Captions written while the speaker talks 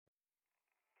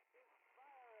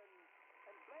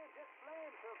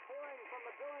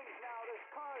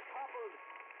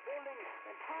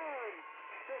entire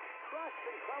just crushed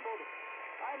and crumbled.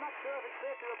 I'm not sure if it's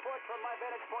safe to report from my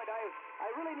vantage point. I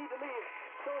really need to leave.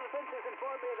 So the fences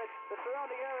inform me that the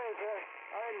surrounding areas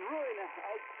are in ruin.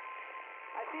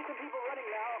 I see some people running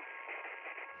now.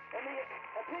 In the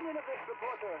opinion of this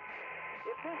reporter,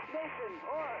 if this nation,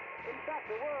 or in fact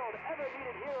the world, ever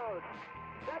needed heroes,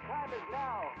 that time is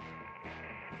now.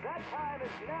 That time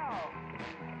is now.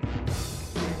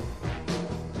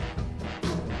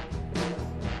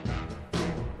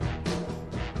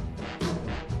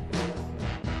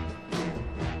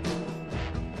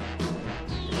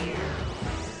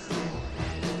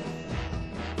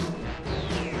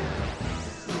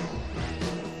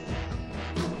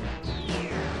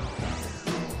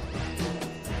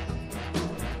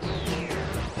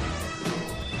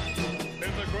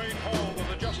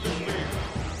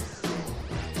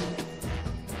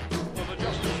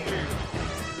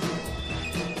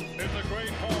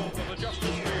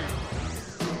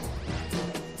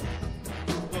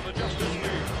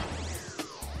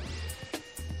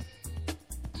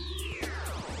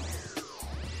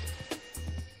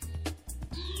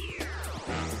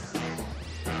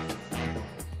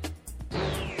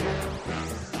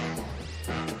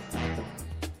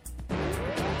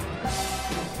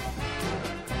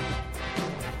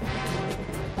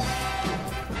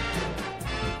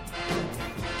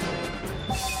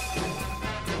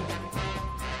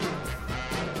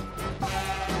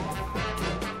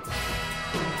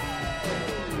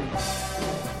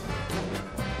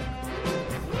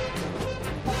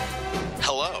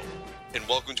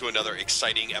 Welcome to another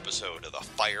exciting episode of the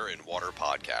Fire and Water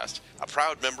Podcast, a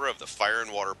proud member of the Fire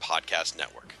and Water Podcast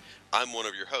Network. I'm one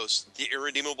of your hosts, the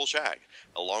Irredeemable Shag.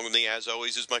 Along with me, as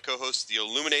always, is my co-host, the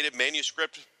Illuminated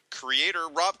Manuscript creator,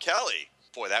 Rob Kelly.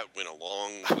 Boy, that went a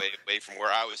long way away from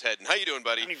where I was heading. How you doing,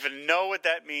 buddy? I don't even know what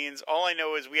that means. All I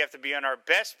know is we have to be on our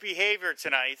best behavior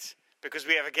tonight because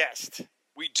we have a guest.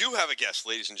 We do have a guest,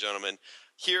 ladies and gentlemen,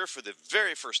 here for the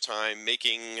very first time,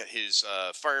 making his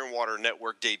Fire and Water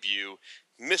Network debut,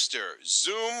 Mr.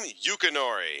 Zoom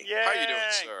Yukinori. Yay! How you doing,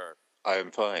 sir? I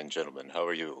am fine, gentlemen. How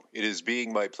are you? It is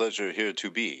being my pleasure here to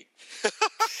be.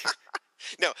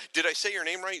 Now, did I say your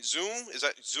name right? Zoom? Is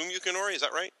that Zoom Yukinori? Is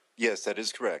that right? Yes, that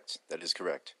is correct. That is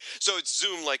correct. So it's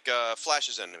Zoom like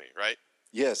Flash's enemy, right?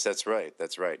 Yes, that's right.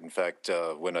 That's right. In fact,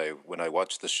 when I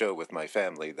watch the show with my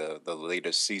family, the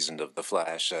latest season of The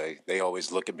Flash, they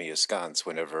always look at me askance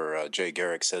whenever Jay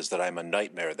Garrick says that I'm a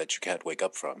nightmare that you can't wake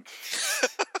up from.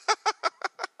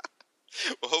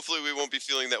 Well, hopefully we won't be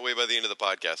feeling that way by the end of the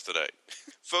podcast today.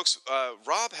 Folks,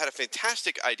 Rob had a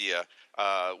fantastic idea,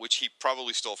 which he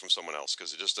probably stole from someone else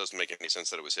because it just doesn't make any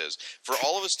sense that it was his, for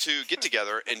all of us to get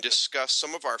together and discuss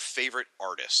some of our favorite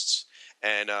artists.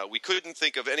 And we couldn't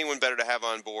think of anyone better to have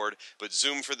on board but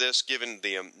Zoom for this, given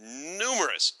the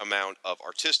numerous amount of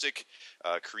artistic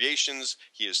creations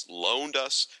he has loaned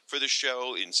us for the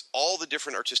show in all the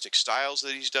different artistic styles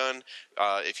that he's done.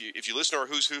 If you listen to our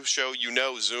Who's Who show, you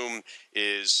know Zoom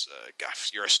is,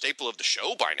 gosh, you're a staple of the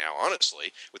show by now,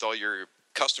 honestly, with all your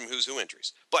custom Who's Who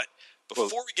entries. But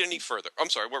before we get any further, I'm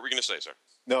sorry, what were you going to say, sir?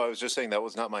 No, I was just saying that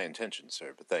was not my intention,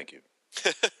 sir, but thank you.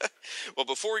 Well,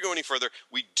 before we go any further,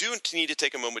 we do need to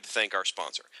take a moment to thank our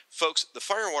sponsor. Folks, the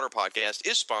Fire and Water Podcast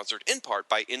is sponsored in part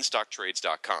by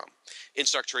InStockTrades.com.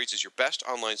 InStock Trades is your best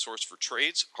online source for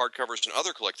trades, hardcovers, and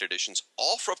other collected editions,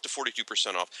 all for up to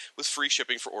 42% off with free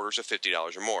shipping for orders of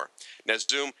 $50 or more. Now,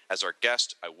 Zoom, as our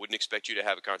guest, I wouldn't expect you to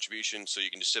have a contribution, so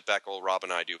you can just sit back while Rob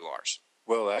and I do ours.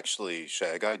 Well, actually,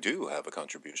 Shag, I do have a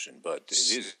contribution, but it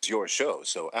is your show,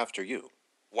 so after you.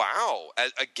 Wow,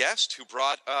 a guest who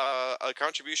brought a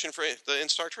contribution for the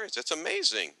InStock Trades. That's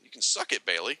amazing. You can suck it,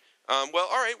 Bailey. Well,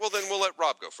 all right. Well, then we'll let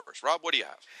Rob go first. Rob, what do you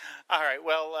have? All right.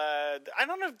 Well, I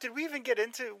don't know. Did we even get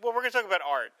into? Well, we're going to talk about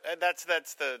art. That's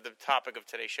the topic of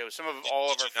today's show. Some of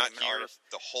all of our favorite artists.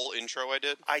 The whole intro I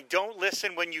did? I don't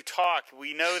listen when you talk.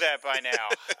 We know that by now.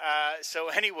 So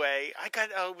anyway,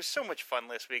 it was so much fun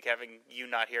last week having you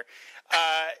not here.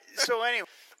 So anyway.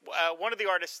 One of the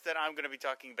artists that I'm going to be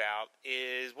talking about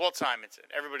is Walt Simonson.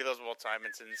 Everybody loves Walt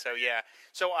Simonson, so yeah.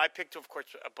 So I picked, of course,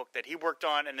 a book that he worked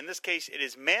on, and in this case, it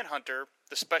is Manhunter,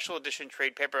 the special edition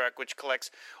trade paperback, which collects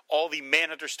all the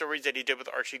Manhunter stories that he did with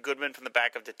Archie Goodman from the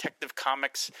back of Detective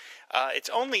Comics. It's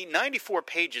only 94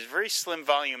 pages, very slim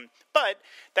volume, but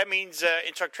that means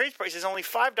InStock Trades price is only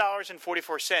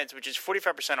 $5.44, which is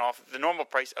 45% off the normal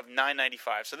price of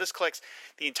 $9.95. So this collects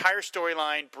the entire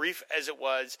storyline, brief as it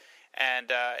was,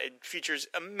 and it features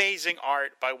amazing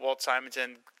art by Walt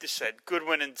Simonson. This said,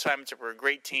 Goodwin and Simonson were a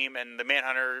great team, and the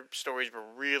Manhunter stories were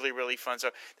really, really fun. So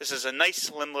this is a nice,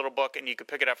 slim little book, and you can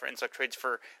pick it up for InStock Trades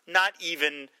for not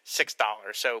even $6.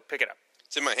 So pick it up.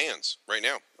 It's in my hands right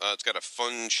now. It's got a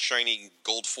fun, shiny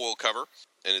gold foil cover,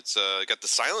 and it's got the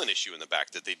silent issue in the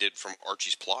back that they did from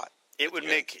Archie's plot. It would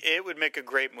make a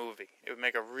great movie. It would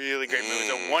make a really great movie.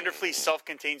 It's a wonderfully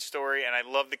self-contained story, and I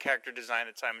love the character design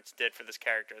that Simons did for this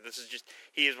character.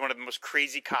 He is one of the most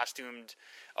crazy costumed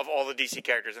of all the DC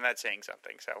characters, and that's saying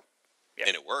something. So, yeah.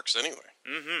 And it works anyway.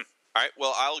 Mm-hmm. All right,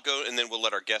 well, I'll go, and then we'll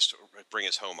let our guest bring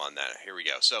us home on that. Here we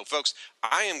go. So, folks,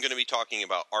 I am going to be talking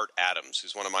about Art Adams,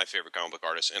 who's one of my favorite comic book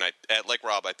artists, and like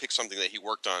Rob, I picked something that he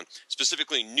worked on,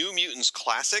 specifically New Mutants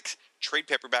Classic, Trade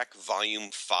Paperback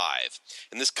Volume 5.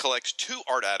 And this collects 2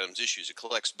 Art Adams issues. It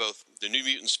collects both the New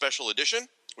Mutants Special Edition,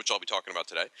 which I'll be talking about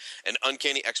today, and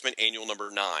Uncanny X-Men Annual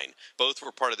Number 9. Both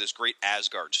were part of this great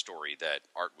Asgard story that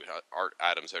Art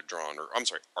Adams had drawn, or I'm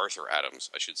sorry, Arthur Adams,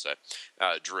 I should say,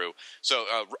 drew. So,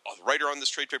 writer on this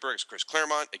trade paperback is Chris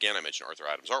Claremont. Again, I mentioned Arthur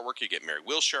Adams' artwork. You get Mary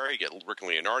Wilshire, you get Rick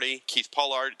Leonardi, Keith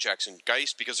Pollard, Jackson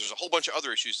Geist, because there's a whole bunch of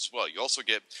other issues as well. You also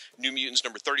get New Mutants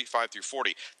number 35 through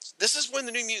 40. This is when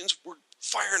the New Mutants were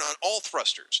firing on all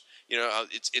thrusters. You know,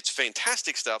 it's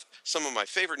fantastic stuff. Some of my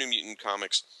favorite New Mutant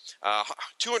comics.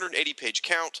 280-page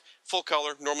count, full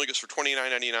color. Normally goes for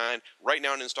 $29.99. Right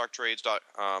now on InStockTrades,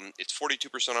 it's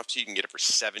 42% off, so you can get it for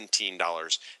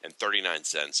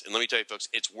 $17.39. And let me tell you, folks,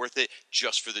 it's worth it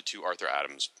just for the 2 Arthur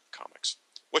Adams comics.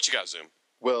 What you got, Zoom?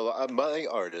 Well, my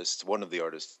artist, one of the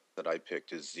artists that I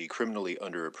picked, is the criminally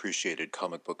underappreciated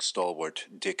comic book stalwart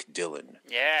Dick Dillon.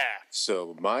 Yeah.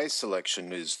 So my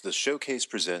selection is the Showcase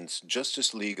Presents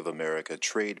Justice League of America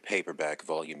Trade Paperback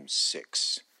Volume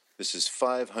 6. This is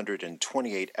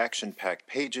 528 action-packed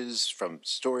pages from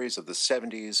stories of the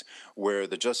 70s where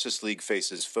the Justice League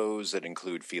faces foes that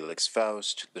include Felix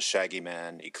Faust, the Shaggy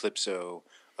Man, Eclipso,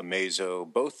 Amazo,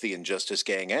 both the Injustice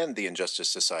Gang and the Injustice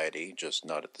Society, just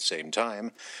not at the same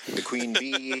time, the Queen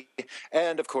Bee,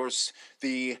 and, of course,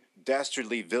 the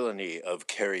dastardly villainy of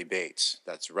Carrie Bates.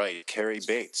 That's right, Carrie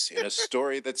Bates, in a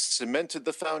story that cemented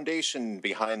the foundation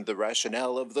behind the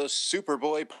rationale of the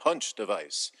Superboy Punch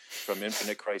device from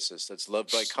Infinite Crisis that's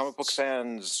loved by comic book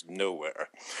fans nowhere.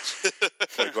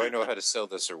 Do I know how to sell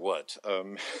this or what?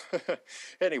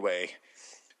 Anyway...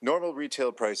 Normal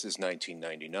retail price is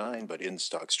 $19.99, but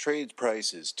in-stock's trade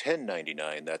price is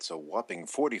 $10.99. That's a whopping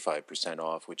 45%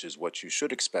 off, which is what you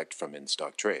should expect from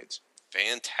in-stock trades.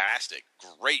 Fantastic.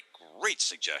 Great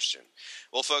suggestion.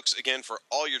 Well, folks, again, for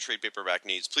all your trade paperback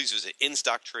needs, please visit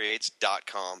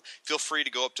InStockTrades.com. Feel free to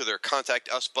go up to their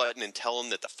Contact Us button and tell them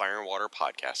that the Fire and Water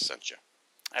podcast sent you.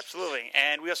 Absolutely.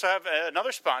 And we also have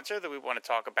another sponsor that we want to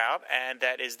talk about, and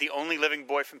that is The Only Living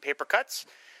Boy from Paper Cuts.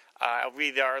 I'll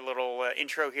read our little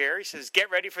intro here. He says, get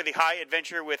ready for the high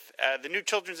adventure with the new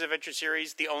children's adventure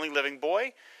series, The Only Living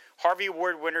Boy. Harvey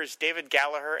Award winners David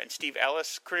Gallagher and Steve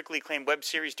Ellis' critically acclaimed web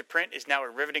series to print is now a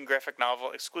riveting graphic novel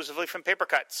exclusively from Paper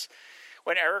Cuts.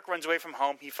 When Eric runs away from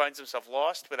home, he finds himself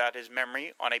lost without his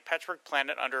memory on a patchwork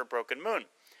planet under a broken moon.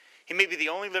 He may be the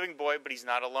only living boy, but he's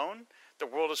not alone. The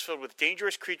world is filled with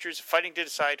dangerous creatures fighting to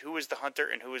decide who is the hunter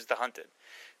and who is the hunted.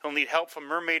 He'll need help from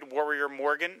mermaid warrior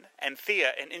Morgan and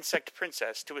Thea, an insect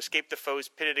princess, to escape the foes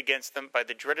pitted against them by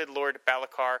the dreaded Lord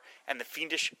Balakar and the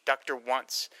fiendish Dr.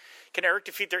 Once. Can Eric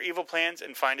defeat their evil plans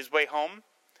and find his way home?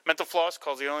 Mental Floss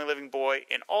calls The Only Living Boy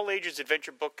an all-ages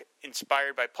adventure book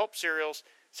inspired by pulp serials,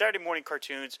 Saturday morning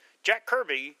cartoons, Jack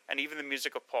Kirby, and even the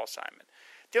music of Paul Simon.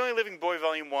 The Only Living Boy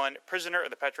Volume 1, Prisoner of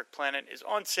the Patchwork Planet, is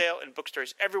on sale in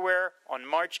bookstores everywhere on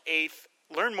March 8th.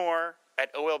 Learn more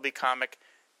at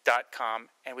olbcomic.com,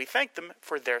 and we thank them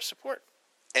for their support.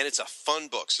 And it's a fun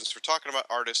book. Since we're talking about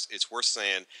artists, it's worth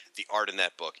saying the art in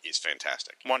that book is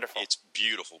fantastic. Wonderful. It's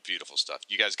beautiful, beautiful stuff.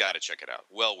 You guys got to check it out.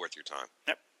 Well worth your time.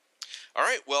 Yep. All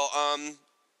right. Well, I'm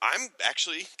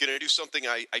actually going to do something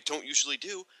I don't usually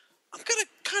do. I'm going to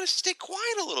kind of stay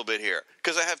quiet a little bit here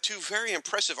because I have 2 very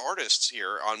impressive artists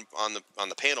here on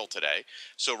the panel today.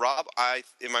 So, Rob,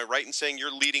 am I right in saying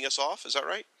you're leading us off? Is that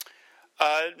right?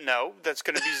 No, that's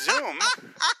going to be Zoom.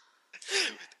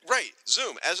 Right,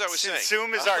 Zoom, as I was saying. Since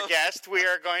Zoom is our guest, we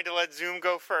are going to let Zoom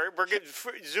go first.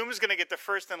 Zoom is going to get the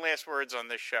first and last words on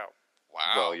this show. Wow.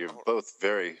 Well, you're both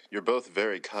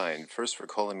very kind. First for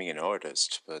calling me an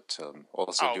artist, but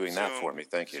also doing Zoom, that for me.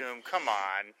 Thank you. Zoom, come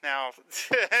on. Now,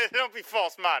 don't be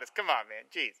false modest. Come on, man.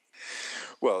 Jeez.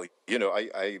 Well, you know,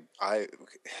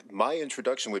 my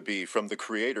introduction would be from the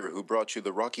creator who brought you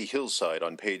the Rocky Hillside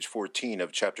on page 14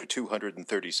 of chapter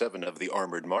 237 of the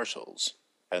Armored Marshals.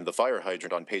 And the fire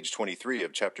hydrant on page 23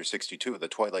 of chapter 62 of The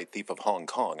Twilight Thief of Hong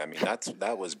Kong. I mean,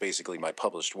 that was basically my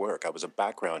published work. I was a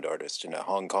background artist in a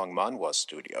Hong Kong manhwa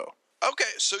studio. Okay,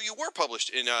 so you were published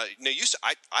in, now you said,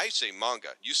 I say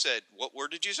manga. You said, what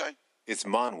word did you say? It's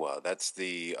manhwa. That's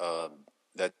the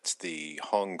That's the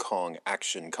Hong Kong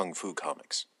action kung fu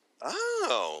comics.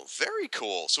 Oh, very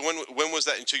cool. So when was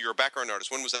that? Until you're a background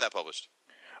artist, when was that published?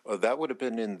 That would have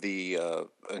been in the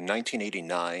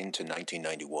 1989 to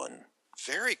 1991.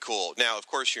 Very cool. Now, of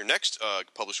course, your next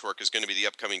published work is going to be the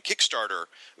upcoming Kickstarter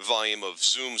volume of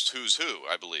Zoom's Who's Who,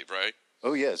 I believe, right?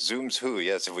 Oh, yes, Zoom's Who.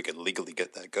 Yes, if we could legally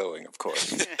get that going, of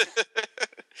course.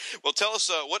 Well, tell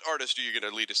us what artist are you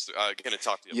going to lead us? Going to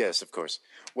talk to you? Yes, of course.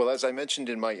 Well, as I mentioned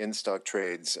in my in-stock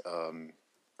trades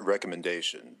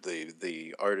recommendation,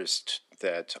 the artist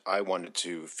that I wanted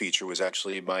to feature was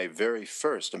actually my very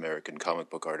first American comic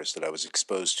book artist that I was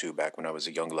exposed to back when I was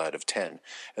a young lad of 10,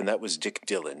 and that was Dick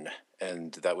Dillon.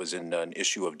 And that was in an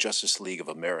issue of Justice League of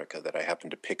America that I happened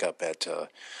to pick up at a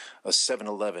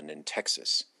 7-Eleven in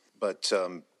Texas. But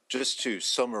just to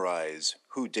summarize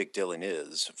who Dick Dillon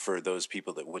is, for those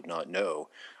people that would not know,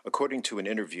 according to an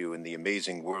interview in The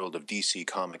Amazing World of DC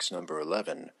Comics number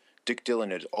 11, Dick Dillon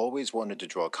had always wanted to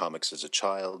draw comics as a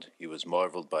child. He was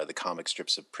marveled by the comic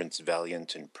strips of Prince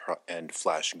Valiant and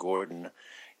Flash Gordon.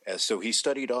 So he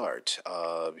studied art.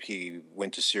 He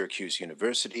went to Syracuse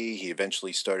University. He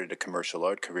eventually started a commercial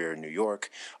art career in New York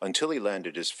until he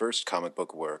landed his first comic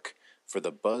book work for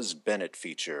the Buzz Bennett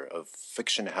feature of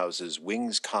Fiction House's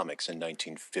Wings Comics in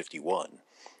 1951.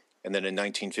 And then in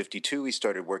 1952, he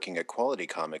started working at Quality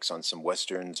Comics on some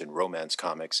westerns and romance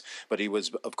comics, but he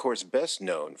was, of course, best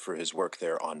known for his work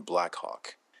there on Black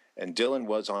Hawk. And Dillon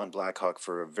was on Black Hawk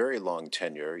for a very long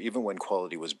tenure, even when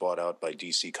Quality was bought out by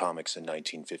DC Comics in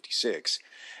 1956.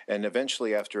 And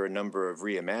eventually, after a number of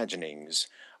reimaginings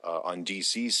on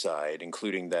DC's side,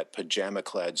 including that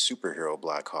pajama-clad superhero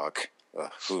Black Hawk,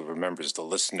 who remembers the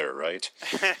listener, right?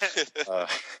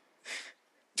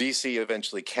 DC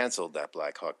eventually canceled that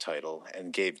Black Hawk title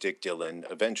and gave Dick Dillon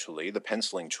eventually the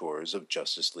penciling chores of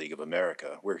Justice League of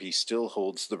America, where he still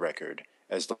holds the record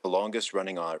as the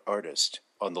longest-running artist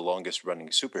on the longest-running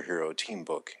superhero team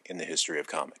book in the history of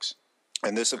comics.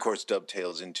 And this, of course,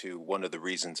 dovetails into one of the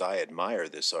reasons I admire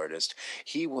this artist.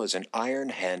 He was an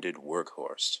iron-handed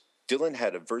workhorse. Dillon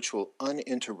had a virtual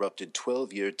uninterrupted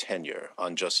 12-year tenure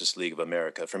on Justice League of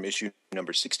America from issue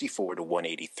number 64 to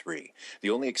 183. The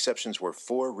only exceptions were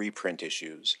 4 reprint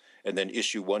issues, and then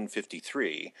issue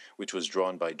 153, which was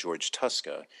drawn by George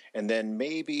Tuska, and then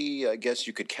maybe, I guess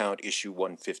you could count issue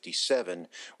 157,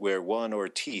 where Juan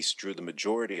Ortiz drew the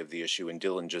majority of the issue and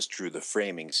Dillon just drew the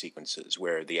framing sequences,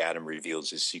 where the Atom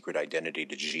reveals his secret identity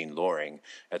to Jean Loring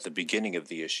at the beginning of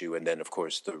the issue, and then, of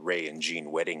course, the Ray and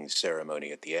Jean wedding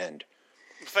ceremony at the end.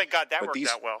 Thank God that worked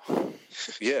out well.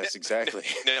 Yes, exactly.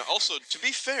 Now, also, to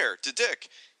be fair to Dick,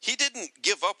 he didn't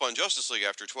give up on Justice League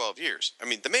after 12 years. I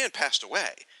mean, the man passed away.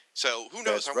 So who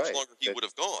knows how much longer he would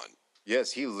have gone.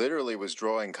 Yes, he literally was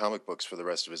drawing comic books for the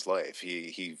rest of his life.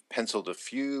 He penciled a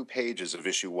few pages of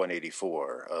issue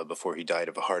 184 before he died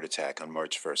of a heart attack on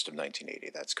March 1st of 1980.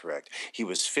 That's correct. He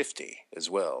was 50 as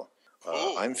well.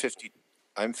 I'm 50.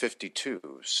 I'm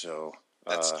 52, so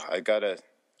I gotta.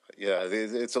 Yeah,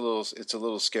 it's a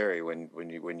little scary when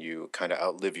you kind of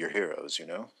outlive your heroes, you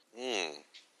know.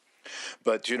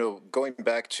 But, you know, going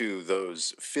back to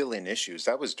those fill-in issues,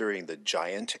 that was during the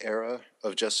Giant era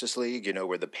of Justice League, you know,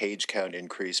 where the page count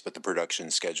increased, but the production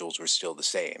schedules were still the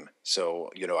same.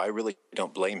 So, you know, I really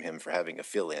don't blame him for having a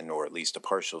fill-in, or at least a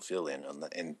partial fill-in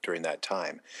during that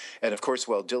time. And, of course,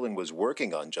 while Dillon was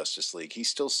working on Justice League, he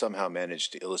still somehow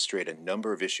managed to illustrate a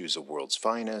number of issues of World's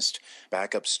Finest,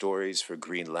 backup stories for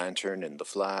Green Lantern and The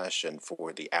Flash, and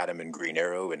for the Atom and Green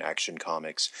Arrow in Action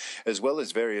Comics, as well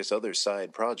as various other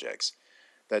side projects.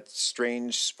 That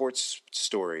strange sports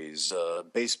stories,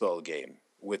 baseball game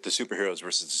with the superheroes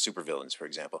versus the supervillains, for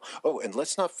example. Oh, and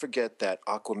let's not forget that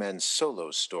Aquaman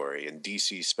solo story in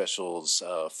DC Specials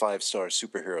 5-Star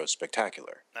Superhero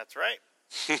Spectacular. That's right.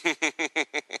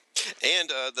 And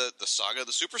the saga of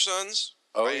the Super Sons.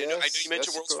 Oh, right? yes. I know you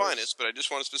mentioned World's Finest, but I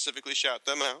just want to specifically shout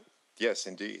them out. Yes,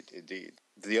 indeed.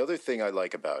 The other thing I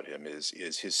like about him is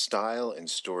his style and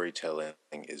storytelling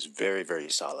is very, very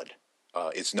solid.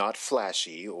 It's not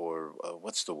flashy or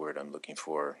what's the word I'm looking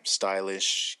for?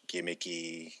 Stylish,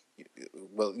 gimmicky.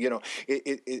 Well, you know,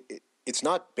 it's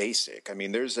not basic. I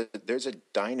mean, there's a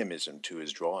dynamism to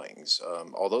his drawings.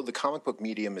 Although the comic book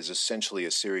medium is essentially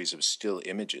a series of still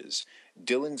images,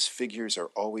 Dillon's figures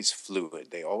are always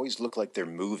fluid. They always look like they're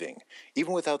moving,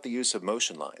 even without the use of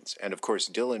motion lines. And of course,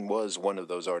 Dillon was one of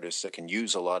those artists that can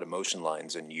use a lot of motion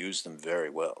lines and use them very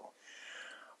well.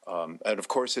 And of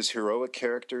course, his heroic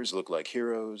characters look like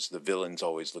heroes, the villains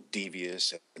always look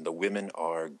devious, and the women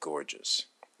are gorgeous.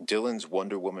 Dylan's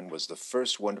Wonder Woman was the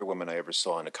first Wonder Woman I ever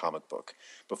saw in a comic book.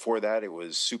 Before that, it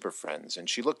was Super Friends, and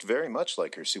she looked very much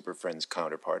like her Super Friends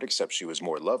counterpart, except she was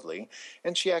more lovely,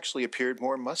 and she actually appeared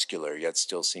more muscular, yet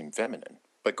still seemed feminine.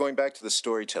 But going back to the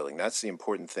storytelling, that's the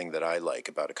important thing that I like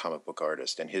about a comic book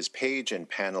artist, and his page and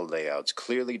panel layouts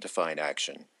clearly define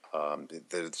action.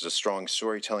 There's a strong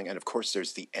storytelling, and of course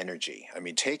there's the energy. I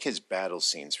mean, take his battle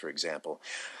scenes, for example.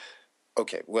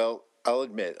 Okay, well, I'll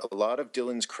admit, a lot of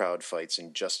Dylan's crowd fights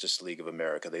in Justice League of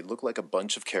America, they look like a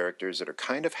bunch of characters that are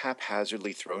kind of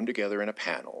haphazardly thrown together in a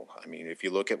panel. I mean, if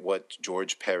you look at what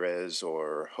George Perez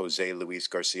or Jose Luis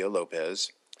Garcia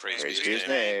Lopez, Praise praise be be his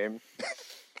name.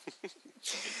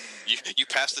 You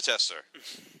passed the test, sir.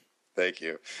 Thank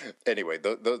you. Anyway,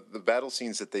 the battle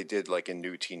scenes that they did, like in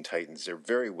New Teen Titans, they're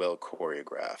very well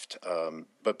choreographed.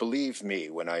 But believe me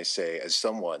when I say, as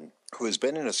someone who has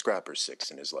been in a Scrapper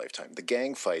 6 in his lifetime, the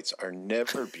gang fights are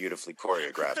never beautifully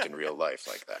choreographed in real life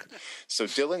like that. So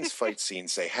Dylan's fight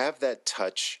scenes, they have that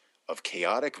touch of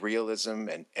chaotic realism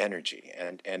and energy.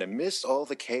 And amidst all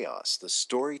the chaos, the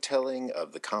storytelling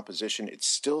of the composition, it's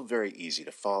still very easy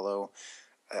to follow.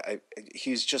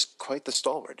 He's just quite the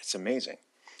stalwart. It's amazing.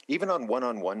 Even on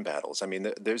one-on-one battles, I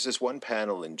mean, there's this one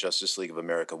panel in Justice League of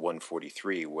America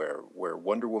 143 where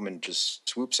Wonder Woman just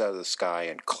swoops out of the sky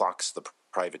and clocks the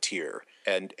privateer,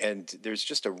 and there's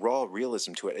just a raw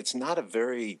realism to it. It's not a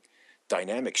very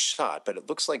dynamic shot, but it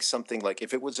looks like something like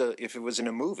if it was in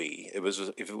a movie, if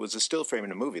it was a still frame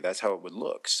in a movie, that's how it would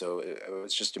look. So I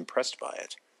was just impressed by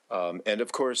it. And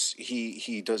of course,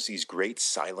 he does these great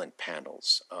silent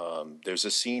panels. There's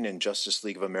a scene in Justice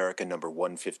League of America number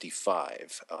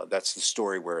 155. That's the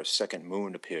story where a second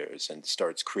moon appears and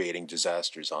starts creating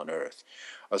disasters on Earth.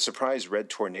 A surprise red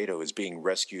tornado is being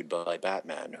rescued by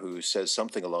Batman, who says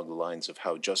something along the lines of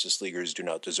how Justice Leaguers do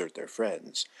not desert their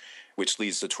friends, which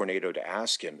leads the tornado to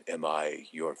ask him, "Am I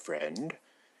your friend?"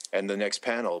 And the next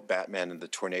panel, Batman and the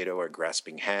tornado are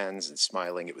grasping hands and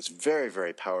smiling. It was very,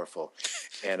 very powerful.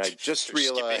 And I just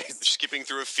realized... Skipping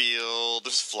through a field,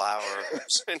 there's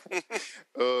flowers.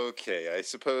 Okay, I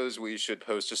suppose we should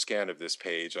post a scan of this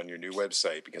page on your new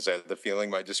website, because I have the feeling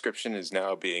my description is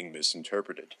now being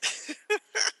misinterpreted.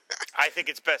 I think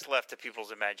it's best left to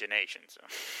people's imagination. So.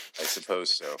 I suppose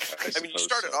so. I mean, you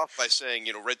started off by saying,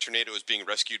 Red Tornado is being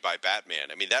rescued by Batman.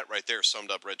 I mean, that right there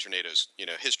summed up Red Tornado's,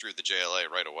 history of the JLA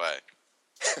right away.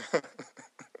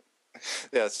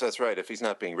 Yes, that's right. If he's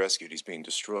not being rescued, he's being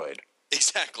destroyed.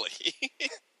 Exactly.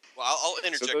 Well, I'll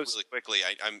interject really quickly.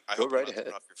 I go hope right I'm not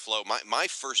ahead. off your flow. My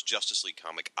first Justice League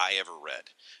comic I ever read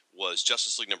was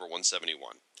Justice League number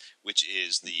 171, which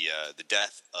is the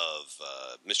death of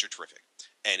Mr. Terrific,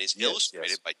 and is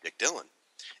illustrated by Dick Dillon.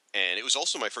 And it was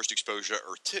also my first exposure to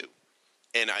Earth 2.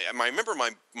 And I remember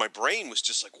my brain was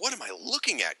just like, what am I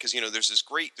looking at? Because,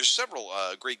 there's several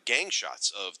great gang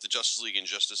shots of the Justice League and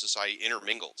Justice Society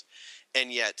intermingled.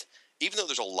 And yet, even though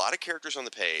there's a lot of characters on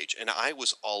the page, and I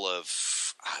was all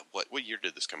of, what year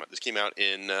did this come out? This came out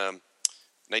in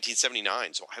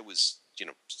 1979, so I was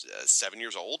 7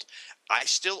 years old. I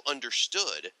still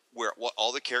understood what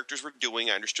all the characters were doing.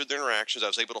 I understood their interactions. I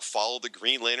was able to follow the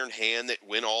Green Lantern hand that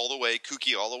went all the way,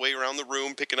 kooky all the way around the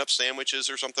room, picking up sandwiches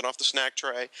or something off the snack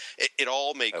tray. It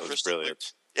all made crystal clear.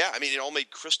 Yeah, I mean, it all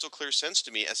made crystal clear sense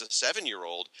to me as a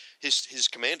 7-year-old. His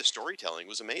command of storytelling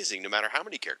was amazing, no matter how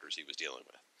many characters he was dealing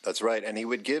with. That's right, and he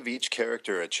would give each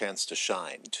character a chance to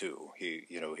shine too. He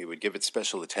would give it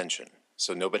special attention,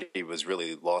 so nobody was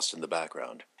really lost in the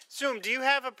background. Zoom, do you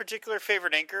have a particular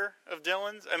favorite inker of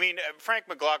Dylan's? I mean, Frank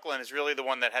McLaughlin is really the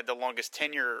one that had the longest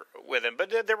tenure with him, but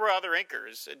there were other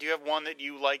inkers. Do you have one that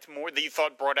you liked more, that you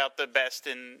thought brought out the best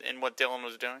in what Dylan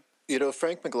was doing?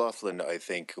 Frank McLaughlin, I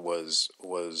think, was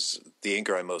the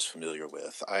inker I'm most familiar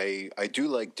with. I do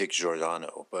like Dick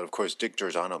Giordano, but of course Dick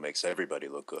Giordano makes everybody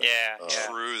look good. Yeah.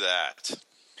 True that.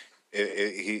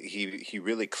 He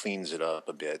really cleans it up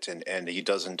a bit, and he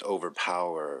doesn't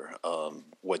overpower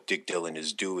what Dick Dillon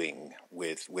is doing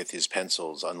with his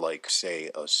pencils, unlike, say,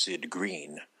 a Sid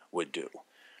Green would do.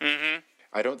 Mm-hmm.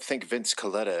 I don't think Vince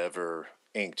Colletta ever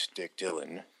inked Dick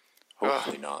Dillon.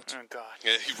 Hopefully not. Oh, God.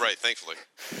 Yeah, right, thankfully.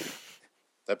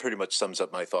 That pretty much sums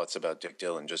up my thoughts about Dick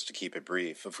Dillon, just to keep it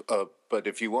brief. But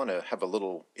if you want to have a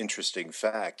little interesting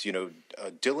fact,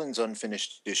 Dillon's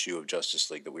unfinished issue of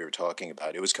Justice League that we were talking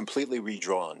about, it was completely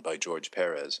redrawn by George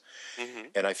Perez. Mm-hmm.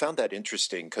 And I found that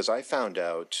interesting because I found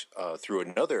out through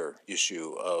another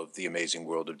issue of The Amazing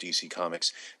World of DC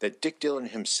Comics that Dick Dillon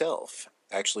himself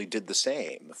actually did the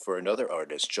same for another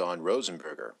artist, John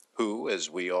Rosenberger, who, as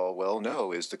we all well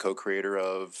know, is the co-creator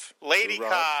of Lady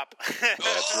Cop.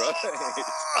 That's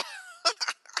right.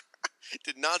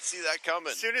 Did not see that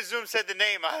coming. As soon as Zoom said the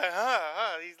name,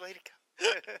 he's Lady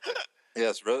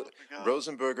Yes, God.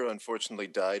 Rosenberger unfortunately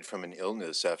died from an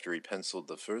illness after he penciled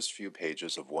the first few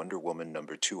pages of Wonder Woman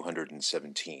number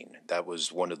 217. That was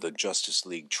one of the Justice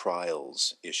League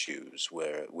Trials issues,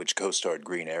 which co-starred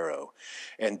Green Arrow,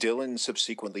 and Dillon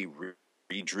subsequently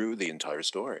redrew the entire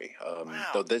story.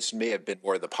 Though this may have been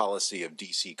more the policy of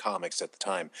DC Comics at the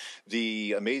time.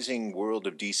 The Amazing World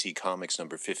of DC Comics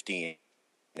number 15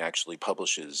 actually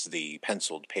publishes the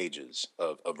penciled pages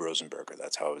of Rosenberger.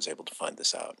 That's how I was able to find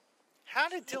this out. How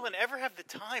did Dillon ever have the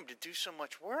time to do so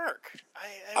much work?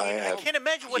 I can't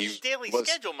imagine what his daily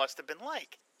schedule must have been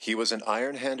like. He was an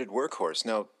iron-handed workhorse.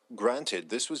 Now, granted,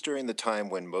 this was during the time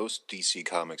when most DC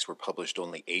comics were published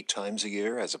only 8 times a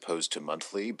year as opposed to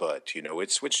monthly, but,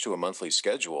 it switched to a monthly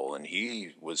schedule, and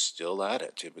he was still at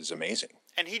it. It was amazing.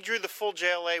 And he drew the full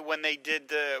JLA when they did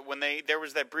there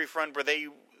was that brief run where they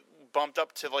bumped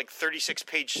up to like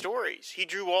 36-page stories. He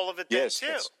drew all of it then too.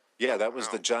 Yes. Yeah, that was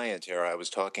the giant era I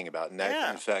was talking about. And that,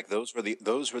 in fact, that was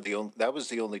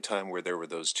the only time where there were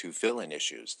those 2 fill-in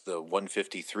issues, the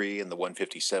 153 and the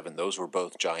 157. Those were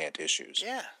both giant issues.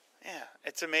 Yeah,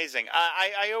 it's amazing.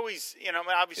 I always,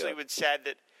 obviously it was sad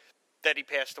that he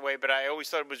passed away, but I always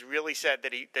thought it was really sad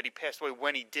that he passed away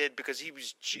when he did, because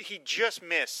he just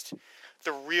missed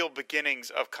the real beginnings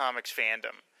of comics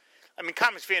fandom. I mean,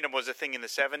 comics fandom was a thing in the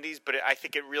 70s, but I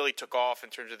think it really took off in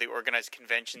terms of the organized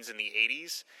conventions in the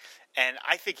 80s. And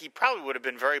I think he probably would have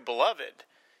been very beloved,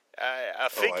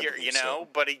 figure, so.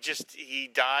 but he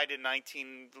died in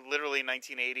literally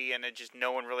 1980, and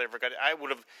no one really ever got it.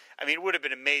 It would have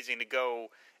been amazing to go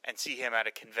and see him at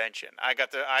a convention. I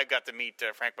got to meet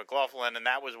Frank McLaughlin, and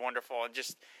that was wonderful. And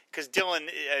just because Dillon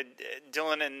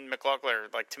and McLaughlin are,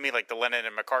 like, to me, like the Lennon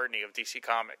and McCartney of DC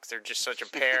Comics. They're just such a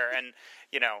pair, and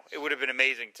it would have been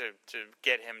amazing to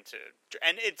get him to.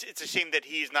 And it's a shame that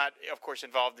he's not, of course,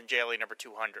 involved in JLA number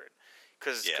 200,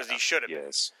 because he should have been.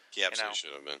 Yes, he absolutely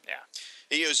should have been.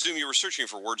 Yeah. Zoom, you were searching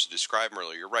for words to describe him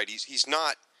earlier. You're right. He's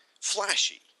not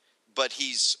flashy, but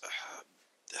he's.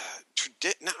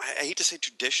 I hate to say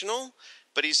traditional,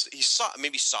 but he's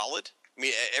maybe solid. I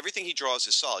mean, everything he draws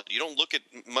is solid. You don't look at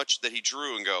much that he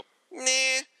drew and go,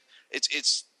 nah.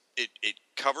 It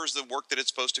covers the work that it's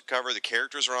supposed to cover. The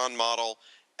characters are on model,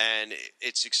 and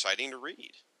it's exciting to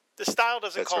read. The style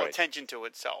doesn't call attention to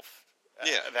itself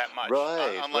that much,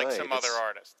 unlike some other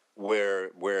artists.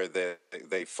 Where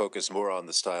they focus more on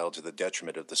the style to the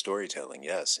detriment of the storytelling.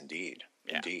 Yes, indeed.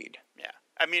 Yeah. Indeed. Yeah.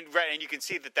 I mean, right, and you can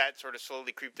see that sort of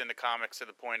slowly creeped into comics to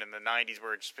the point in the 90s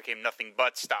where it just became nothing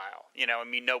but style.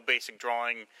 No basic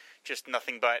drawing, just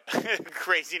nothing but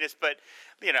craziness. But,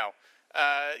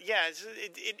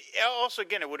 also,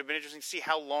 again, it would have been interesting to see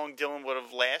how long Dillon would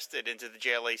have lasted into the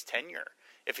JLA's tenure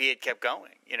if he had kept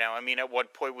going. At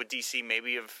what point would DC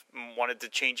maybe have wanted to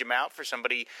change him out for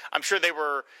somebody? I'm sure they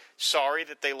were sorry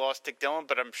that they lost Dick Dillon,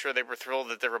 but I'm sure they were thrilled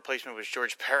that their replacement was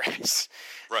George Perez.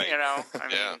 Right.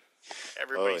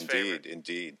 Everybody's favorite.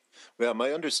 Indeed. Well,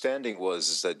 my understanding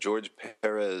was that George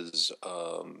Perez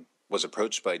was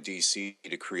approached by DC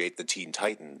to create the Teen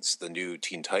Titans, the new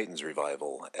Teen Titans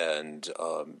revival, and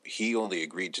he only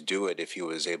agreed to do it if he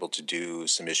was able to do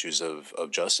some issues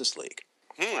of Justice League.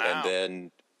 Wow.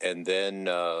 And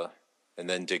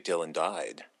then Dick Dillon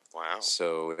died. Wow!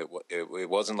 So it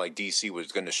wasn't like DC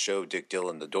was going to show Dick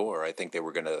Dillon the door. I think they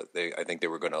were going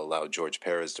to allow George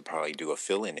Perez to probably do a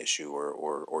fill-in issue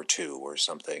or 2 or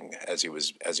something as he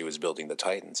was building the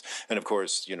Titans. And of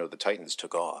course, the Titans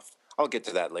took off. I'll get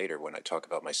to that later when I talk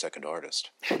about my second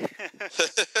artist.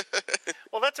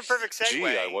 Well, that's a perfect segue. Gee,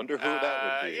 I wonder who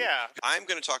that would be. Yeah. I'm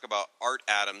going to talk about Art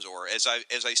Adams, or as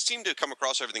I seem to come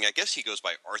across everything, I guess he goes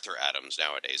by Arthur Adams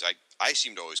nowadays. I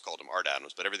seem to always call him Art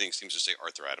Adams, but everything seems to say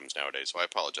Arthur Adams nowadays, so I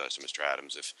apologize to Mr.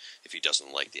 Adams if he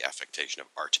doesn't like the affectation of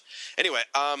art. Anyway,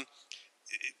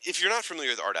 if you're not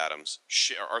familiar with Arthur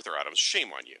Adams,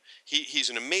 shame on you. He's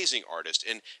an amazing artist,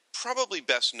 and probably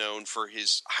best known for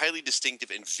his highly distinctive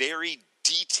and very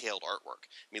detailed artwork.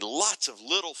 I mean, lots of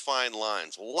little fine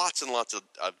lines, lots and lots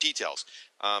of details.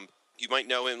 You might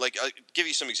know him, I'll give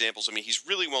you some examples. I mean, he's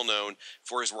really well known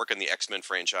for his work on the X-Men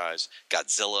franchise,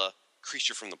 Godzilla,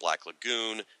 Creature from the Black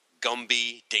Lagoon,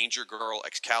 Gumby, Danger Girl,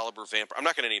 Excalibur, Vampire. I'm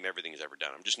not going to name everything he's ever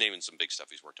done. I'm just naming some big stuff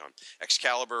he's worked on.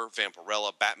 Excalibur,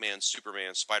 Vampirella, Batman,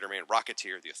 Superman, Spider-Man,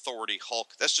 Rocketeer, The Authority, Hulk.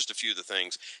 That's just a few of the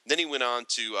things. Then he went on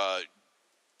to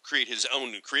create his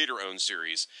own creator-owned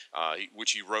series,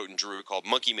 which he wrote and drew, called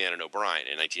Monkey Man and O'Brien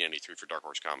in 1993 for Dark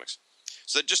Horse Comics.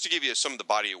 So that, just to give you some of the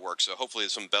body of work, so hopefully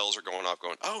some bells are going off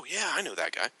going, oh, yeah, I know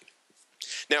that guy.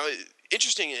 Now,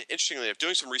 interestingly, I'm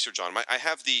doing some research on him. I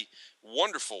have the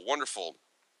wonderful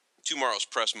Tomorrow's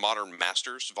Press Modern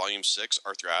Masters, Volume 6,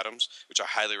 Arthur Adams, which I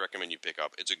highly recommend you pick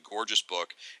up. It's a gorgeous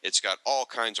book. It's got all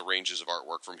kinds of ranges of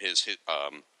artwork from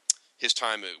his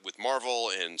time with Marvel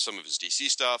and some of his DC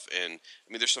stuff. And,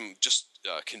 I mean, there's some just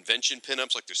convention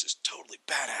pinups. Like, there's this totally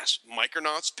badass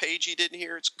Micronauts page he did in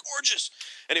here. It's gorgeous.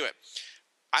 Anyway,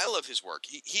 I love his work.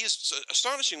 He is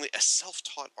astonishingly a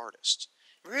self-taught artist.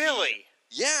 Really?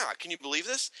 Yeah, can you believe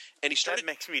this? And he started. That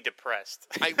makes me depressed.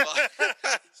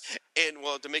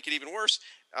 Well, to make it even worse,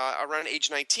 around age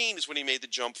 19 is when he made the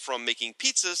jump from making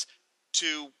pizzas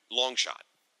to long shot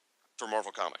for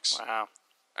Marvel Comics. Wow.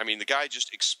 I mean, the guy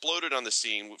just exploded on the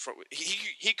scene.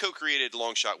 He co-created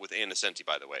Longshot with Ann Nesenti,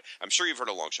 by the way. I'm sure you've heard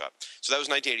of Longshot. So that was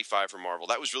 1985 for Marvel.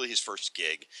 That was really his first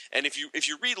gig. And if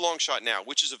you read Longshot now,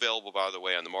 which is available, by the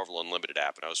way, on the Marvel Unlimited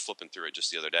app, and I was flipping through it just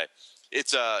the other day,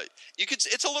 it's a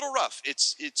little rough.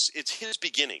 It's his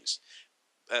beginnings.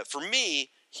 For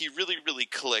me, he really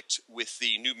clicked with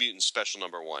the New Mutants Special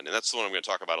 #1, and that's the one I'm going to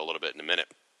talk about a little bit in a minute.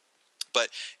 But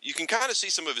you can kind of see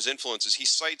some of his influences. He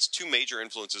cites two major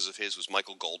influences of his was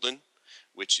Michael Golden,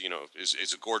 which,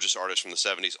 is a gorgeous artist from the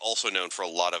 70s, also known for a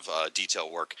lot of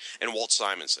detail work, and Walt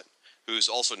Simonson, who's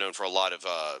also known for a lot of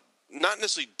not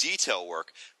necessarily detail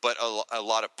work, but a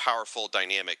lot of powerful,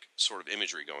 dynamic sort of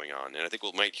imagery going on. And I think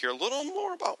we might hear a little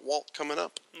more about Walt coming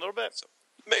up. A little bit. So,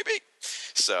 maybe.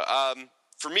 So,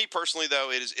 for me personally, though,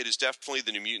 it is definitely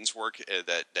the New Mutants work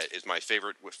that is my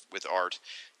favorite with art,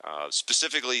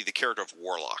 specifically the character of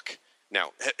Warlock.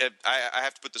 Now, I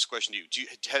have to put this question to you.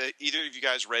 Have either of you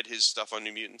guys read his stuff on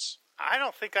New Mutants? I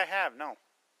don't think I have, no.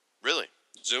 Really?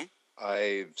 Zoom?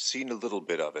 I've seen a little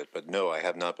bit of it, but no, I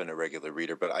have not been a regular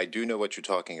reader. But I do know what you're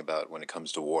talking about when it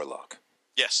comes to Warlock.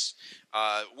 Yes.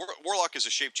 Warlock is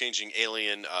a shape-changing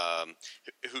alien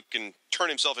who can turn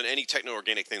himself into any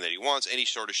techno-organic thing that he wants, any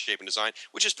sort of shape and design,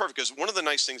 which is perfect because one of the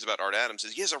nice things about Art Adams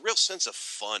is he has a real sense of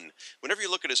fun. Whenever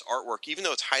you look at his artwork, even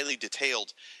though it's highly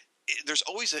detailed, there's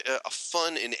always a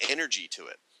fun and energy to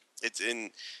it. It's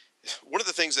in one of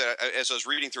the things that, as I was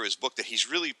reading through his book, that he's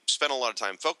really spent a lot of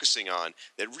time focusing on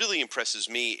that really impresses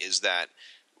me is that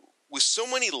with so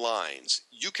many lines,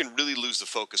 you can really lose the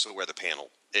focus of where the panel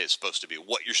is supposed to be,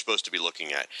 what you're supposed to be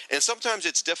looking at. And sometimes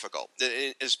it's difficult,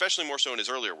 especially more so in his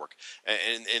earlier work.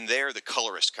 And there, the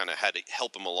colorist kind of had to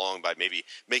help him along by maybe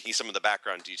making some of the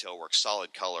background detail work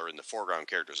solid color and the foreground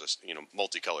characters,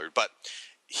 multicolored. But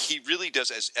he really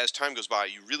does, as time goes by,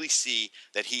 you really see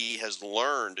that he has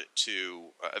learned to,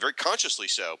 very consciously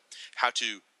so, how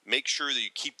to make sure that you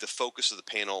keep the focus of the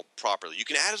panel properly. You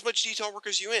can add as much detail work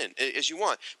as you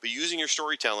want, but using your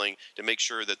storytelling to make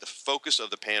sure that the focus of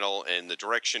the panel and the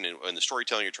direction and the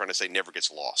storytelling you're trying to say never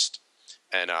gets lost.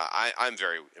 And I'm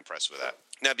very impressed with that.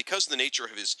 Now, because of the nature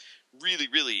of his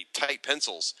really tight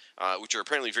pencils, which are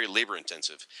apparently very labor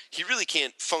intensive, he really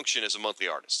can't function as a monthly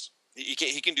artist. He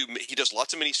does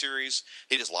lots of miniseries.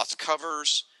 He does lots of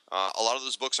covers. A lot of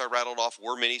those books I rattled off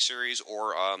were miniseries,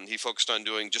 or he focused on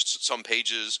doing just some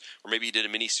pages, or maybe he did a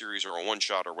miniseries or a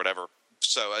one-shot or whatever.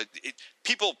 So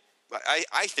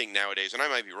I think nowadays, and I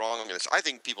might be wrong on this, I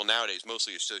think people nowadays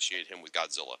mostly associate him with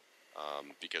Godzilla,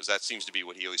 because that seems to be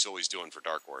what he's always doing for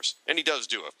Dark Horse. And he does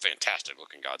do a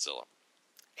fantastic-looking Godzilla.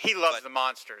 He loves the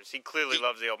monsters. He clearly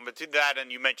loves the open. But to that,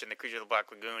 and you mentioned the Creature of the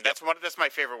Black Lagoon. That's my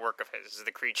favorite work of his, is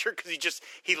the Creature, because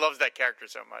he loves that character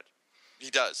so much. He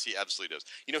does. He absolutely does.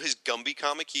 His Gumby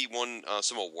comic he won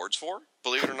some awards for,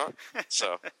 believe it or not.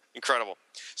 So, incredible.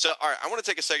 So, all right, I want to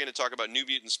take a second to talk about New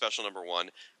Mutants Special #1.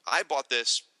 I bought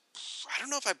this, I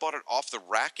don't know if I bought it off the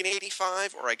rack in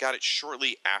 85 or I got it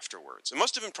shortly afterwards. It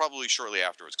must have been probably shortly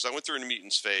afterwards because I went through a New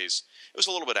Mutants phase. It was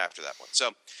a little bit after that one.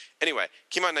 So, anyway,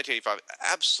 came out in 1985.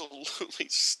 Absolutely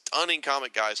stunning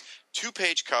comic, guys.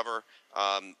 2-page cover.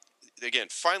 Again,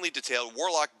 finely detailed.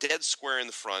 Warlock dead square in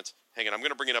the front. Hang on, I'm going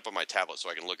to bring it up on my tablet so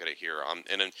I can look at it here.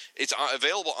 And it's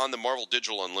available on the Marvel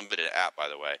Digital Unlimited app, by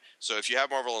the way. So if you have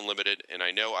Marvel Unlimited, and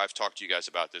I know I've talked to you guys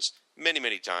about this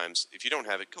many times, if you don't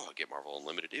have it, go and get Marvel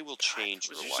Unlimited. It will change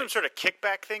your life. Was there some sort of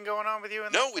kickback thing going on with you?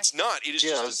 No, it's not. It is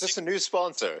is this a new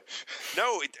sponsor?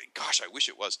 No, gosh, I wish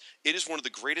it was. It is one of the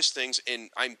greatest things, and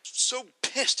I'm so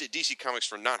pissed at DC Comics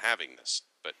for not having this.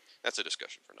 But that's a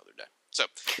discussion for another day. So,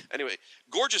 anyway,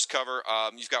 gorgeous cover.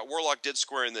 You've got Warlock dead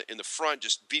square in the front,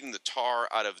 just beating the tar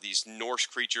out of these Norse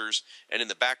creatures, and in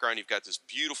the background, you've got this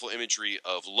beautiful imagery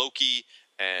of Loki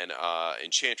and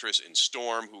Enchantress and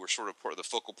Storm, who were sort of part of the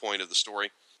focal point of the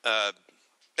story.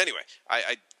 Anyway,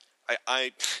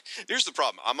 I here's the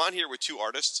problem. I'm on here with two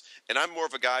artists, and I'm more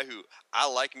of a guy who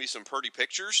I like me some pretty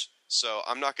pictures. So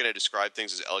I'm not going to describe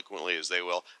things as eloquently as they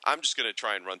will. I'm just going to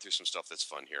try and run through some stuff that's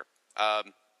fun here.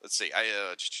 Let's see.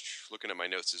 Looking at my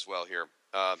notes as well here.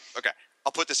 Okay.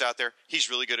 I'll put this out there. He's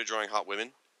really good at drawing hot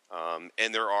women.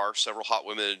 And there are several hot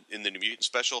women in the New Mutant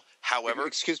special. However,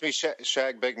 excuse me,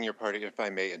 Shag, begging your pardon if I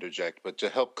may interject, but to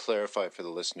help clarify for the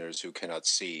listeners who cannot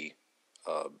see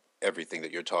everything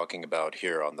that you're talking about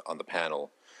here on the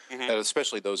panel, and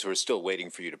especially those who are still waiting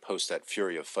for you to post that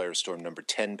Fury of Firestorm number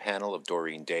 10 panel of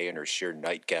Doreen Day in her sheer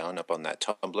nightgown up on that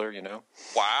Tumblr, you know?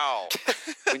 wow.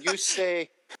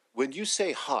 When you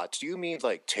say hot, do you mean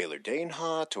like Taylor Dane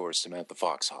hot or Samantha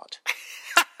Fox hot?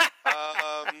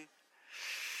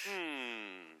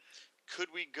 Could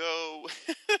we go?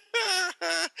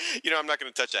 I'm not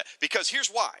going to touch that because here's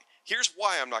why. Here's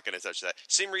why I'm not going to touch that.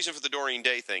 Same reason for the Doreen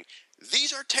Day thing.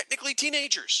 These are technically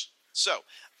teenagers. So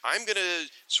I'm going to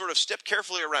sort of step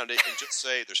carefully around it and just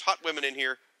say there's hot women in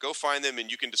here. Go find them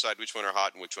and you can decide which one are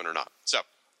hot and which one are not. So,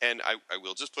 and I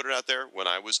will just put it out there. When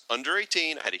I was under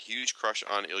 18, I had a huge crush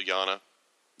on Ilyana,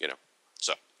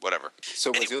 so whatever.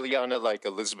 So was Ilyana like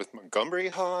Elizabeth Montgomery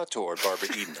hot or Barbara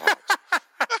Eden hot?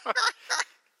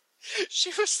 She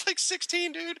was like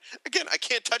 16, dude. Again, I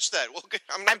can't touch that. Well,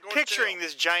 I'm picturing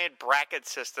this giant bracket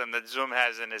system that Zoom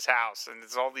has in his house, and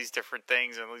there's all these different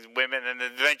things and these women, and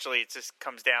then eventually it just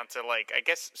comes down to, like, I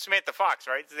guess Samantha Fox,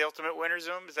 right? Is the ultimate winner,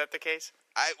 Zoom? Is that the case?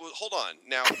 Hold on.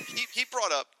 Now, he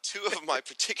brought up two of my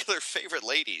particular favorite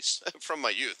ladies from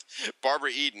my youth, Barbara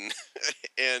Eden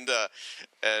and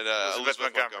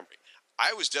Elizabeth Montgomery.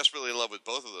 I was desperately in love with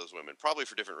both of those women, probably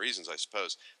for different reasons, I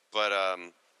suppose. But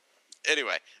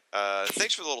anyway,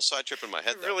 thanks for the little side trip in my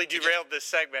head. We've really derailed this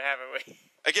segment, haven't we?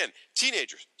 Again,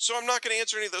 teenagers. So I'm not going to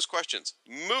answer any of those questions.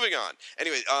 Moving on.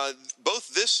 Anyway, both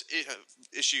this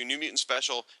issue, New Mutant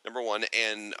Special #1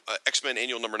 and X-Men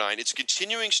Annual #9, it's a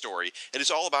continuing story, and it's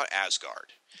all about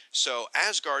Asgard. So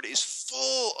Asgard is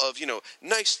full of,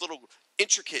 nice little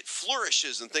intricate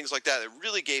flourishes and things like that. It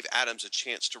really gave Adams a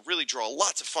chance to really draw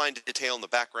lots of fine detail in the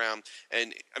background.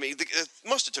 And I mean, it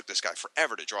must have took this guy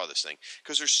forever to draw this thing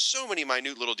because there's so many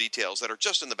minute little details that are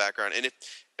just in the background. And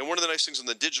one of the nice things on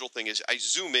the digital thing is I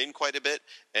zoom in quite a bit,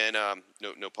 and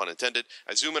no pun intended.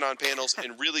 I zoom in on panels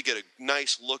and really get a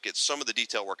nice look at some of the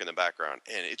detail work in the background,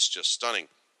 and it's just stunning.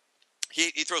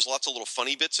 He throws lots of little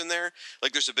funny bits in there.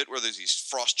 Like there's a bit where there's these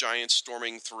frost giants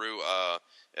storming through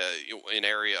an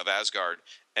area of Asgard,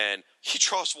 and he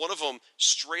draws one of them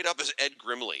straight up as Ed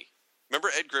Grimley. Remember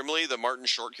Ed Grimley, the Martin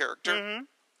Short character? Mm-hmm.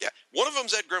 Yeah, one of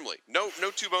them's Ed Grimley. No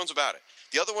two bones about it.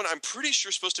 The other one, I'm pretty sure,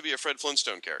 is supposed to be a Fred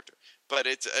Flintstone character. But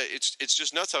it's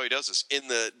just nuts how he does this. In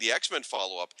the X-Men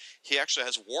follow-up, he actually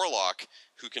has Warlock,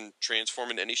 who can transform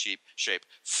into any shape,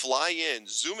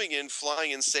 zooming in,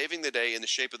 flying in, saving the day in the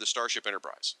shape of the Starship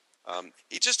Enterprise.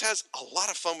 He just has a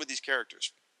lot of fun with these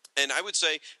characters. And I would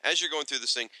say, as you're going through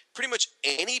this thing, pretty much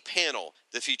any panel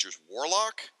that features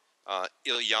Warlock,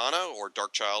 Ilyana, or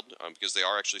Darkchild, because they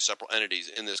are actually separate entities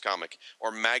in this comic,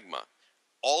 or Magma,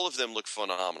 all of them look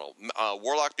phenomenal.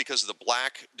 Warlock, because of the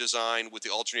black design with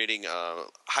the alternating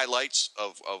highlights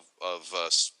of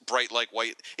bright like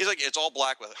white. It's all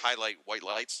black with highlight white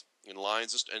lights and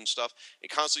lines and stuff,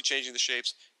 and constantly changing the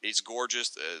shapes. It's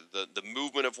gorgeous. The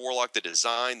movement of Warlock, the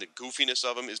design, the goofiness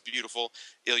of him is beautiful.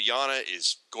 Ilyana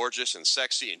is gorgeous and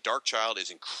sexy, and Darkchild is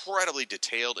incredibly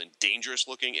detailed and dangerous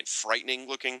looking and frightening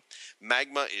looking.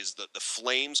 Magma is the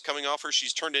flames coming off her.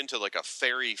 She's turned into like a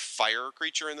fairy fire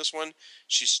creature in this one.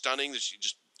 She's stunning. She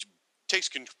just takes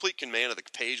complete command of the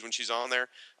page when she's on there.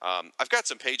 I've got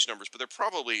some page numbers, but they're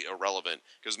probably irrelevant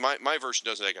because my version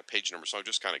doesn't have a page number, so I'm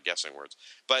just kind of guessing words.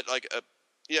 But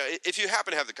if you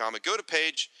happen to have the comic, go to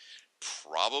page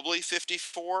probably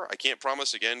 54. I can't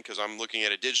promise again because I'm looking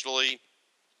at it digitally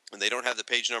and they don't have the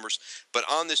page numbers. But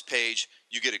on this page,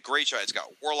 you get a great shot. It's got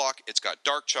Warlock, it's got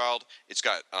Darkchild, it's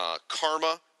got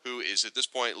Karma, who is at this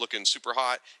point looking super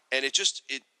hot, and it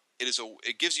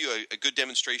gives you a good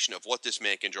demonstration of what this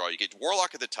man can draw. You get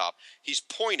Warlock at the top. He's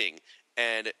pointing,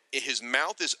 and his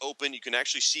mouth is open. You can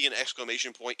actually see an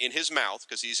exclamation point in his mouth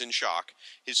because he's in shock.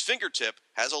 His fingertip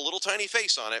has a little tiny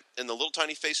face on it, and the little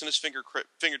tiny face in his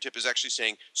fingertip is actually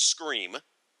saying "Scream."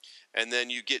 And then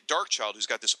you get Darkchild, who's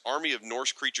got this army of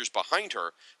Norse creatures behind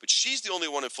her, but she's the only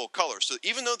one in full color. So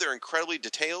even though they're incredibly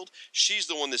detailed, she's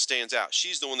the one that stands out.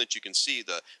 She's the one that you can see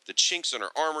the chinks in her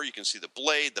armor. You can see the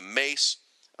blade, the mace.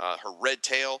 Her red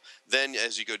tail. Then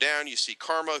as you go down, you see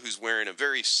Karma, who's wearing a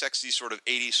very sexy sort of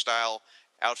 80s style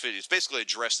outfit. It's basically a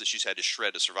dress that she's had to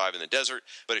shred to survive in the desert,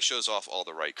 but it shows off all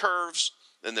the right curves.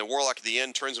 And then Warlock at the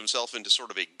end turns himself into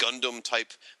sort of a Gundam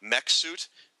type mech suit.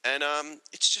 And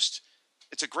it's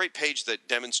a great page that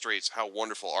demonstrates how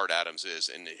wonderful Art Adams is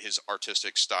and his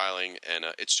artistic styling, and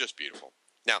it's just beautiful.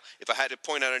 Now, if I had to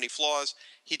point out any flaws,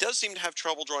 he does seem to have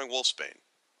trouble drawing Wolfsbane.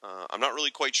 I'm not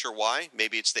really quite sure why.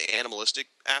 Maybe it's the animalistic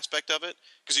aspect of it,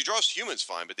 because he draws humans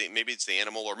fine, but maybe it's the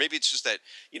animal, or maybe it's just that,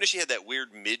 she had that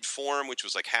weird mid form, which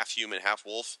was like half human, half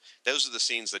wolf. Those are the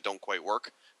scenes that don't quite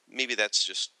work. Maybe that's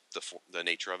just the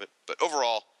nature of it. But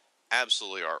overall,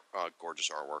 absolutely gorgeous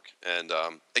artwork. And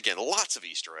again, lots of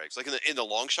Easter eggs. Like in the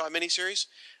Long Shot miniseries,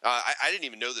 I didn't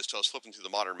even know this till I was flipping through the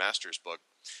Modern Masters book.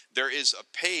 There is a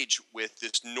page with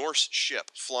this Norse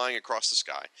ship flying across the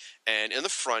sky. And in the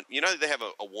front, they have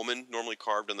a woman normally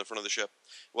carved in the front of the ship?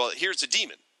 Well, here it's a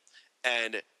demon.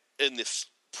 And in the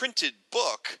printed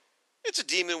book, it's a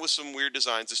demon with some weird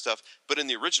designs and stuff. But in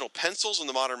the original pencils in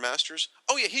the Modern Masters,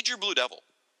 oh yeah, he drew Blue Devil.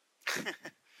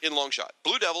 In Long Shot.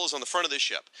 Blue Devil is on the front of this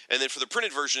ship. And then for the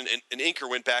printed version, an inker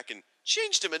went back and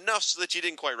changed him enough so that you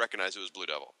didn't quite recognize it was Blue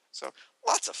Devil. So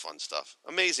lots of fun stuff.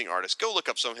 Amazing artist. Go look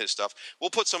up some of his stuff.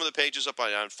 We'll put some of the pages up on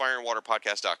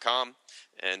fireandwaterpodcast.com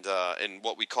and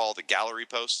what we call the gallery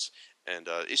posts. And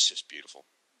it's just beautiful.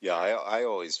 Yeah, I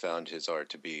always found his art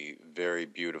to be very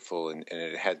beautiful, and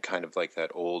it had kind of like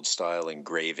that old style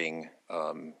engraving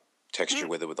texture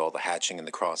with it, with all the hatching and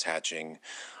the cross hatching.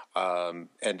 And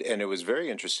it was very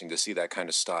interesting to see that kind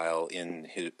of style in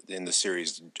the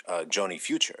series Joni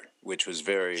Future, which was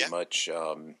very much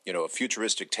a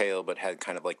futuristic tale, but had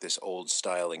kind of like this old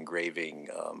style engraving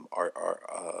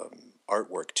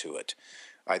artwork to it.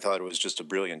 I thought it was just a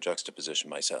brilliant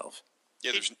juxtaposition myself.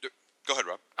 Yeah, go ahead,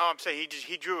 Rob. Oh, I'm saying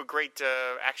he drew a great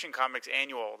Action Comics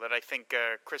annual that I think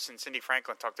Chris and Cindy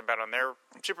Franklin talked about on their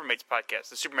Supermates podcast,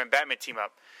 the Superman Batman team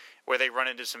up, where they run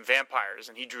into some vampires,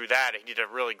 and he drew that, and he did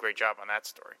a really great job on that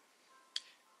story.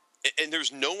 And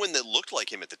there's no one that looked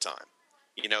like him at the time.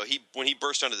 When he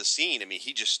burst onto the scene, I mean,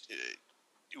 he just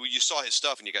you saw his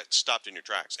stuff and you got stopped in your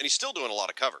tracks. And he's still doing a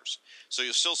lot of covers, so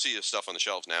you'll still see his stuff on the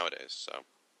shelves nowadays. So,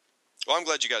 well, I'm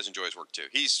glad you guys enjoy his work too.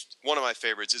 He's one of my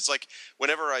favorites. It's like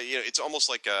whenever it's almost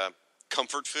like a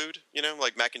comfort food,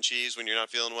 like mac and cheese when you're not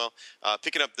feeling well.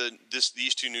 Picking up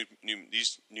these two new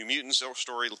Mutants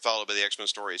story followed by the X-Men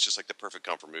story, it's just like the perfect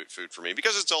comfort food for me,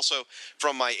 because it's also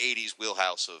from my 80s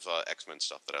wheelhouse of X-Men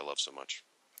stuff that I love so much.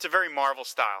 It's a very Marvel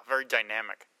style, very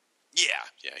dynamic.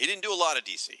 Yeah. He didn't do a lot of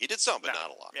DC. He did some, but not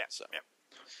a lot. Yeah, so. yeah.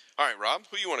 All right, Rob,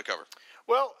 who you want to cover?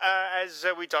 Well, as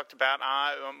we talked about,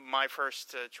 my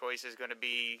first choice is going to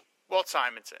be Walt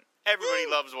Simonson. Everybody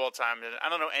loves Walt Simonson. I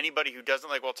don't know anybody who doesn't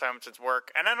like Walt Simonson's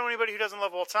work, and I don't know anybody who doesn't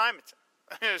love Walt Simonson.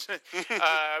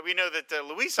 We know that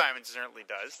Louise Simonson certainly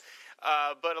does,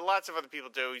 but lots of other people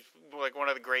do. He's like one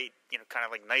of the great, kind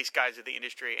of like nice guys of the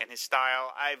industry, and his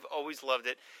style, I've always loved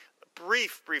it.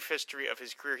 Brief history of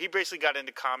his career. He basically got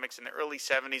into comics in the early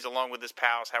 70s along with his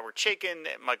pals Howard Chaykin,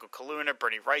 Michael Kaluna,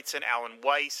 Bernie Wrightson, Alan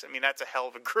Weiss. I mean, that's a hell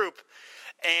of a group.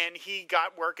 And he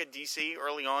got work at DC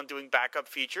early on doing backup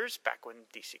features, back when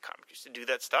DC Comics used to do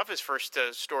that stuff. His first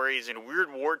story is in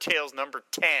Weird War Tales number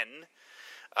 10.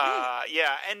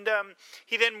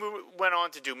 He then went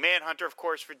on to do Manhunter, of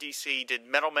course, for DC, did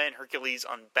Metal Man, Hercules,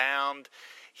 Unbound.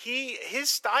 His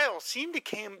style seemed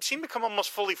to become almost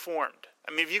fully formed.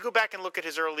 I mean, if you go back and look at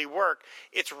his early work,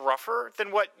 it's rougher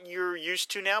than what you're used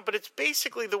to now, but it's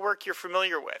basically the work you're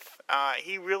familiar with.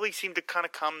 He really seemed to kind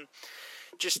of come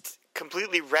just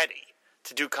completely ready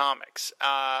to do comics.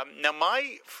 Now,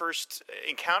 my first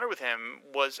encounter with him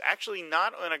was actually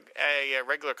not on a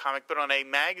regular comic, but on a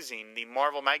magazine, the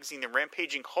Marvel magazine, The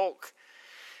Rampaging Hulk.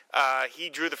 He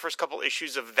drew the first couple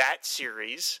issues of that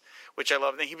series, which I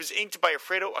love. And he was inked by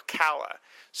Alfredo Acala.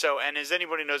 And as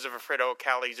anybody knows of Alfredo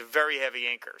Acala, he's a very heavy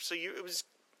inker. So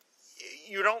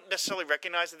you don't necessarily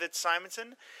recognize that it's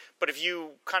Simonson, but if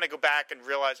you kind of go back and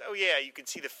realize, oh yeah, you can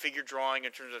see the figure drawing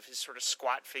in terms of his sort of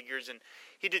squat figures, and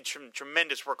he did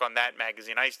tremendous work on that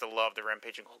magazine. I used to love the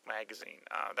Rampaging Hulk magazine.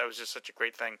 That was just such a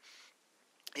great thing.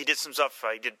 He did some stuff.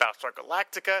 He did Battlestar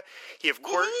Galactica. He, of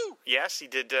course, yes, he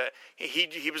did.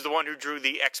 He was the one who drew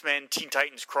the X-Men Teen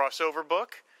Titans crossover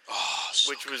book,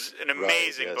 which was an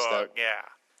amazing book.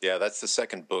 Yeah, that's the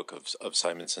second book of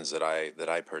Simonson's that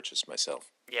I purchased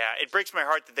myself. Yeah, it breaks my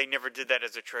heart that they never did that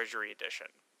as a Treasury edition.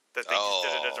 That they just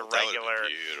did it as a regular,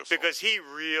 because he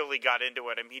really got into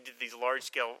it. I mean, he did these large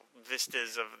scale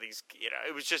vistas of these.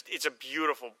 It's a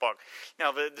beautiful book.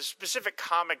 Now, the specific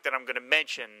comic that I'm going to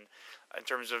mention, in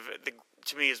terms of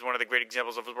to me is one of the great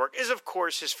examples of his work, is of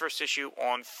course his first issue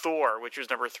on Thor, which was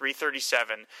number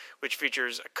 337, which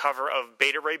features a cover of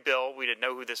Beta Ray Bill. We didn't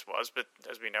know who this was, but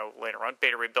as we know later on,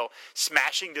 Beta Ray Bill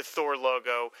smashing the Thor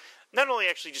logo. not only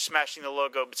actually just smashing the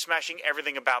logo, but smashing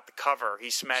everything about the cover.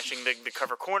 He's smashing the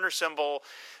cover corner symbol,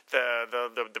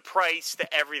 the price,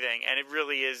 the everything. And it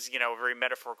really is, a very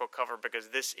metaphorical cover, because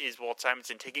this is Walt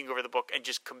Simonson taking over the book and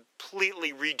just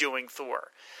completely redoing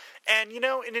Thor. And, in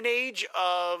an age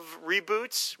of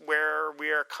reboots where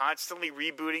we are constantly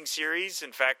rebooting series,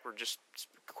 in fact, we're just,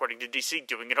 according to DC,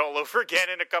 doing it all over again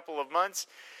in a couple of months.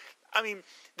 I mean,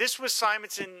 this was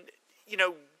Simonson,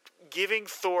 giving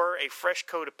Thor a fresh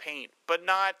coat of paint, but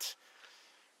not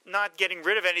getting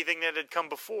rid of anything that had come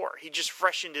before. He just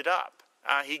freshened it up.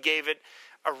 He gave it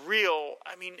a real,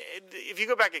 if you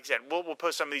go back again, we'll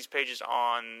post some of these pages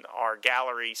on our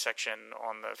gallery section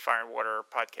on the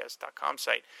fireandwaterpodcast.com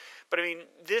site. But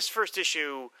this first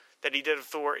issue that he did of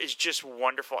Thor is just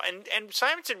wonderful. And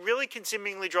Simonson really can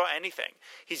seemingly draw anything.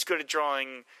 He's good at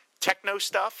drawing techno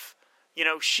stuff,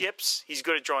 ships. He's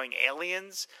good at drawing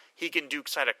aliens. He can do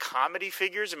kind of comedy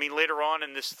figures. Later on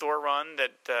in this Thor run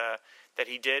that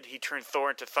he did, he turned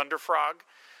Thor into Thunder Frog.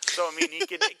 So, he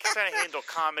can kind of handle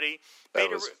comedy.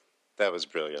 That was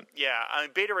brilliant. Yeah,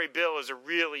 Beta Ray Bill is a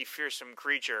really fearsome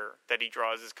creature that he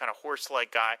draws, this kind of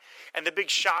horse-like guy. And the big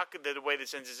shock of the way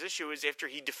this ends his issue is after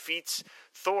he defeats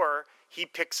Thor, he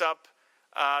picks up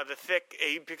the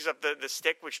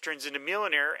stick, which turns into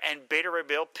Mjolnir, and Beta Ray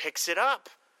Bill picks it up.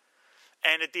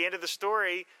 And at the end of the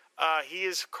story, he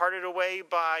is carted away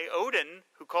by Odin,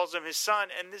 who calls him his son,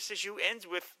 and this issue ends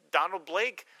with Donald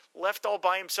Blake left all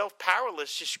by himself,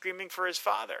 powerless, just screaming for his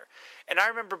father. And I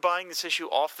remember buying this issue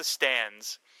off the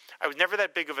stands. I was never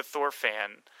that big of a Thor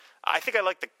fan. I think I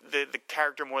liked the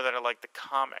character more than I liked the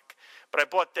comic. But I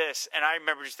bought this, and I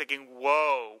remember just thinking,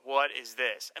 whoa, what is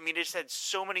this? It just had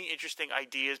so many interesting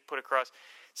ideas put across.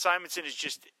 Simonson is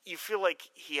just, you feel like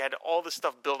he had all this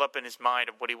stuff built up in his mind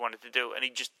of what he wanted to do, and he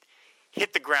just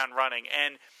hit the ground running.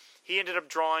 And he ended up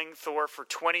drawing Thor for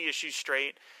 20 issues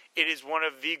straight. It is one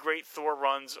of the great Thor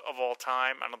runs of all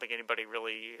time. I don't think anybody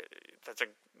really, that's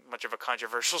much of a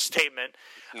controversial statement.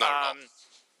 Not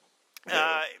at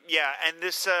all. Yeah, and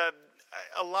this,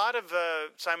 a lot of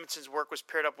Simonson's work was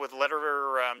paired up with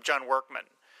letterer John Workman,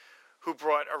 who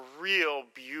brought a real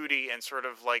beauty and sort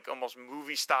of like almost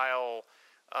movie style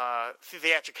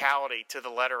theatricality to the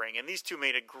lettering, and these two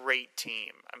made a great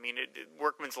team.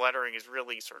 Workman's lettering is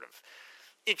really sort of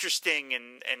interesting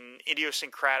and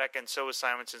idiosyncratic, and so is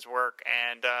Simonson's work.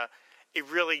 And it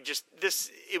really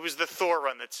it was the Thor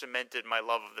run that cemented my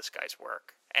love of this guy's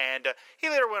work. And he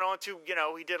later went on to,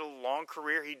 he did a long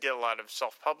career. He did a lot of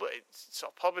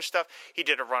self-published stuff. He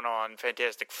did a run on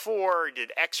Fantastic Four. He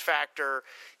did X Factor.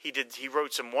 He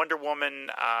wrote some Wonder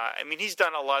Woman. He's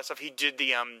done a lot of stuff. He did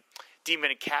the Demon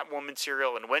and Catwoman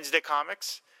serial in Wednesday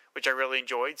Comics, which I really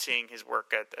enjoyed seeing his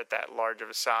work at that large of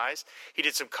a size. He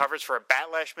did some covers for a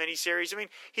Batlash miniseries.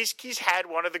 He's had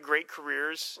one of the great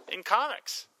careers in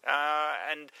comics,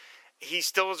 and he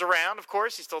still is around. Of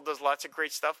course, he still does lots of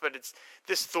great stuff. But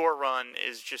this Thor run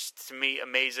is just, to me,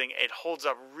 amazing. It holds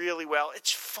up really well.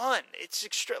 It's fun. It's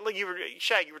like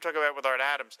Shag, you were talking about with Art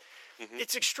Adams. Mm-hmm.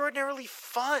 It's extraordinarily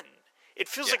fun. It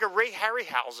feels like a Ray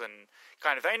Harryhausen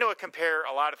kind of thing. I know I compare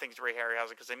a lot of things to Ray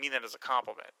Harryhausen because I mean that as a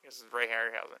compliment, because it's Ray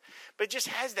Harryhausen. But it just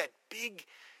has that big,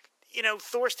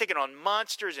 Thor's taking on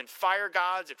monsters and fire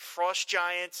gods and frost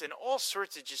giants and all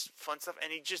sorts of just fun stuff.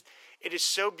 And it is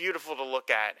so beautiful to look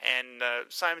at. And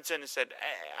Simonson has said,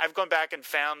 I've gone back and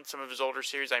found some of his older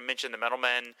series. I mentioned The Metal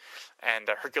Men and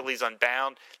Hercules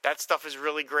Unbound. That stuff is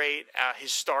really great.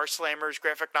 His Star Slammers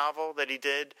graphic novel that he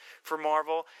did for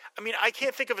Marvel. I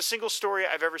can't think of a single story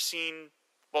I've ever seen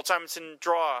Walt Simonson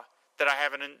draw that I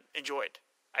haven't enjoyed.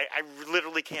 I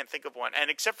literally can't think of one. And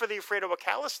except for the Alfredo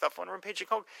Bacala stuff on Rampage and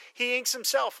Hulk, he inks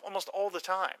himself almost all the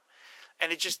time.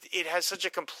 And it has such a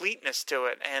completeness to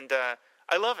it. And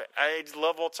I love it. I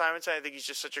love Walt Simonson. I think he's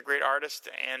just such a great artist.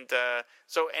 And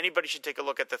so anybody should take a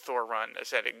look at the Thor run. I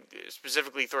said,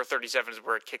 specifically Thor 37 is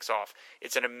where it kicks off.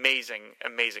 It's an amazing,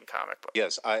 amazing comic book.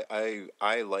 Yes,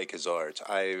 I like his art.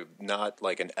 I'm not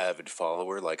like an avid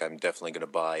follower. Like, I'm definitely going to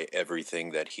buy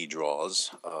everything that he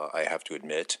draws, I have to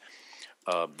admit.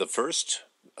 The first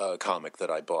comic that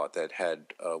I bought that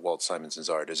had Walt Simonson's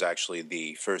art is actually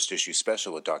the first issue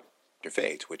special with Dr.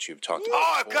 Fate, which you've talked about.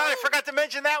 Oh, God, I forgot to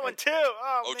mention that one, too.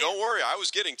 Oh, don't worry. I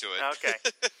was getting to it. Okay.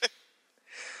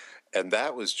 And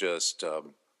that was just,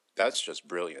 that's just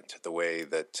brilliant. The way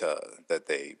that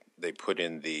they put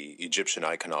in the Egyptian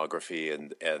iconography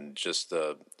and just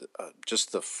the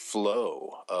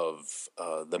flow of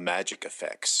the magic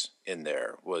effects in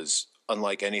there was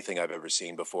unlike anything I've ever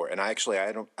seen before. And I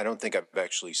don't think I've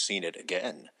actually seen it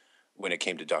again when it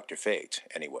came to Dr. Fate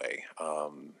anyway.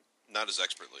 Not as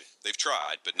expertly. They've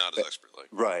tried, but not as expertly.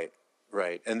 Right.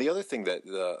 Right, and the other thing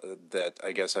that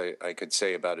I guess I could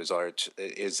say about his art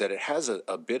is that it has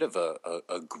a bit of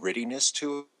a grittiness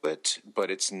to it, but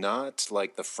it's not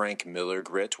like the Frank Miller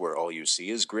grit where all you see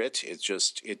is grit. It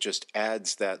just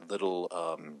adds that little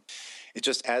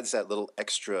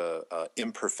extra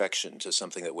imperfection to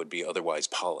something that would be otherwise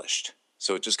polished.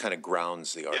 So it just kind of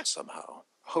grounds the art Yeah. somehow. I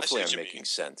see Hopefully, what I'm you making mean.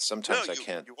 sense. Sometimes No, I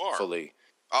can't you are. fully.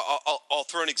 I'll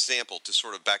throw an example to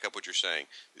sort of back up what you're saying.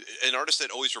 An artist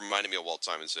that always reminded me of Walt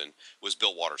Simonson was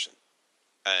Bill Watterson,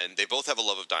 and they both have a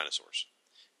love of dinosaurs.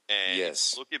 And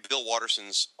Yes. if you look at Bill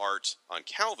Watterson's art on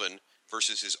Calvin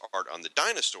versus his art on the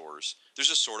dinosaurs, there's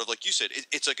a sort of, like you said,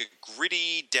 it's like a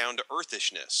gritty,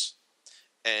 down-to-earthishness.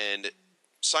 And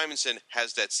Simonson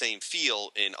has that same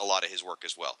feel in a lot of his work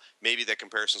as well. Maybe that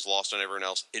comparison's lost on everyone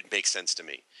else. It makes sense to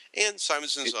me. And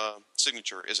Simonson's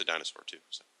signature is a dinosaur, too.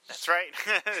 So. That's right.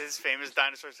 His famous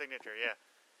dinosaur signature, yeah.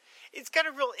 It's got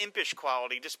a real impish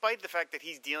quality, despite the fact that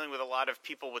he's dealing with a lot of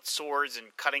people with swords and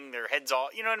cutting their heads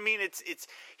off. You know what I mean? It's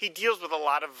he deals with a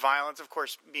lot of violence. Of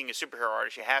course, being a superhero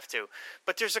artist, you have to.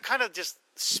 But there's a kind of just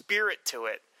spirit to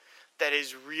it that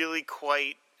is really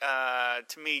quite,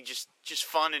 to me, just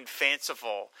fun and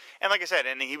fanciful. And like I said,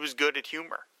 and he was good at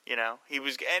humor. You know, he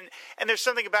was, and there's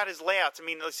something about his layouts. I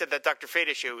mean, like I said, that Dr. Fate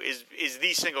issue is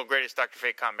the single greatest Dr.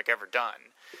 Fate comic ever done.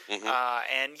 Mm-hmm.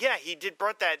 And yeah, he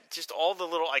brought that, just all the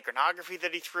little iconography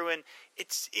that he threw in.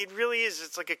 It really is.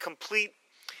 It's like a complete.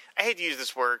 I hate to use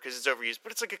this word because it's overused,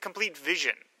 but it's like a complete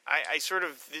vision.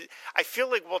 I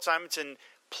feel like Walt Simonson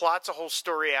plots a whole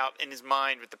story out in his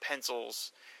mind with the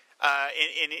pencils.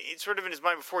 It's sort of in his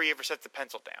mind before he ever sets the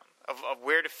pencil down of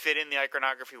where to fit in the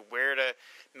iconography, where to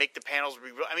make the panels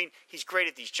be real. I mean, he's great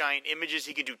at these giant images.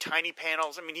 He can do tiny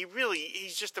panels. I mean,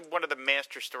 he's just one of the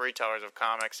master storytellers of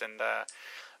comics. And,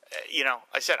 you know,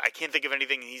 I said, I can't think of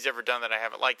anything he's ever done that I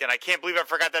haven't liked. And I can't believe I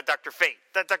forgot that Dr. Fate.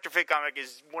 That Dr. Fate comic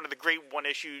is one of the great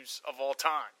one-issues of all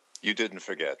time. You didn't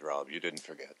forget, Rob. You didn't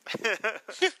forget.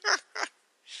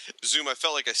 Zoom, I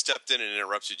felt like I stepped in and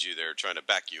interrupted you there, trying to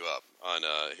back you up on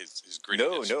his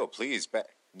grittiness.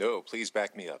 No, please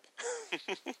back me up.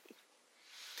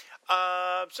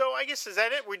 So I guess, is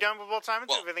that it? We're done with Walt Simonson?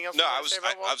 Well, Everything else? no, you I want to say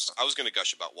about Walt? was going to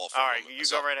gush about Walt. For all a right, moment you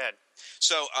myself. go right ahead.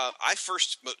 So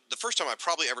the first time I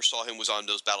probably ever saw him was on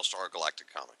those Battlestar Galactica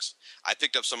comics. I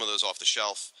picked up some of those off the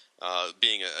shelf,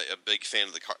 being a big fan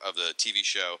of the TV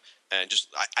show, and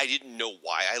just I didn't know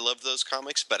why I loved those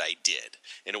comics, but I did.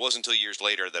 And it wasn't until years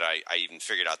later that I even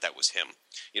figured out that was him.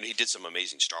 You know, he did some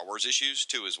amazing Star Wars issues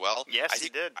too as well. Yes, he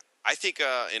did. I think,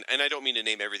 and I don't mean to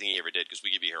name everything he ever did because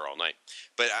we could be here all night,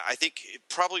 but I think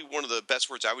probably one of the best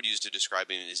words I would use to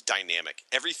describe him is dynamic.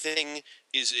 Everything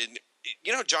is in.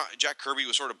 You know, Jack Kirby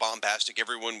was sort of bombastic.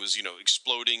 Everyone was, you know,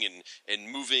 exploding and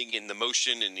moving in the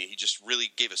motion, and he just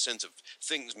really gave a sense of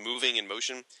things moving in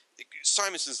motion.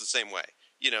 Simonson's the same way.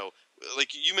 You know,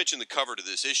 like you mentioned the cover to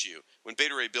this issue, when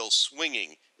Beta Ray Bill's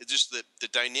swinging, it's just the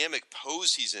dynamic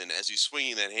pose he's in as he's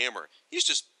swinging that hammer. He's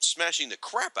just smashing the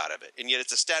crap out of it, and yet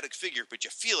it's a static figure, but you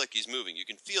feel like he's moving. You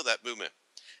can feel that movement.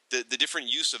 The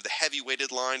different use of the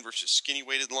heavy-weighted line versus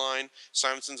skinny-weighted line,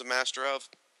 Simonson's a master of.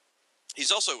 He's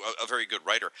also a very good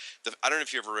writer. I don't know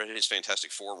if you ever read his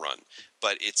Fantastic Four run,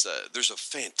 but there's a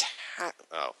fantastic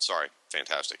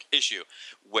issue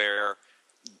where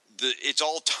it's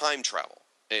all time travel.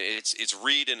 It's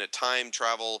Reed in a time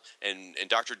travel and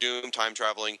Dr. Doom time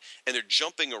traveling, and they're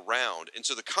jumping around. And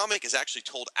so the comic is actually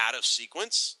told out of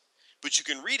sequence, but you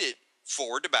can read it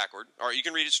forward to backward, or you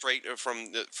can read it straight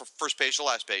from the first page to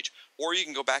last page, or you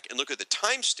can go back and look at the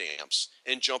timestamps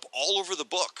and jump all over the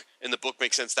book, and the book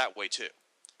makes sense that way too.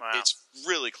 Wow. It's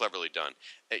really cleverly done.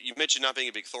 You mentioned not being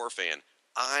a big Thor fan.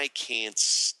 I can't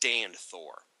stand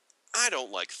Thor. I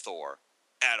don't like Thor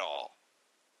at all.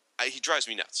 He drives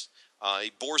me nuts.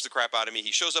 He bores the crap out of me.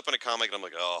 He shows up in a comic, and I'm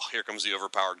like, oh, here comes the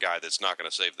overpowered guy that's not going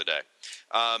to save the day.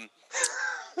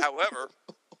 However,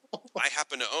 I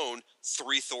happen to own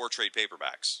 3 Thor trade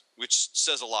paperbacks, which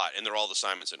says a lot, and they're all the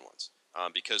Simonson ones,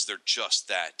 because they're just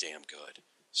that damn good.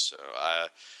 So, I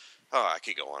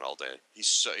could go on all day.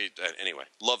 Anyway,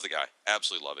 love the guy.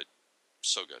 Absolutely love it.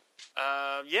 So good.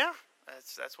 Yeah,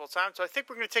 that's Walt Simonson. So I think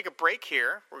we're going to take a break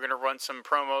here. We're going to run some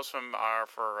promos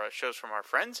for shows from our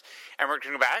friends, and we're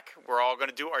going to come back. We're all going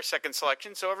to do our second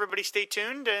selection. So everybody stay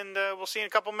tuned, and we'll see you in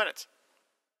a couple minutes.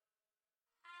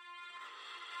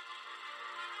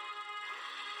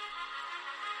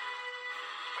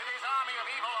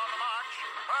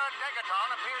 Degatron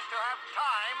appears to have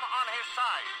time on his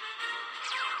side.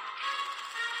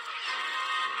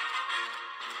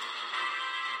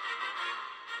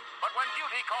 But when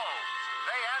duty calls,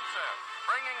 they answer,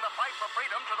 bringing the fight for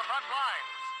freedom to the front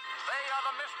lines. They are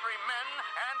the mystery men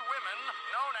and women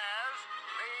known as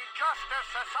the Justice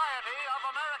Society of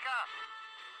America.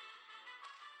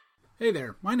 Hey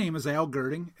there, my name is Al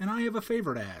Girding, and I have a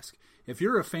favor to ask. If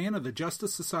you're a fan of the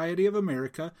Justice Society of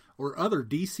America or other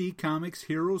DC Comics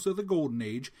heroes of the Golden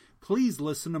Age, please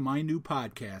listen to my new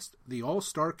podcast, The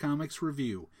All-Star Comics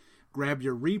Review. Grab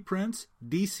your reprints,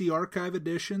 DC Archive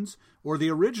editions, or the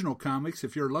original comics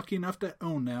if you're lucky enough to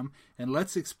own them, and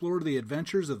let's explore the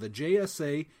adventures of the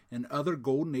JSA and other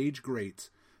Golden Age greats.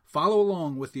 Follow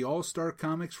along with the All-Star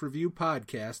Comics Review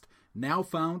podcast, now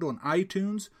found on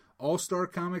iTunes,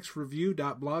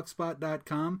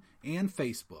 allstarcomicsreview.blogspot.com, and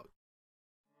Facebook.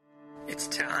 It's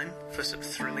time for some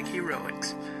thrilling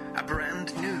heroics, a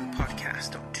brand new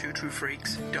podcast on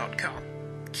twotruefreaks.com.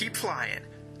 Keep Flying,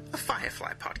 a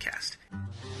Firefly podcast.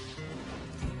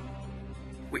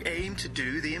 We aim to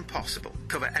do the impossible,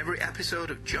 cover every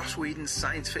episode of Joss Whedon's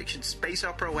science fiction space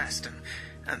opera western,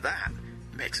 and that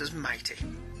makes us mighty.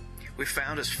 We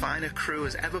found as fine a crew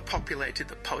as ever populated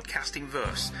the podcasting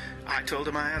verse. I told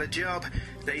them I had a job.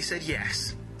 They said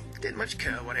yes. Didn't much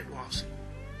care what it was.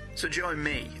 So join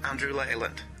me, Andrew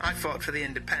Leyland. I fought for the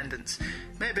independents.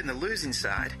 May have been the losing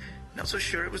side. Not so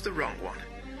sure it was the wrong one.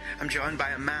 I'm joined by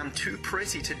a man too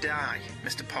pretty to die,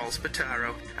 Mr. Paul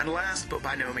Spataro. And last but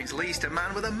by no means least, a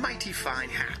man with a mighty fine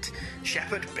hat,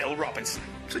 Shepherd Bill Robinson.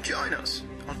 So join us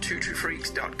on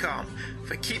twotruefreaks.com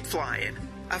for Keep Flying,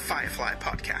 a Firefly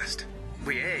podcast.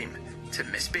 We aim to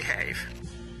misbehave.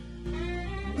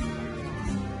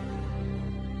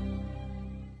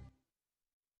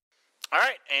 All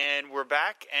right, and we're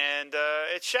back, and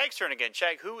it's Shag's turn again.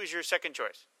 Shag, who is your second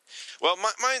choice? Well,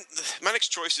 my next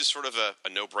choice is sort of a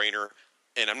no-brainer,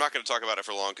 and I'm not going to talk about it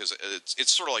for long because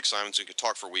it's sort of like Simonson could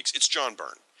talk for weeks. It's John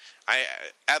Byrne. I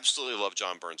absolutely love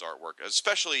John Byrne's artwork,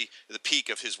 especially the peak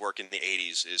of his work in the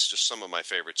 80s is just some of my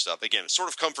favorite stuff. Again, it's sort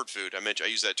of comfort food. I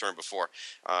used that term before.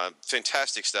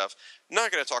 Fantastic stuff.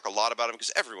 Not going to talk a lot about him because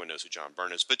everyone knows who John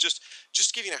Byrne is, but just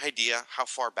give you an idea how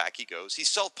far back he goes. He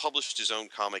self-published his own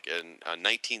comic in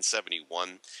 1971,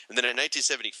 and then in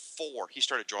 1974, he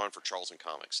started drawing for Charlton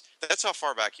Comics. That's how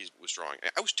far back he was drawing.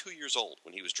 I was 2 years old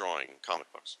when he was drawing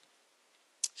comic books.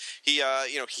 He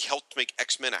helped make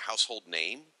X-Men a household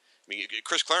name. I mean,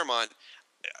 Chris Claremont,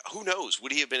 who knows?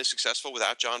 Would he have been as successful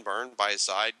without John Byrne by his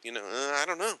side? I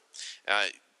don't know.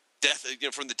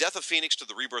 From the death of Phoenix to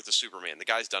the rebirth of Superman, the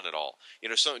guy's done it all.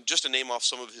 So just to name off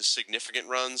some of his significant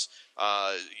runs,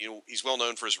 he's well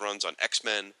known for his runs on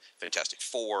X-Men, Fantastic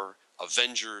Four,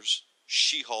 Avengers,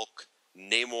 She-Hulk,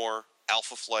 Namor,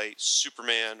 Alpha Flight,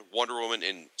 Superman, Wonder Woman,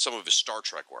 and some of his Star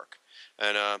Trek work.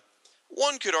 And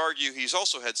one could argue he's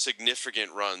also had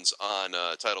significant runs on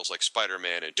titles like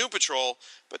Spider-Man and Doom Patrol,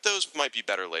 but those might be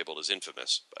better labeled as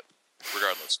infamous. But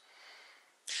regardless,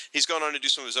 he's gone on to do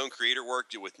some of his own creator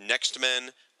work with Next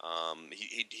Men.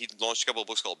 He launched a couple of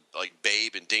books called like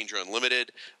Babe and Danger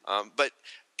Unlimited. But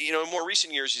in more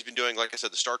recent years, he's been doing, like I said,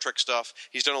 the Star Trek stuff.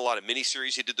 He's done a lot of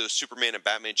miniseries. He did those Superman and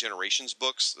Batman Generations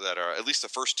books that are, at least the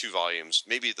first two volumes,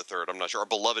 maybe the third, I'm not sure, are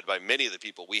beloved by many of the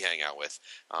people we hang out with.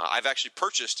 I've actually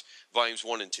purchased volumes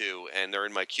 1 and 2, and they're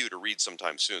in my queue to read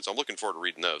sometime soon, so I'm looking forward to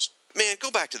reading those. Man,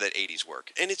 go back to that 80s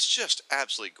work, and it's just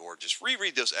absolutely gorgeous.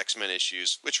 Reread those X-Men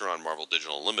issues, which are on Marvel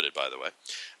Digital Unlimited, by the way.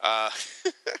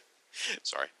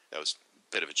 Sorry, that was a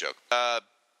bit of a joke.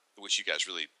 Which you guys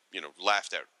really,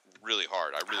 laughed at really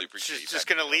hard. I really appreciate it. Just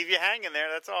going to leave you hanging there,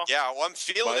 that's all. Yeah, well, I'm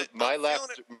feeling it. My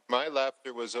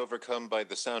laughter was overcome by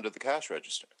the sound of the cash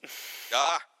register.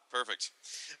 Perfect.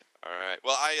 All right.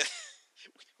 Well,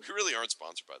 we really aren't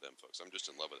sponsored by them, folks. I'm just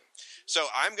in love with it. So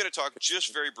I'm going to talk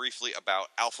just very briefly about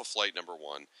Alpha Flight number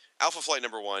 1. Alpha Flight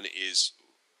number 1 is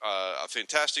a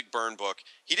fantastic Byrne book.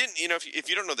 He didn't, if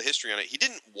you don't know the history on it, he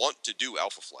didn't want to do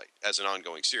Alpha Flight as an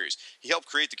ongoing series. He helped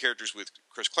create the characters with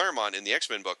Chris Claremont in the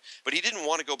X-Men book, but he didn't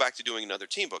want to go back to doing another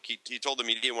team book. He told them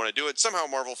he didn't want to do it. Somehow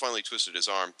Marvel finally twisted his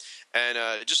arm. And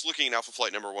just looking at Alpha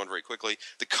Flight number 1 very quickly,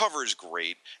 the cover is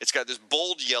great. It's got this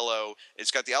bold yellow.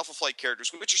 It's got the Alpha Flight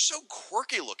characters, which are so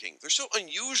quirky looking. They're so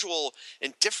unusual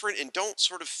and different and don't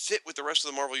sort of fit with the rest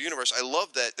of the Marvel Universe. I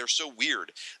love that they're so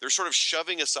weird. They're sort of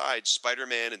shoving aside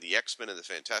Spider-Man and the X-Men and the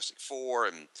Fantastic Four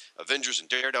and Avengers and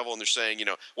Daredevil, and they're saying,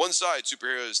 one side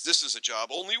superheroes, this is a job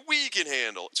only we can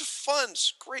handle. It's a fun,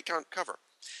 great cover.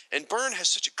 And Byrne has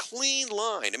such a clean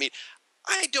line. I mean,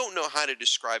 I don't know how to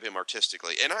describe him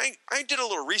artistically, and I did a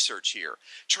little research here,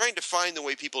 trying to find the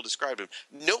way people described him.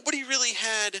 Nobody really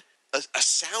had a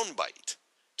soundbite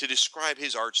to describe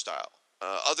his art style,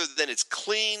 other than it's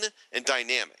clean and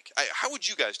dynamic. How would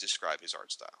you guys describe his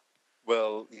art style?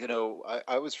 Well,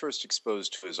 I was first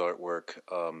exposed to his artwork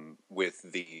with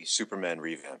the Superman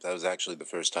revamp. That was actually the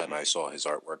first time I saw his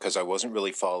artwork because I wasn't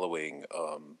really following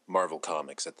Marvel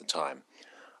Comics at the time.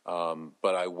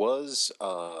 But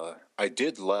I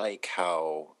did like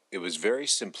how it was very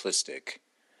simplistic.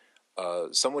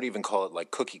 Some would even call it like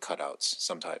cookie cutouts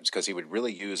sometimes because he would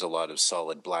really use a lot of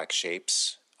solid black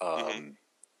shapes.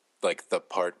 Like the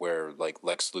part where like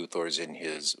Lex Luthor's in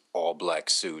his all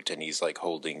black suit and he's like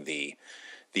holding the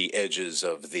edges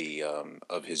of the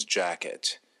of his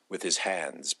jacket with his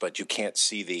hands, but you can't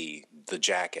see the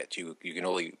jacket. You can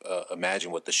only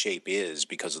imagine what the shape is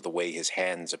because of the way his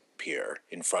hands appear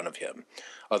in front of him.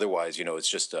 Otherwise, it's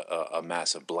just a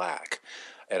mass of black.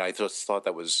 And I just thought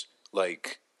that was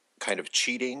like kind of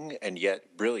cheating and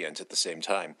yet brilliant at the same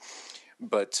time.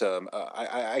 But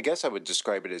I guess I would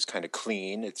describe it as kind of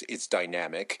clean. It's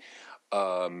dynamic.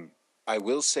 I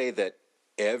will say that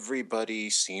everybody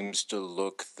seems to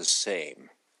look the same.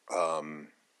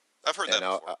 I've heard that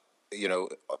before.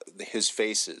 His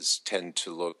faces tend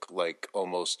to look like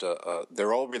almost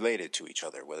they're all related to each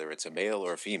other, whether it's a male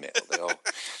or a female. They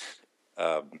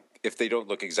all, if they don't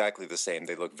look exactly the same,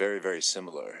 they look very, very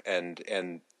similar,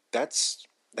 and that's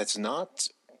not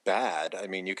bad. I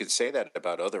mean, you could say that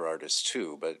about other artists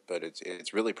too, but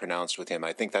it's really pronounced with him.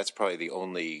 I think that's probably the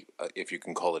only, if you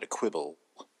can call it a quibble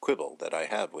that I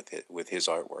have with his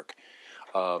artwork.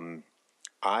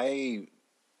 I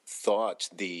thought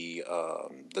the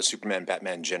Superman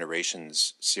Batman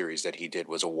Generations series that he did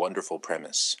was a wonderful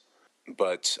premise,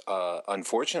 but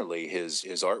unfortunately his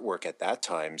artwork at that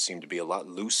time seemed to be a lot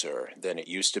looser than it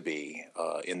used to be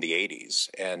in the 80s,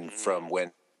 and from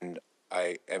when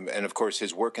and of course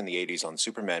his work in the 80s on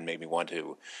Superman made me want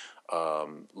to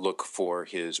look for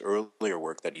his earlier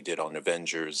work that he did on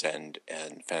Avengers and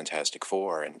Fantastic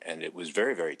Four, and it was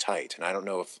very, very tight. And I don't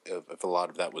know if a lot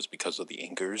of that was because of the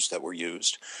inkers that were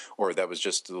used, or that was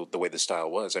just the way the style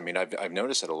was. I mean, I've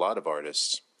noticed that a lot of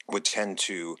artists would tend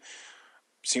to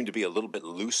seem to be a little bit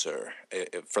looser,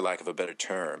 for lack of a better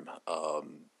term,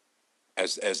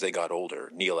 as they got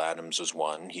older. Neil Adams was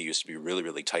one. He used to be really,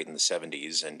 really tight in the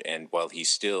 70s, and while he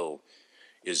still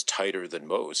is tighter than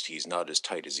most, he's not as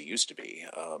tight as he used to be.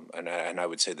 And I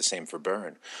would say the same for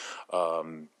Byrne.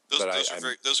 Those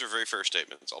are very fair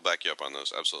statements. I'll back you up on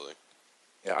those. Absolutely.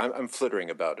 Yeah, I'm flittering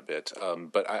about a bit,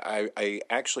 but I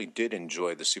actually did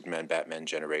enjoy the Superman Batman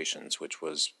Generations, which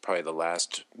was probably the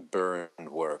last Byrne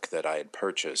work that I had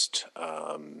purchased.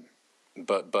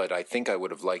 But I think I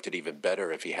would have liked it even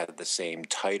better if he had the same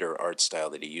tighter art style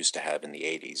that he used to have in the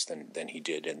 80s than he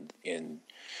did in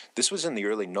this was in the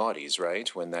early noughties,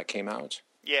 right, when that came out?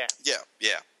 Yeah.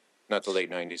 Not the late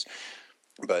 90s.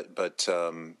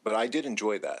 But I did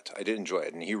enjoy that. I did enjoy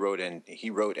it, and he wrote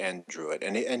and drew it,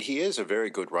 and he is a very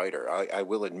good writer. I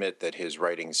will admit that his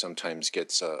writing sometimes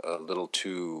gets a little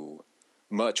too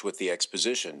much with the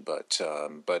exposition, but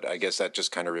I guess that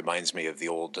just kind of reminds me of the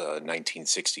old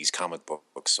 1960s comic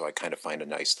books, so I kind of find a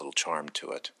nice little charm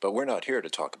to it. But we're not here to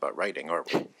talk about writing, are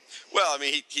we? Well, I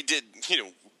mean, he did,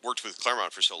 worked with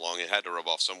Claremont for so long, it had to rub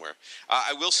off somewhere.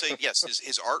 I will say, yes,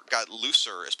 his art got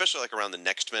looser, especially like around the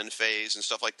Next Men phase and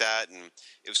stuff like that, and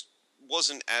it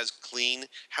wasn't as clean.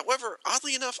 However,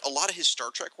 oddly enough, a lot of his Star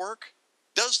Trek work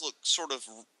does look sort of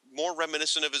more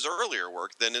reminiscent of his earlier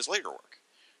work than his later work.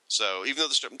 So even though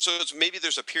maybe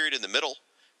there's a period in the middle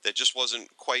that just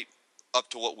wasn't quite up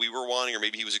to what we were wanting, or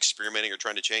maybe he was experimenting or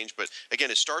trying to change. But again,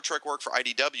 his Star Trek work for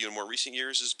IDW in more recent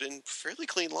years has been fairly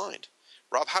clean lined.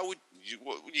 Rob, you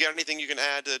got anything you can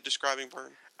add to describing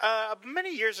Byrne?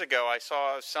 Many years ago, I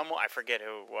saw someone, I forget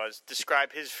who it was,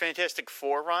 describe his Fantastic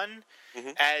Four run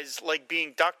as like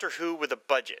being Doctor Who with a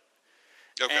budget.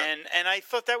 Okay. And I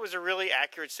thought that was a really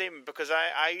accurate statement, because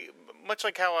I much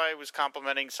like how I was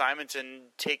complimenting Simonson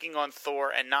taking on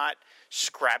Thor and not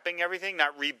scrapping everything,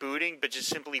 not rebooting, but just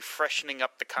simply freshening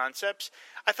up the concepts,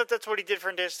 I thought that's what he did for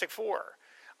Fantastic Four.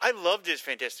 I loved his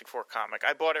Fantastic Four comic.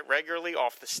 I bought it regularly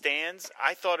off the stands.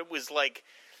 I thought it was like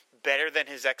better than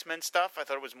his X-Men stuff. I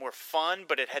thought it was more fun,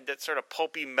 but it had that sort of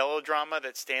pulpy melodrama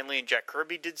that Stan Lee and Jack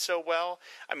Kirby did so well.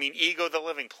 I mean, Ego the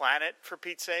Living Planet, for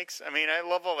Pete's sakes. I mean, I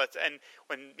love all that. And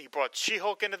when he brought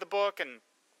She-Hulk into the book, and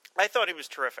I thought he was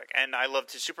terrific. And I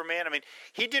loved his Superman. I mean,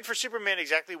 he did for Superman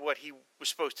exactly what he was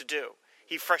supposed to do.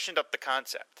 He freshened up the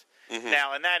concept.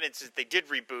 Now, in that instance, they did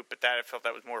reboot, but I felt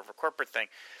that was more of a corporate thing.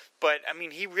 But, I mean,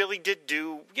 he really did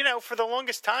do, for the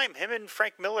longest time, him and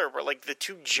Frank Miller were like the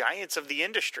two giants of the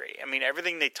industry. I mean,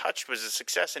 everything they touched was a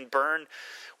success, and Byrne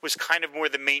was kind of more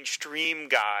the mainstream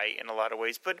guy in a lot of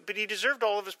ways. But he deserved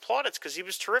all of his plaudits because he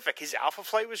was terrific. His Alpha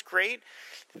Flight was great.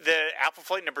 The Alpha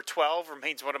Flight number 12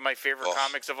 remains one of my favorite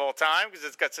comics of all time because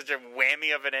it's got such a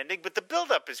whammy of an ending. But the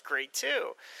build-up is great,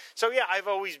 too. So, yeah,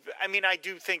 I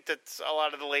do think that a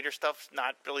lot of the later stuff's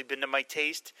not really been to my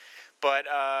taste. But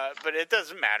it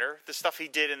doesn't matter. The stuff he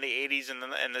did in the 80s and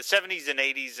the 70s and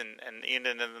 80s and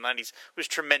even in the 90s was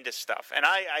tremendous stuff. And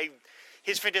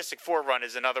his Fantastic Four run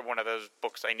is another one of those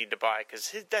books I need to buy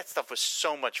because that stuff was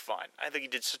so much fun. I think he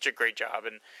did such a great job.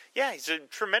 And, yeah, he's a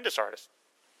tremendous artist.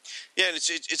 Yeah, and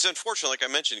it's unfortunate, like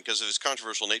I mentioned, because of his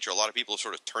controversial nature. A lot of people have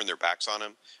sort of turned their backs on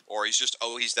him, or he's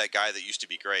that guy that used to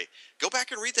be great. Go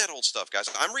back and read that old stuff, guys.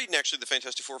 I'm reading, actually, the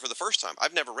Fantastic Four for the first time.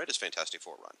 I've never read his Fantastic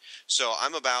Four run. So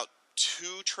I'm about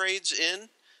 2 trades in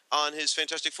on his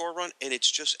Fantastic Four run, and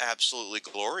it's just absolutely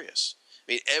glorious.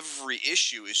 I mean, every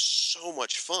issue is so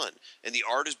much fun, and the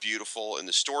art is beautiful, and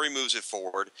the story moves it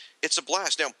forward. It's a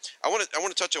blast. Now, I want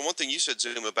to touch on one thing you said,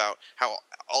 Zoom, about how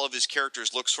all of his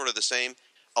characters look sort of the same.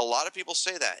 A lot of people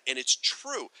say that, and it's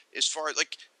true. As far as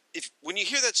when you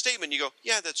hear that statement, you go,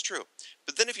 "Yeah, that's true."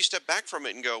 But then if you step back from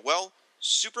it and go, "Well,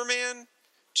 Superman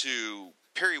to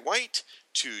Perry White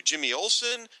to Jimmy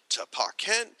Olsen to Pa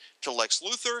Kent to Lex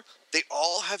Luthor, they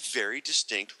all have very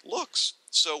distinct looks."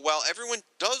 So while everyone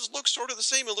does look sort of the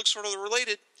same and looks sort of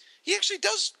related, he actually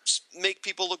does make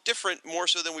people look different more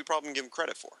so than we probably give him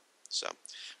credit for. So,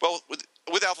 well,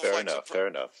 with Alpha Flight, fair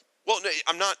enough. Well, no,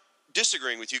 I'm not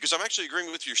disagreeing with you because I'm actually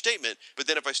agreeing with your statement. But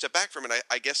then if I step back from it,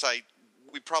 I guess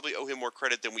we probably owe him more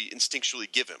credit than we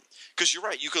instinctually give him. Because you're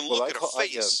right, you can look at a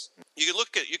face. You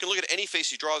can look at any face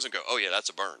he draws and go, "Oh yeah, that's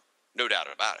a Byrne, no doubt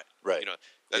about it." Right.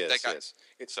 That guy. Yes.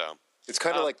 It's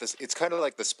kind of like this. It's kind of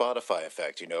like the Spotify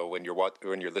effect, when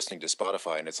you're listening to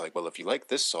Spotify, and it's like, well, if you like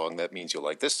this song, that means you'll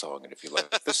like this song, and if you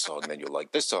like this song, then you'll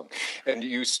like this song. And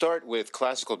you start with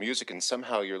classical music, and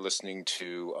somehow you're listening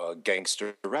to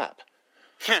gangster rap.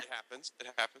 It happens.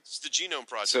 It's the Genome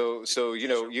Project. So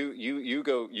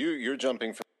you're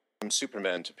jumping from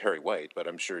Superman to Perry White, but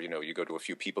I'm sure you go to a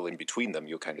few people in between them,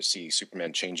 you'll kind of see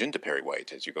Superman change into Perry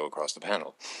White as you go across the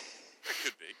panel.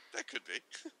 That could be.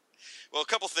 Well, a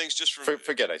couple things just from...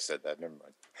 Forget I said that. Never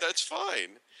mind. That's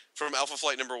fine. From Alpha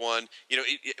Flight number 1,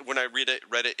 when I read it,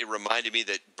 it reminded me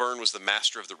that Byrne was the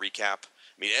master of the recap.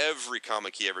 I mean, every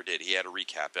comic he ever did, he had a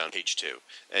recap on page 2,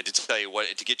 and to tell you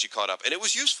to get you caught up, and it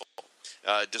was useful.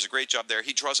 Does a great job there.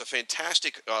 He draws a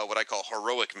fantastic, what I call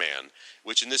heroic man,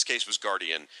 which in this case was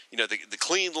Guardian. The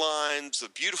clean lines, the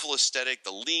beautiful aesthetic,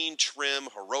 the lean trim,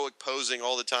 heroic posing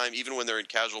all the time, even when they're in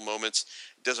casual moments.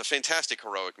 Does a fantastic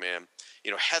heroic man.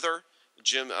 Heather,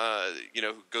 Jim,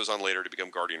 who goes on later to become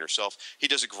Guardian herself. He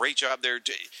does a great job there.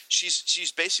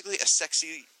 She's basically a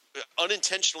sexy,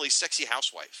 unintentionally sexy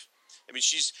housewife. I mean,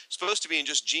 she's supposed to be in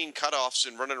just jean cutoffs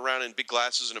and running around in big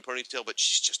glasses and a ponytail, but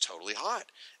she's just totally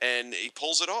hot, and he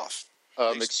pulls it off.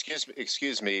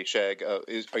 Excuse me, Shag.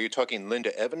 Are you talking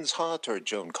Linda Evans hot or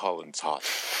Joan Collins hot?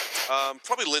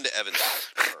 Probably Linda Evans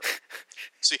hot.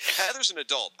 See, Heather's an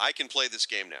adult. I can play this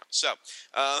game now. So,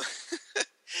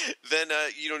 then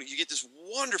you get this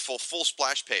wonderful full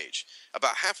splash page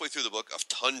about halfway through the book of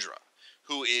Tundra,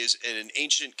 who is an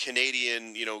ancient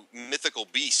Canadian, mythical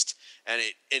beast, and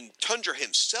Tundra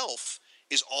himself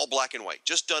is all black and white,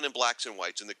 just done in blacks and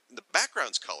whites, and the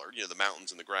background's colored, the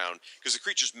mountains and the ground, because the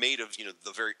creature's made of,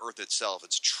 the very earth itself.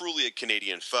 It's truly a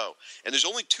Canadian foe. And there's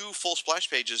only 2 full splash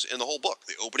pages in the whole book.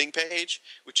 The opening page,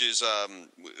 which is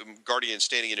Guardian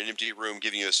standing in an empty room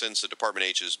giving you a sense that Department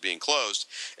H is being closed,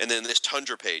 and then this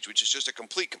Tundra page, which is just a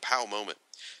complete kapow moment.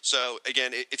 So,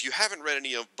 again, if you haven't read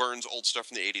any of Byrne's old stuff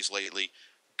from the 80s lately,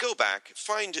 go back,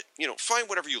 find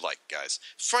whatever you like, guys.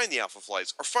 Find the Alpha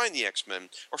Flights, or find the X-Men,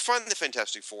 or find the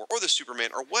Fantastic Four, or the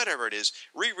Superman, or whatever it is.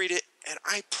 Reread it, and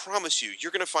I promise you,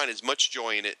 you're going to find as much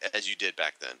joy in it as you did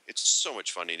back then. It's so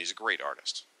much fun, and he's a great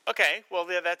artist. Okay, well,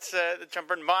 yeah, that's the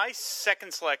jumper. My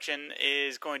second selection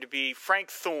is going to be Frank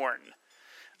Thorne,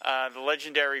 the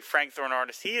legendary Frank Thorne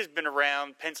artist. He has been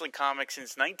around penciling comics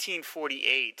since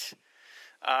 1948.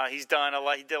 He's done a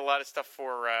lot. He did a lot of stuff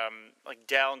for like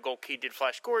Dell and Gold Key did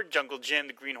Flash Gordon, Jungle Jim,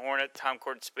 the Green Hornet, Tom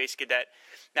Gordon, Space Cadet.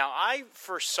 Now, I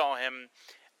first saw him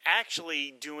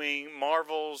actually doing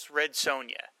Marvel's Red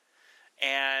Sonja.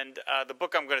 And the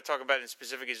book I'm going to talk about in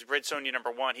specific is Red Sonja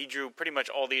 #1. He drew pretty much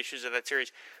all the issues of that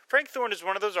series. Frank Thorne is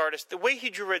one of those artists. The way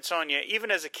he drew Red Sonja, even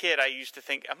as a kid, I used to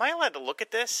think, am I allowed to look at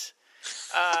this?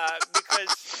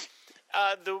 Because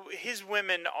his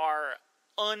women are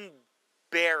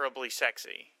unbearably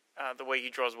sexy. the way he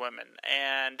draws women,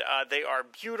 and they are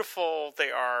beautiful.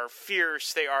 They are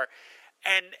fierce. They are,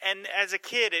 and as a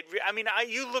kid,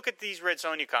 you look at these Red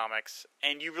Sonja comics,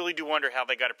 and you really do wonder how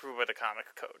they got approved by the comic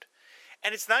code.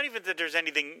 And it's not even that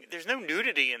there's no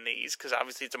nudity in these, because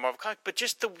obviously it's a Marvel comic, but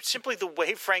just simply the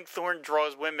way Frank Thorne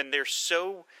draws women, they're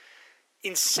so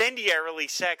incendiarily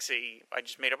sexy. I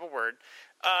just made up a word.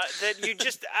 That you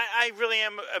just, I really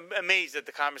am amazed that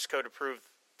the Comics Code approved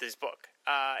this book.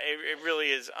 It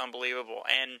really is unbelievable.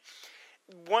 And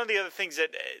one of the other things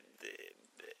that,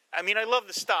 I love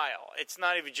the style. It's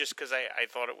not even just because I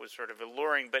thought it was sort of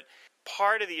alluring, but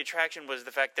part of the attraction was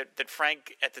the fact that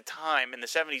Frank, at the time, in the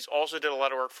 70s, also did a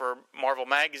lot of work for Marvel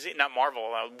magazine, not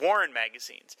Marvel, Warren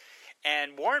magazines.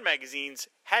 And Warren magazines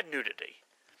had nudity.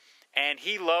 And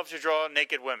he loved to draw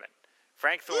naked women.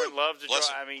 Frank Thorne loves to draw.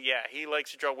 He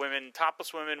likes to draw women,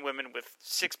 topless women, women with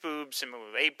 6 boobs, and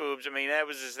with 8 boobs. That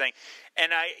was his thing.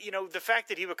 And the fact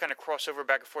that he would kind of cross over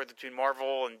back and forth between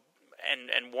Marvel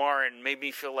and Warren made me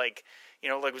feel like,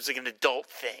 like it was like an adult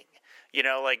thing.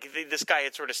 This guy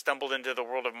had sort of stumbled into the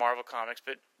world of Marvel Comics,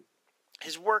 but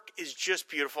his work is just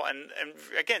beautiful. And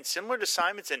again, similar to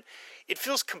Simonson, it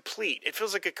feels complete. It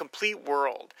feels like a complete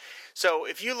world. So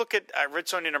if you look at Red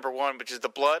Sonja #1, which is The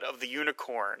Blood of the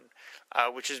Unicorn,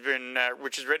 which is written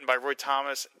by Roy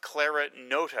Thomas, Clara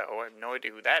Noto, I have no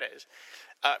idea who that is.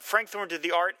 Frank Thorne did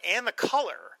the art and the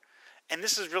color. And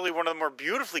this is really one of the more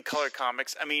beautifully colored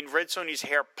comics. Red Sonja's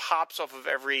hair pops off of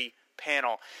every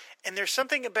panel. And there's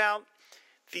something about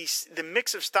the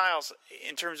mix of styles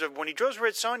in terms of when he draws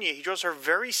Red Sonja, he draws her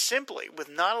very simply with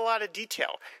not a lot of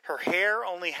detail. Her hair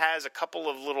only has a couple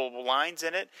of little lines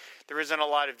in it. There isn't a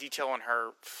lot of detail on her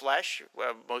flesh,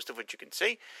 most of which you can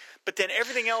see. But then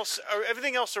everything else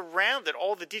around it,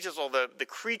 all the details, all the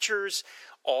creatures,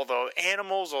 all the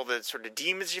animals, all the sort of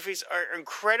demons you face are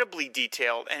incredibly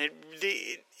detailed, and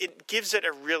it gives it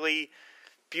a really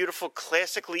beautiful,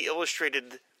 classically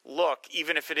illustrated look,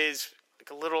 even if it is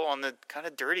a little on the kind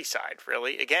of dirty side,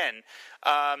 really. Again,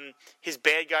 his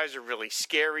bad guys are really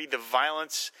scary. The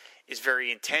violence is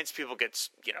very intense. People get,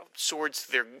 swords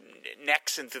through their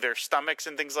necks and through their stomachs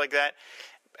and things like that.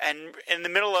 And in the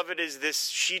middle of it is this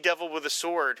she-devil with a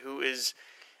sword who is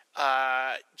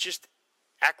just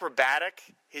acrobatic.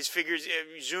 His figures,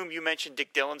 Zoom, you mentioned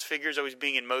Dick Dillon's figures always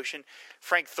being in motion.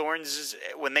 Frank Thorne's,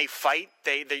 when they fight,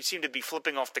 they seem to be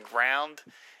flipping off the ground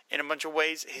in a bunch of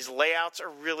ways. His layouts are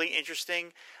really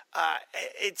interesting.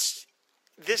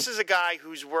 This is a guy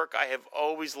whose work I have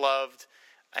always loved,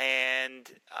 and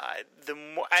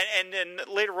then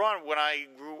later on when I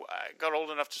got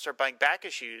old enough to start buying back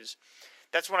issues,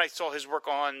 that's when I saw his work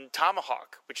on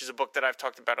Tomahawk, which is a book that I've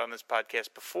talked about on this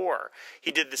podcast before. He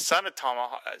did the Son of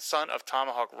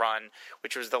Tomahawk run,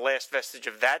 which was the last vestige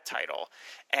of that title.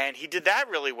 And he did that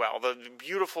really well, the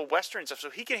beautiful Western stuff. So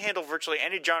he can handle virtually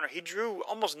any genre. He drew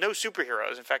almost no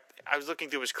superheroes. In fact, I was looking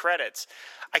through his credits.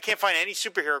 I can't find any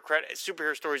superhero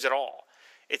stories at all.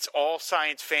 It's all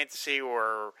science fantasy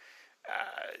or,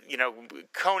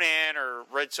 Conan or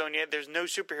Red Sonja. There's no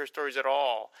superhero stories at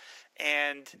all.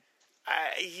 And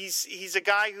he's a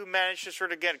guy who managed to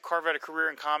sort of, again, carve out a career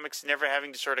in comics, never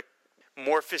having to sort of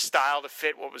morph his style to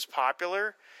fit what was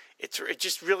popular. It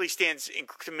just really stands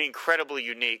to me incredibly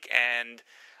unique, and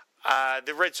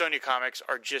the Red Sonja comics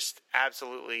are just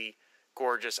absolutely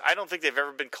gorgeous. I don't think they've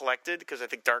ever been collected because I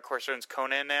think Dark Horse owns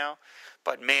Conan now,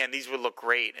 but man, these would look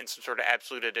great in some sort of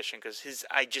absolute edition because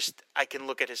I can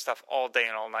look at his stuff all day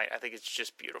and all night. I think it's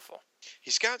just beautiful.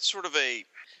 He's got sort of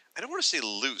I don't want to say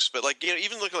loose, but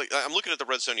even I'm looking at the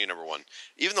Red Sonja #1.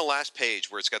 Even the last page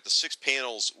where it's got the 6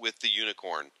 panels with the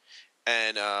unicorn,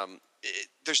 and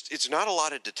it's not a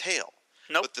lot of detail.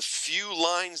 Nope. But the few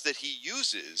lines that he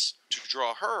uses to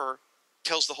draw her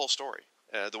tells the whole story.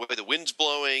 The way the wind's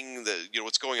blowing,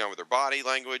 what's going on with her body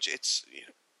language, it's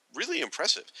really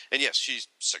impressive. And yes, she's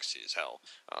sexy as hell.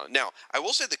 Now, I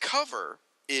will say the cover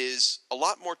is a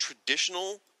lot more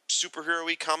traditional,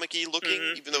 superhero-y, comic-y looking,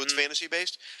 even though it's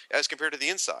fantasy-based, as compared to the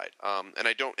inside.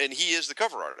 And he is the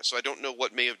cover artist, so I don't know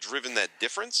what may have driven that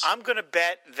difference. I'm going to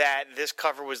bet that this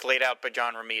cover was laid out by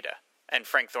John Romita, and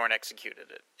Frank Thorne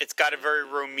executed it. It's got a very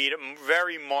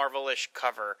very Marvel-ish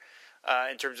cover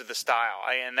in terms of the style,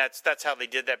 and that's how they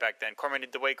did that back then.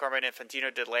 The way Carmine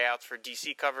Infantino did layouts for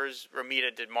DC covers,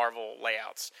 Romita did Marvel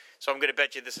layouts. So I'm going to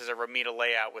bet you this is a Romita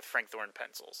layout with Frank Thorne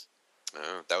pencils.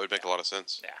 That would make a lot of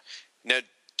sense. Yeah. Now,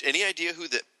 any idea who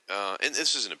and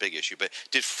this isn't a big issue, but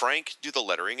did Frank do the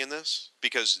lettering in this?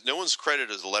 Because no one's credited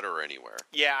as a letterer anywhere.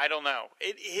 Yeah, I don't know.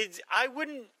 I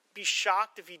wouldn't be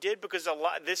shocked if he did because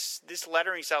this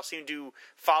lettering style seemed to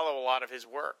follow a lot of his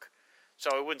work.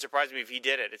 So it wouldn't surprise me if he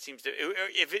did it. It seems to,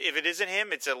 if it isn't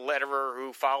him, it's a letterer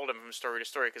who followed him from story to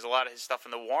story, because a lot of his stuff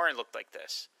in the Warren looked like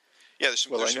this. Yeah, there's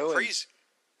some crazy.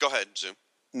 Go ahead, Zoom.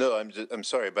 No, I'm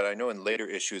sorry, but I know in later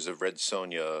issues of Red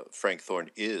Sonja, Frank Thorne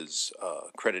is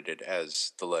credited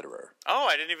as the letterer. Oh,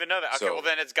 I didn't even know that. Okay, well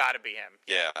then it's got to be him.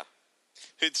 Yeah,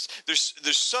 there's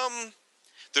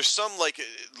some like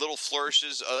little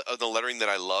flourishes of the lettering that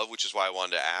I love, which is why I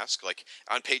wanted to ask. Like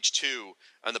on page 2,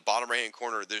 on the bottom right hand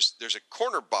corner, there's a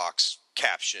corner box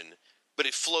caption, but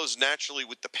it flows naturally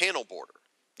with the panel border,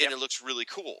 and it looks really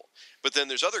cool. But then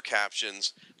there's other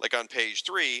captions, like on page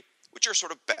 3, which are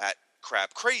sort of bat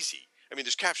crap crazy. I mean,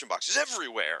 there's caption boxes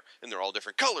everywhere, and they're all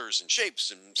different colors and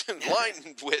shapes and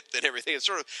line width and everything. It's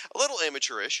sort of a little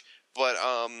amateurish, but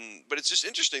it's just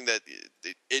interesting that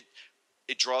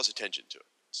it draws attention to it.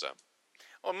 So,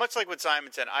 well, much like what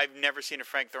Simon said, I've never seen a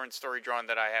Frank Thorne story drawn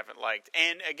that I haven't liked.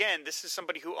 And again, this is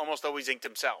somebody who almost always inked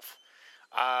himself.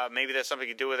 Maybe there's something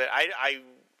to do with it. I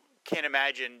can't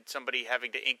imagine somebody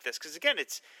having to ink this, because again,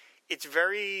 it's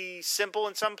very simple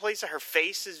in some places. Her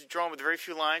face is drawn with very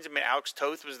few lines. I mean, Alex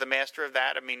Toth was the master of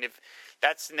that. I mean, if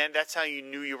that's how you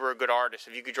knew you were a good artist,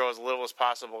 if you could draw as little as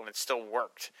possible and it still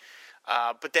worked.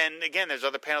 But then again, there's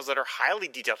other panels that are highly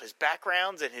detailed. His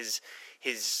backgrounds and his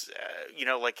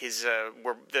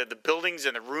where the buildings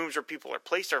and the rooms where people are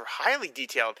placed are highly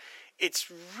detailed. It's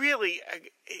really,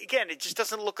 again, it just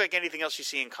doesn't look like anything else you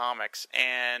see in comics.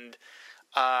 And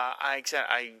I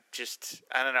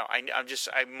don't know.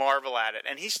 I marvel at it.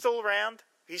 And he's still around.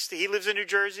 He lives in New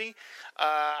Jersey.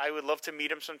 I would love to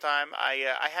meet him sometime.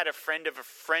 I had a friend of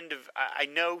I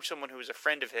know someone who was a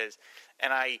friend of his,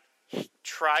 and I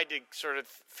tried to sort of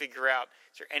figure out,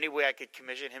 is there any way I could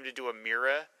commission him to do a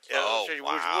Mira illustration,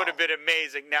 which would have been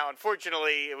amazing. Now,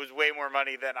 unfortunately, it was way more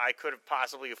money than I could have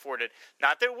possibly afforded.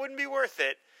 Not that it wouldn't be worth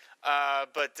it,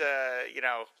 but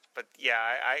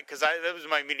yeah, because that was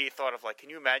my immediate thought of, like, can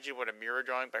you imagine what a Mira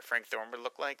drawing by Frank Thorne would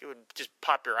look like? It would just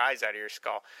pop your eyes out of your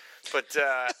skull. But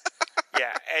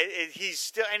yeah, he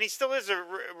still is a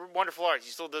wonderful artist.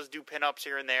 He still does do pinups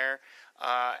here and there.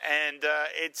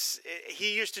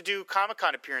 He used to do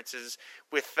Comic-Con appearances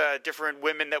with different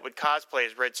women that would cosplay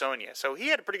as Red Sonja. So he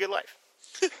had a pretty good life.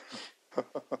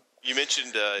 You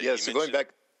mentioned... going back...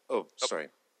 Oh, sorry.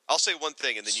 I'll say one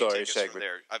thing, and then you take us from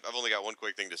there. I've only got one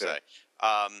quick thing to say.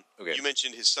 Okay. You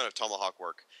mentioned his Son of Tomahawk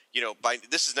work.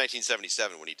 This is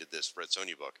 1977 when he did this Red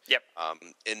Sonja book. Yep.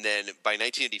 And then by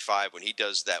 1985, when he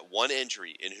does that one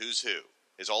entry in Who's Who,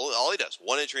 is all he does,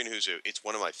 one entry in Who's Who. It's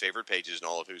one of my favorite pages in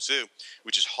all of Who's Who,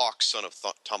 which is Hawk, Son of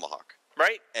Tomahawk.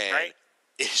 Right. And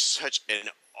it's such an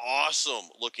awesome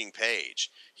looking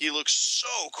page. He looks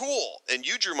so cool, and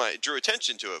you drew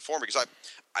attention to it for me, because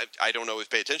I don't always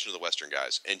pay attention to the Western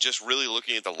guys, and just really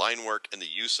looking at the line work and the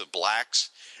use of blacks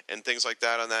and things like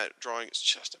that on that drawing is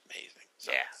just amazing.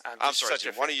 So, yeah, I'm sorry,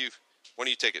 Jim. Why don't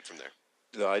you take it from there?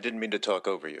 No, I didn't mean to talk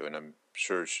over you, and I'm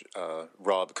sure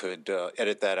Rob could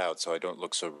edit that out so I don't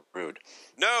look so rude.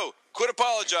 No, quit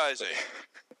apologizing.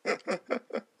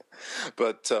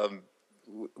 But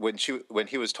when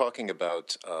he was talking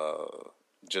about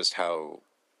just how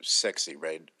sexy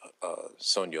Red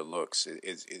Sonja looks,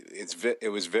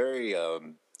 it was very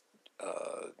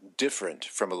different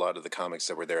from a lot of the comics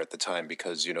that were there at the time,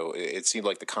 because it seemed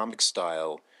like the comic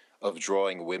style of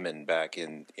drawing women back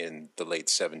in the late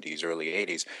 70s, early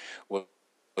 80s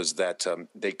was that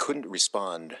they couldn't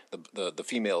respond. The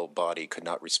female body could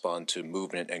not respond to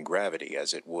movement and gravity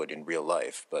as it would in real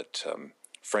life, but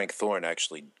Frank Thorne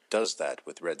actually does that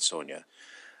with Red Sonja.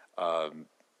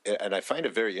 And I find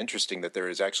it very interesting that there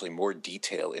is actually more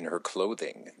detail in her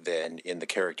clothing than in the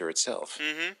character itself,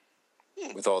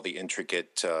 with all the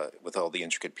intricate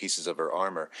pieces of her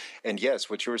armor. And yes,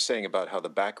 what you were saying about how the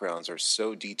backgrounds are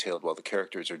so detailed while the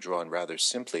characters are drawn rather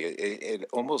simply, it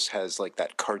almost has like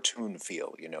that cartoon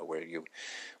feel,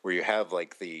 where you have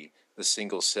like the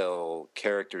single cell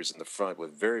characters in the front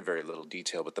with very, very little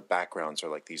detail, but the backgrounds are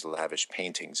like these lavish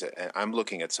paintings. And I'm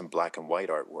looking at some black and white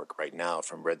artwork right now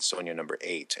from Red Sonja number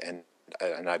 8, and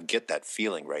I get that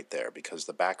feeling right there, because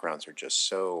the backgrounds are just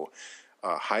so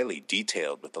highly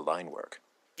detailed with the line work.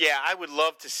 Yeah, I would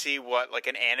love to see what, like,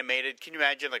 an animated... Can you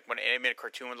imagine, like, what an animated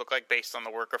cartoon would look like based on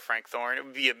the work of Frank Thorne? It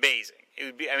would be amazing.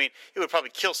 It would probably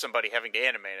kill somebody having to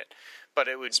animate it, but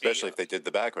it would Especially if they did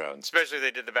the backgrounds. Especially if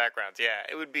they did the backgrounds, yeah.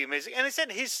 It would be amazing. And I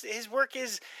said his work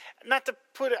is, not to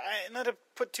put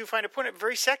too fine a point,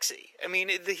 very sexy. I mean,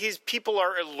 his people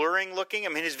are alluring looking. I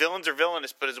mean, his villains are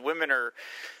villainous, but his women are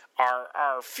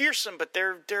fearsome, but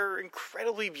they're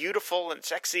incredibly beautiful and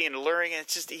sexy and alluring. And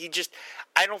it's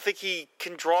I don't think he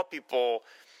can draw people.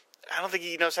 I don't think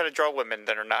he knows how to draw women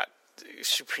that are not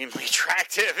supremely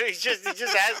attractive. He just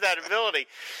has that ability.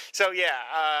 So yeah,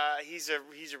 he's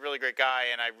a really great guy,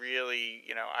 and I really,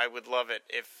 I would love it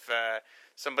if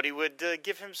somebody would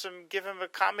give him a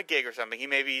comic gig or something.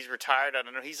 He's retired. I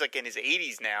don't know. He's like in his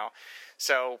 80s now.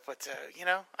 So, but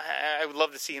I would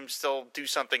love to see him still do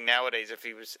something nowadays if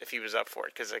he was up for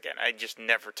it. Because again, I just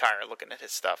never tire looking at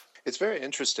his stuff. It's very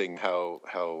interesting how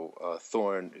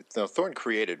Thorne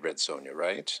created Red Sonja,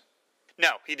 right?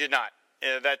 No, he did not.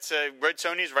 That's Red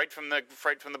Sonja's right from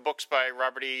the books by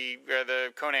Robert E.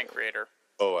 The Conan creator.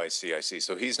 Oh, I see.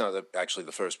 So he's not actually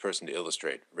the first person to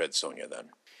illustrate Red Sonja, then?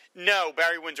 No,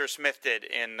 Barry Windsor Smith did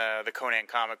in the Conan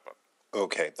comic book.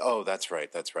 Okay. Oh, that's right.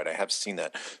 I have seen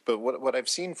that. But what I've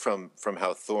seen from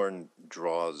how Thorne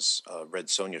draws Red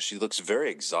Sonja, she looks very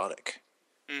exotic.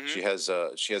 Mm-hmm.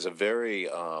 She has a very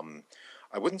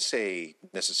I wouldn't say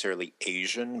necessarily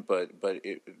Asian, but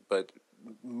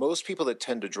most people that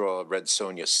tend to draw Red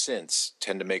Sonja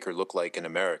tend to make her look like an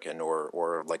American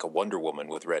or like a Wonder Woman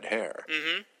with red hair.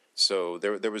 Mm-hmm. So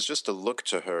there was just a look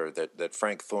to her that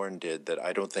Frank Thorne did that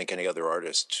I don't think any other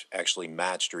artist actually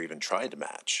matched or even tried to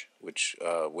match, which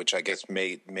I guess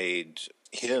made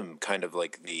him kind of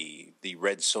like the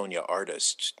Red Sonja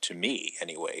artist to me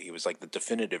anyway. He was like the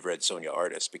definitive Red Sonja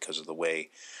artist because of the way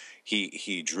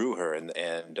he drew her,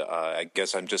 and I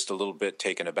guess I'm just a little bit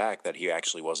taken aback that he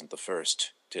actually wasn't the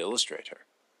first to illustrate her.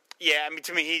 Yeah, I mean,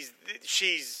 to me, he's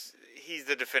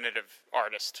the definitive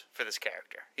artist for this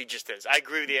character. He just is. I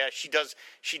agree with you. She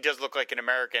does look like an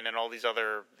American, and all these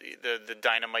other the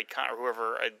Dynamite or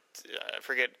whoever I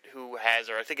forget who has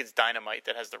her. I think it's Dynamite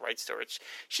that has the rights to her.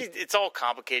 It's all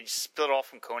complicated. She split off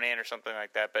from Conan or something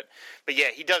like that. But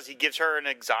yeah, he does. He gives her an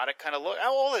exotic kind of look.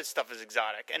 All this stuff is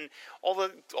exotic, and all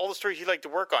the stories he liked to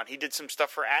work on. He did some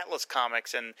stuff for Atlas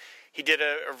Comics, and he did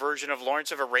a version of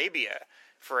Lawrence of Arabia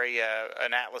for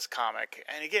an Atlas comic.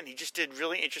 And again, he just did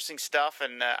really interesting stuff,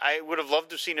 and I would have loved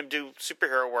to have seen him do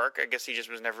superhero work. I guess he just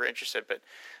was never interested, but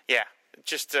yeah,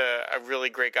 just a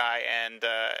really great guy, and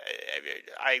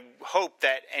I hope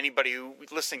that anybody who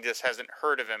listening to this hasn't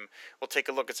heard of him will take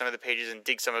a look at some of the pages and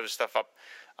dig some of his stuff up.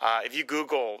 If you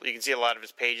Google, you can see a lot of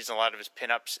his pages and a lot of his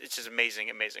pinups. It's just amazing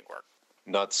work.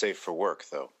 Not safe for work,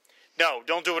 though. No,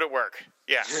 don't do it at work.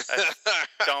 Yeah,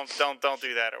 don't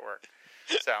do that at work.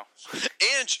 So,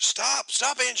 Ange, stop,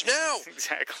 Ange, now.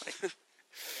 Exactly.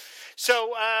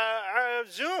 So,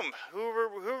 Zoom. Who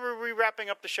are we wrapping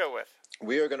up the show with?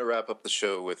 We are going to wrap up the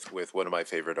show with one of my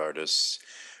favorite artists,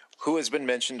 who has been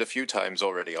mentioned a few times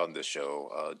already on this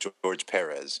show, George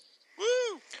Perez.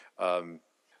 Woo!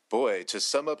 Boy, to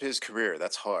sum up his career,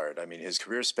 that's hard. I mean, his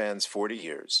career spans 40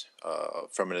 years,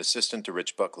 from an assistant to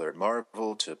Rich Buckler at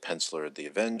Marvel, to penciler at the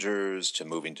Avengers, to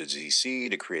moving to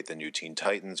DC to create the new Teen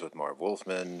Titans with Marv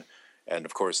Wolfman, and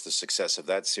of course the success of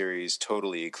that series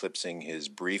totally eclipsing his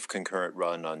brief concurrent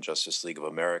run on Justice League of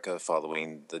America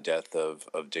following the death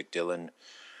of Dick Dillon.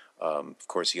 Of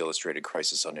course, he illustrated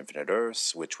Crisis on Infinite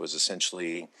Earths, which was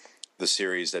essentially the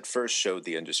series that first showed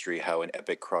the industry how an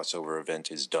epic crossover event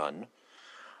is done.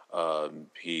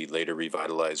 He later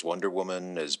revitalized Wonder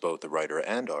Woman as both a writer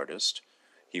and artist.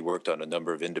 He worked on a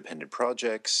number of independent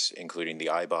projects, including the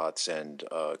iBots and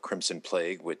Crimson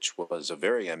Plague, which was a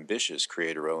very ambitious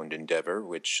creator-owned endeavor,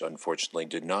 which unfortunately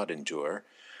did not endure.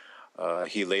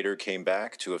 He later came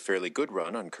back to a fairly good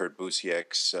run on Kurt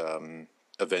Busiek's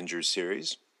Avengers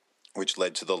series, which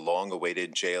led to the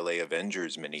long-awaited JLA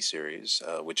Avengers miniseries,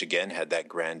 which again had that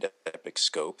grand epic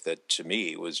scope that, to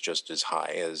me, was just as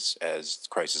high as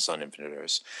Crisis on Infinite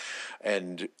Earths,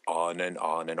 and on and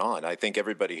on and on. I think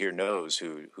everybody here knows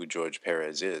who George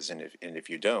Perez is, and if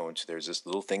you don't, there's this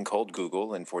little thing called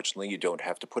Google, and fortunately you don't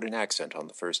have to put an accent on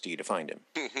the first E to find him.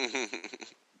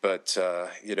 But,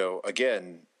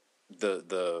 again,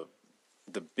 the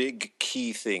big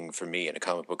key thing for me in a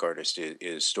comic book artist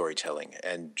is storytelling,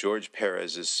 and George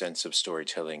Perez's sense of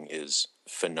storytelling is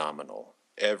phenomenal.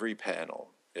 Every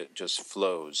panel, it just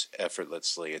flows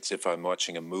effortlessly. It's if I'm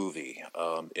watching a movie,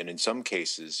 and in some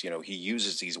cases, he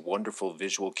uses these wonderful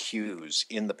visual cues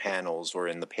in the panels or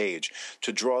in the page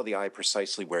to draw the eye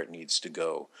precisely where it needs to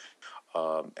go.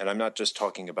 And I'm not just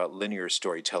talking about linear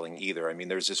storytelling either. I mean,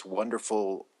 there's this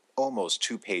wonderful, almost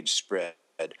 2-page spread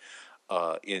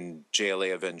in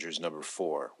JLA Avengers number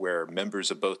 4, where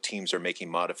members of both teams are making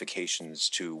modifications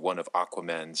to one of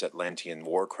Aquaman's Atlantean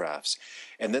warcrafts.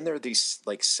 And then there are these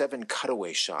 7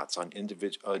 cutaway shots on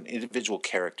individual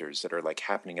characters that are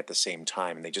happening at the same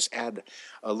time. And they just add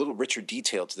a little richer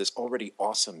detail to this already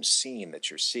awesome scene that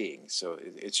you're seeing. So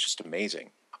it's just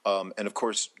amazing. And of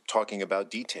course, talking about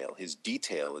detail, his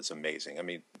detail is amazing. I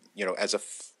mean, as a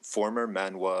former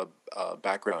manhwa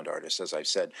background artist, as I've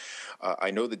said,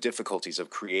 I know the difficulties of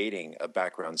creating a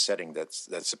background setting that's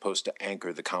supposed to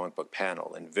anchor the comic book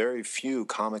panel. And very few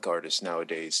comic artists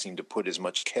nowadays seem to put as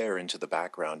much care into the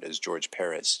background as George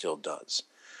Perez still does.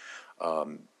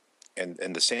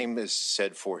 And the same is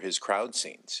said for his crowd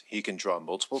scenes. He can draw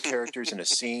multiple characters in a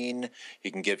scene. He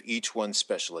can give each one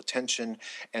special attention.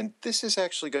 And this is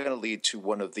actually going to lead to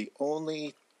one of the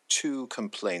only 2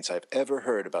 complaints I've ever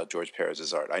heard about George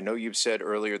Perez's art. I know you've said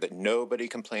earlier that nobody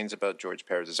complains about George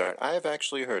Perez's art. I have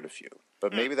actually heard a few.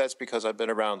 But maybe that's because I've been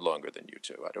around longer than you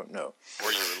two. I don't know.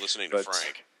 Or you were listening to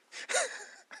Frank.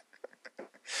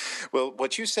 Well,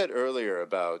 what you said earlier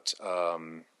about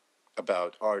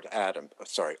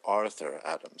Arthur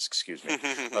Adams, excuse me,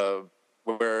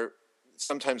 where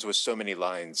sometimes with so many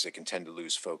lines it can tend to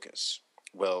lose focus.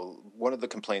 Well, one of the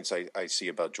complaints I see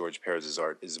about George Perez's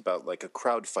art is about like a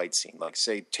crowd fight scene. Like,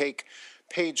 say, take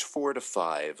page 4 to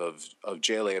 5 of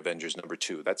JLA Avengers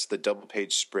 #2. That's the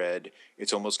double-page spread.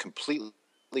 It's almost completely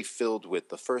filled with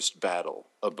the first battle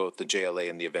of both the JLA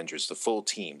and the Avengers, the full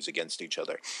teams against each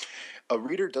other. A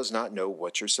reader does not know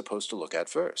what you're supposed to look at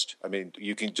first. I mean,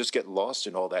 you can just get lost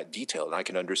in all that detail, and I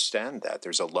can understand that.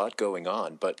 There's a lot going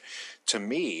on, but to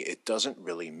me, it doesn't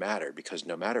really matter, because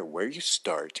no matter where you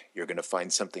start, you're going to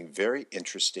find something very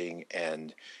interesting,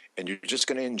 and you're just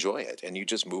going to enjoy it, and you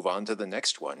just move on to the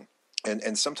next one.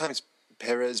 And sometimes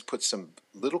Perez puts some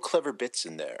little clever bits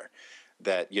in there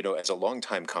that, as a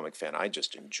longtime comic fan, I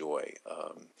just enjoy.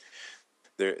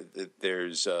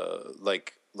 There's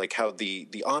like how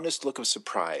the honest look of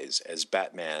surprise as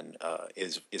Batman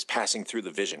is passing through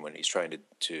the Vision when he's trying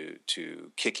to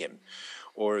kick him,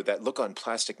 or that look on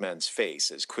Plastic Man's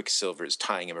face as Quicksilver is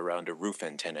tying him around a roof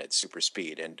antenna at super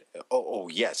speed. And oh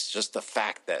yes, just the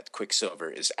fact that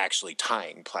Quicksilver is actually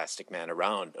tying Plastic Man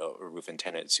around a roof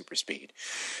antenna at super speed.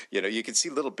 You can see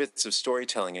little bits of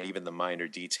storytelling and even the minor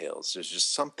details. There's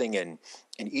just something in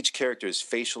each character's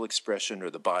facial expression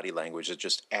or the body language that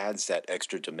just adds that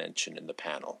extra dimension in the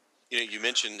panel. You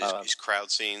mentioned his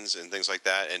crowd scenes and things like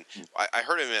that, and I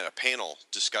heard him at a panel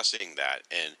discussing that,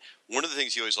 and one of the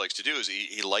things he always likes to do is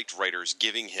he liked writers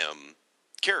giving him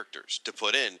characters to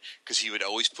put in, because he would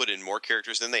always put in more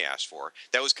characters than they asked for.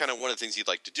 That was kind of one of the things he'd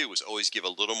like to do, was always give a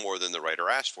little more than the writer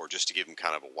asked for, just to give him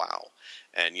kind of a wow.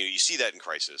 And you see that in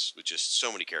Crisis, with just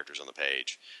so many characters on the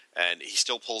page, and he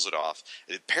still pulls it off.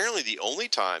 And apparently the only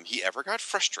time he ever got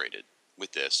frustrated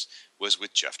with this was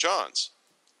with Geoff Johns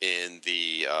in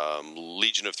the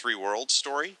Legion of Three Worlds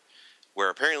story, where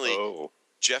apparently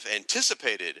Geoff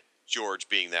anticipated George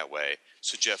being that way,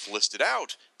 so Geoff listed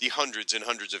out the hundreds and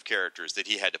hundreds of characters that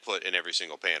he had to put in every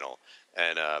single panel,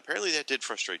 and apparently that did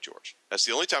frustrate George. That's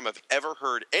the only time I've ever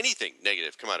heard anything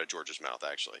negative come out of George's mouth,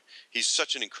 actually. He's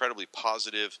such an incredibly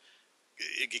positive,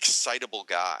 excitable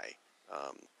guy.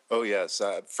 Oh, yes.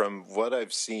 From what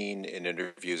I've seen in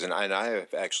interviews, and I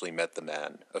have actually met the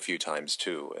man a few times,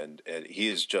 too, and he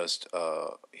is just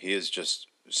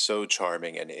so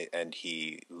charming, and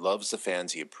he loves the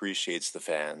fans. He appreciates the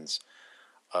fans,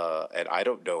 and I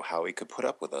don't know how he could put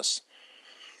up with us.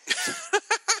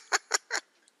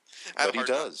 But he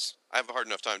does. I have a hard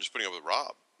enough time just putting up with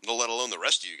Rob, let alone the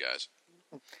rest of you guys.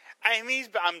 I mean,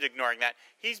 I'm ignoring that.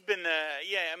 He's been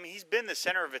he's been the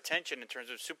center of attention in terms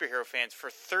of superhero fans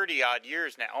for 30 odd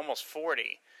years now, almost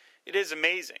 40. It is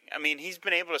amazing. I mean, he's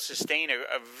been able to sustain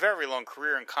a very long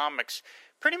career in comics,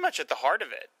 pretty much at the heart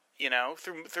of it.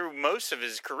 Through most of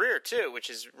his career too, which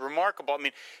is remarkable. I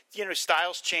mean,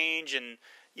 styles change, and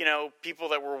people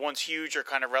that were once huge are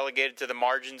kind of relegated to the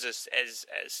margins as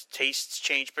tastes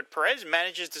change. But Perez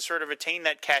manages to sort of attain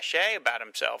that cachet about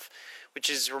himself, which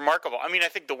is remarkable. I mean, I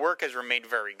think the work has remained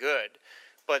very good,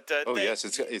 but yes,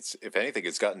 it's if anything,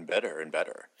 it's gotten better and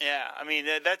better. Yeah, I mean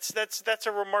that's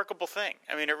a remarkable thing.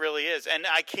 I mean, it really is, and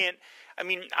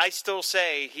I still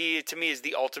say he, to me, is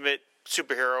the ultimate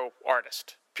superhero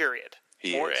artist. Period.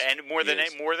 More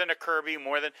than a Kirby,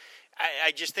 more than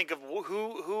I just think of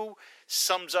who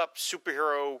sums up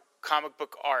superhero comic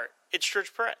book art. It's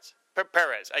George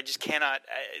Perez. I just cannot.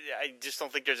 I just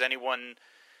don't think there's anyone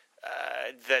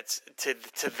that's to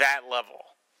that level.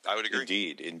 I would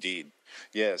agree. Indeed.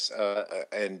 Yes,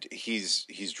 and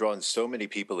he's drawn so many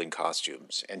people in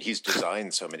costumes, and he's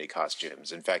designed so many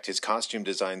costumes. In fact, his costume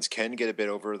designs can get a bit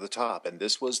over the top, and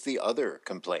this was the other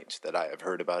complaint that I have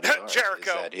heard about his art.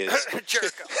 Jericho. Is that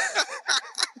Jericho.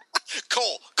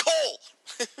 Cole!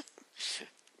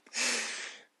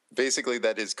 Basically,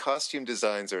 that his costume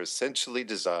designs are essentially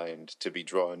designed to be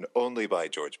drawn only by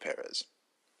George Perez.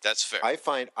 That's fair. I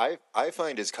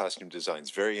find his costume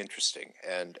designs very interesting,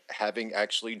 and having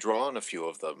actually drawn a few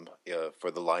of them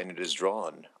for the line it is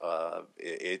drawn,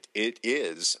 it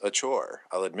is a chore,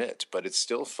 I'll admit, but it's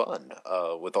still fun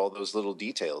with all those little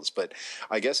details. But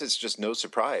I guess it's just no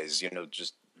surprise,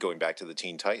 just going back to the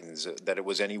Teen Titans, that it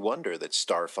was any wonder that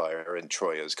Starfire and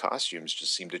Troya's costumes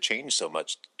just seemed to change so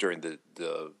much during the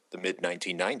mid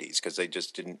 1990s, because they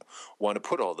just didn't want to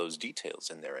put all those details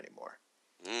in there anymore.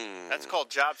 That's called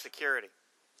job security.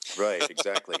 Right,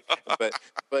 exactly.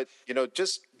 but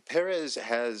just Perez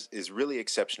is really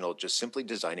exceptional, just simply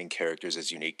designing characters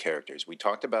as unique characters. We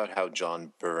talked about how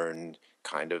John Byrne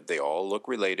they all look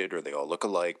related or they all look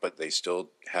alike, but they still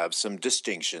have some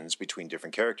distinctions between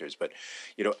different characters. But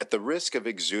at the risk of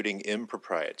exuding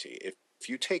impropriety, if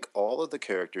you take all of the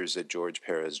characters that George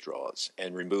Perez draws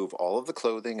and remove all of the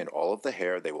clothing and all of the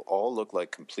hair, they will all look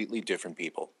like completely different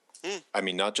people. I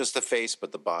mean, not just the face,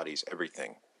 but the bodies,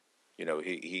 everything.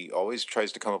 He always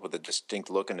tries to come up with a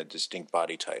distinct look and a distinct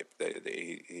body type.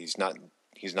 He's not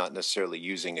necessarily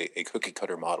using a cookie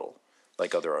cutter model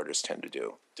like other artists tend to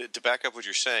do. To back up what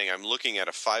you're saying, I'm looking at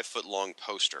a 5-foot-long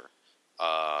poster,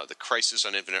 the Crisis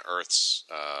on Infinite Earths,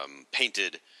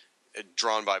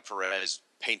 drawn by Perez,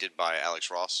 painted by Alex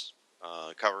Ross.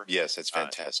 Cover. Yes, it's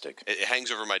fantastic. It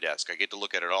hangs over my desk. I get to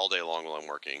look at it all day long while I'm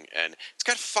working, and it's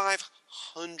got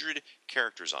 500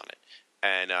 characters on it.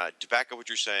 And to back up what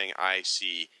you're saying, I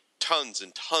see tons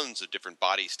and tons of different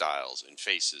body styles and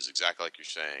faces, exactly like you're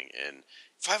saying, and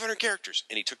 500 characters.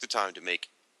 And he took the time to make,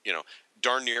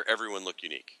 darn near everyone look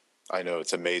unique. I know,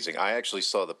 it's amazing. I actually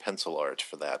saw the pencil art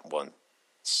for that one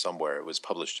somewhere. It was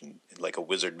published in like a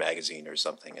Wizard magazine or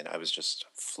something, and I was just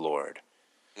floored.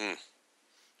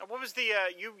 What was the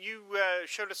you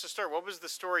showed us a story? What was the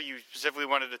story you specifically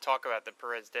wanted to talk about that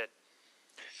Perez did?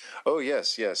 Oh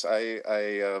yes.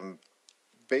 I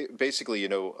basically,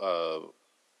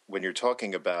 when you're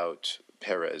talking about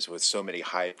Perez with so many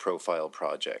high-profile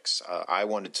projects, I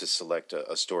wanted to select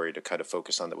a story to kind of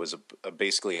focus on that was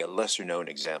basically a lesser-known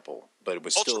example, but it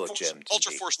was still a gem.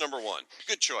 Ultra Force #1,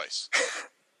 good choice.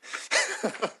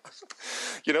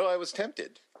 I was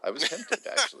tempted.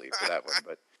 Actually for that one,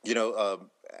 but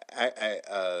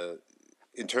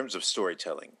in terms of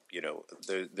storytelling,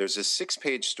 there's a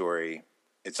 6-page story.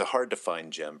 It's a hard to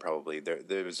find gem, probably.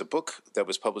 There was a book that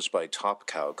was published by Top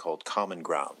Cow called Common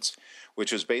Grounds,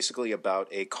 which was basically about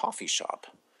a coffee shop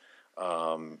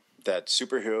that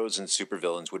superheroes and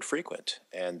supervillains would frequent.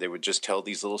 And they would just tell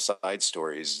these little side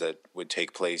stories that would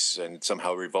take place and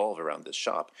somehow revolve around this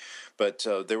shop. But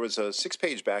there was a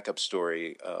 6-page backup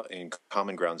story in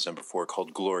Common Grounds #4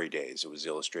 called Glory Days. It was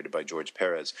illustrated by George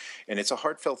Perez. And it's a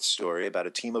heartfelt story about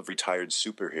a team of retired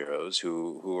superheroes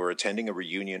who are attending a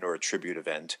reunion or a tribute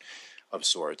event of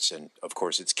sorts. And, of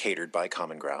course, it's catered by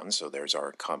Common Grounds, so there's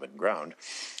our common ground.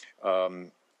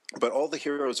 But all the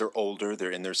heroes are older,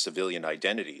 they're in their civilian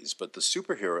identities, but the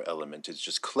superhero element is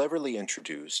just cleverly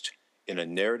introduced in a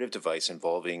narrative device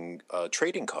involving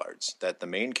trading cards that the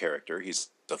main character, he's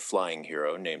a flying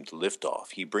hero named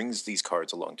Liftoff, he brings these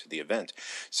cards along to the event.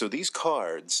 So these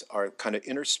cards are kind of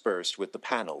interspersed with the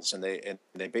panels, and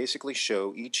they basically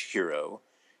show each hero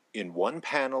in one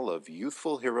panel of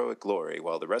youthful heroic glory,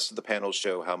 while the rest of the panels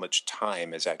show how much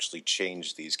time has actually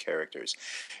changed these characters.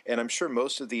 And I'm sure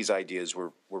most of these ideas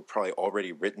were probably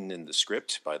already written in the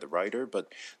script by the writer,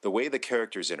 but the way the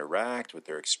characters interact with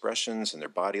their expressions and their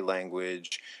body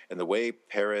language, and the way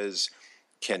Perez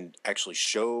can actually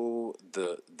show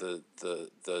the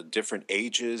different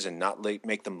ages and not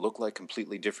make them look like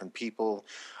completely different people.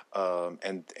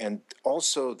 And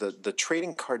also the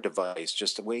trading card device,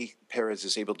 just the way Perez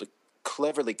is able to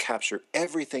cleverly capture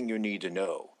everything you need to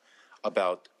know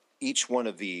about each one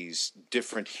of these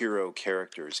different hero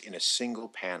characters in a single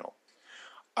panel.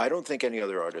 I don't think any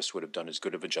other artist would have done as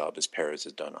good of a job as Perez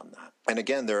has done on that. And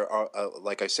again, there are,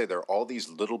 like I say, there are all these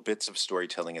little bits of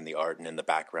storytelling in the art and in the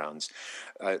backgrounds.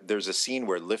 There's a scene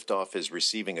where Liftoff is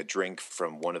receiving a drink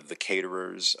from one of the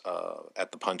caterers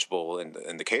at the Punch Bowl,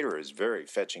 and the caterer is very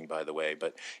fetching, by the way,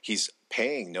 but he's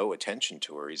paying no attention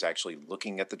to her. He's actually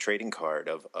looking at the trading card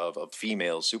of a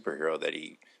female superhero that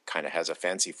he kind of has a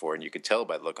fancy for, and you could tell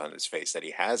by the look on his face that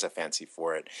he has a fancy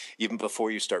for it, even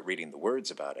before you start reading the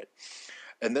words about it.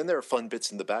 And then there are fun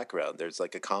bits in the background. There's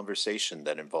like a conversation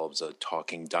that involves a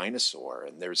talking dinosaur,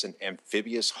 and there's an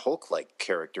amphibious Hulk-like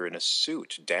character in a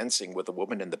suit dancing with a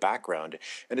woman in the background,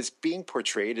 and it's being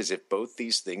portrayed as if both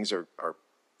these things are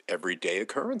everyday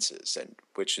occurrences, and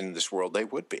which in this world they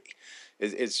would be.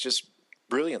 It's just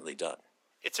brilliantly done.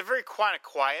 It's a very kind of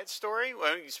quiet story,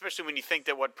 especially when you think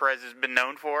that what Perez has been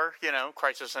known for,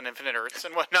 Crisis on Infinite Earths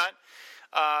and whatnot.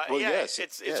 Yes,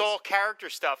 it's all character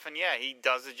stuff, and he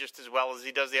does it just as well as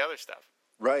he does the other stuff.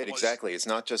 Right, exactly. It's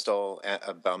not just all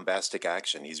bombastic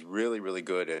action. He's really, really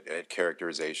good at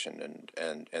characterization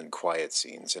and quiet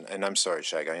scenes. And I'm sorry,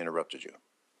 Shag, I interrupted you.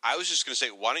 I was just going to say,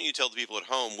 why don't you tell the people at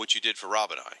home what you did for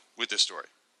Rob and I with this story?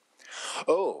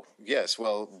 Oh, yes.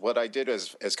 Well, what I did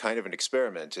as kind of an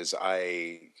experiment is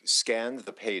I scanned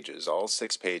the pages, all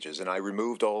 6 pages, and I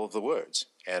removed all of the words.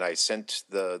 And I sent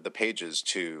the pages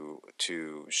to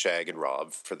Shag and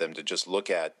Rob for them to just look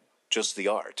at just the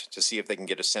art to see if they can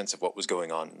get a sense of what was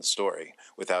going on in the story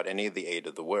without any of the aid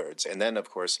of the words. And then, of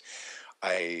course,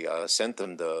 I sent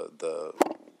them the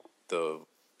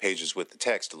pages with the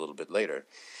text a little bit later.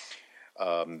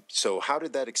 So how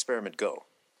did that experiment go?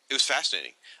 It was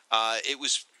fascinating. It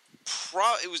was.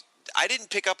 I didn't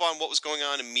pick up on what was going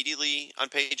on immediately on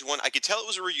page 1. I could tell it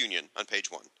was a reunion on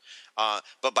page 1,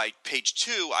 but by page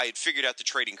 2, I had figured out the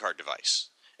trading card device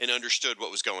and understood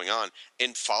what was going on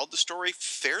and followed the story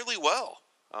fairly well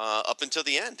up until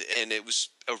the end. And it was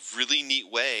a really neat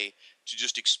way to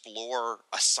just explore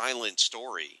a silent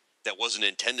story that wasn't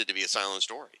intended to be a silent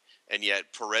story. And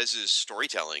yet Perez's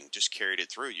storytelling just carried it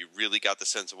through. You really got the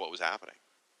sense of what was happening.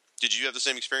 Did you have the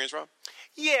same experience, Rob?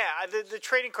 Yeah, the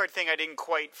trading card thing I didn't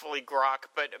quite fully grok,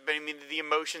 but I mean the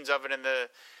emotions of it and the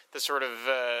sort of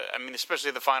especially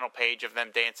the final page of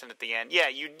them dancing at the end. Yeah,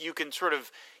 you can sort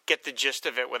of get the gist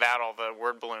of it without all the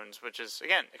word balloons, which is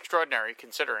again extraordinary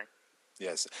considering.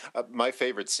 Yes, my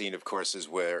favorite scene, of course, is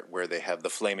where they have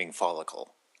the flaming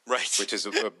follicle. Right, which is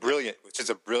a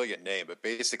brilliant name, but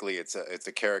basically it's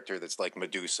a character that's like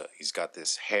Medusa. He's got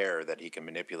this hair that he can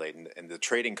manipulate, and the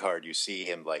trading card you see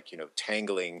him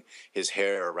tangling his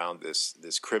hair around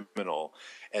this criminal,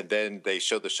 and then they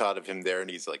show the shot of him there,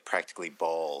 and he's like practically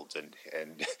bald, and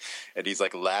he's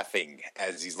like laughing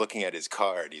as he's looking at his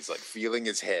card. He's like feeling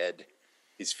his head.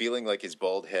 He's feeling like his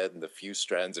bald head and the few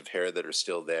strands of hair that are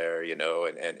still there,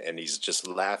 and he's just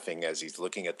laughing as he's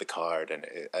looking at the card. And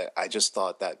I just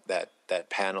thought that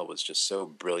panel was just so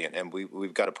brilliant. And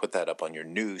we've got to put that up on your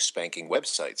new spanking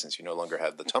website since you no longer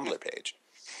have the Tumblr page.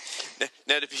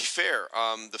 Now, to be fair,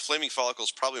 the flaming follicle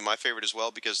is probably my favorite as well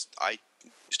because I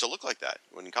used to look like that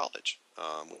when in college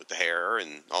with the hair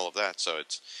and all of that. So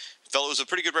it was a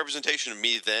pretty good representation of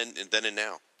me then and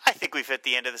now. I think we've hit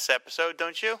the end of this episode,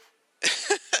 don't you?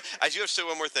 I do have to say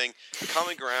one more thing.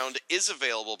 Common Ground is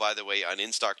available, by the way, on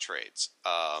In-Stock Trades.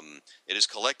 It is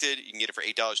collected. You can get it for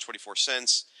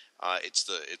 $8.24. It's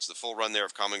the full run there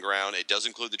of Common Ground. It does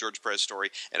include the George Perez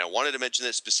story, and I wanted to mention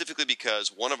this specifically because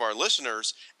one of our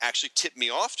listeners actually tipped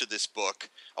me off to this book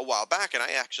a while back, and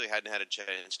I actually hadn't had a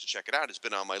chance to check it out. It's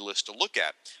been on my list to look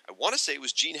at. I want to say it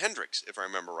was Gene Hendricks, if I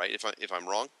remember right. If I'm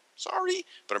wrong, sorry,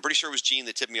 but I'm pretty sure it was Gene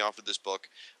that tipped me off with this book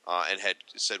and had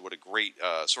said what a great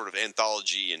sort of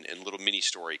anthology and little mini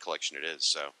story collection it is.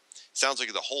 So it sounds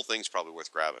like the whole thing's probably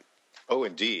worth grabbing. Oh,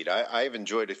 indeed. I've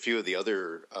enjoyed a few of the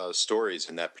other stories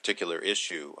in that particular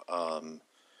issue.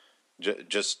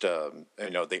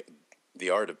 The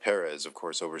art of Perez, of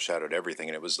course, overshadowed everything,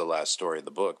 and it was the last story of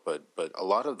the book. But a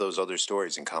lot of those other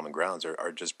stories in Common Grounds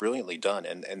are just brilliantly done,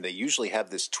 and they usually have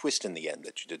this twist in the end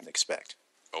that you didn't expect.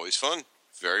 Always fun.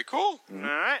 Very cool. Mm-hmm. All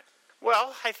right.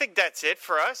 Well, I think that's it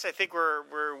for us. I think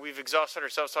we've exhausted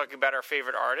ourselves talking about our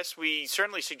favorite artists. We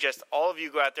certainly suggest all of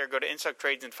you go out there, go to In-Stock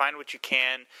Trades, and find what you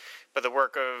can. But the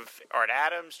work of Art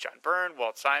Adams, John Byrne,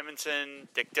 Walt Simonson,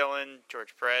 Dick Dillon,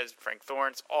 George Perez, Frank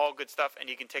Thorne, all good stuff. And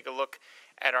you can take a look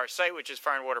at our site, which is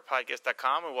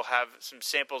fireandwaterpodcast.com, and we'll have some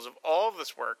samples of all of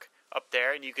this work up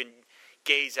there, and you can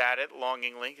gaze at it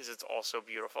longingly because it's also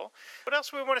beautiful. What else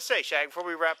do we want to say, Shag, before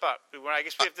we wrap up? I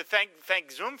guess we have to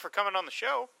thank Zoom for coming on the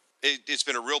show. It's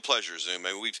been a real pleasure, Zoom.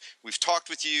 I mean, we've talked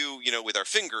with you, with our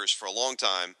fingers for a long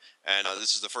time, and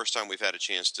this is the first time we've had a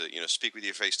chance to, speak with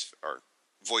you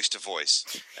voice to voice,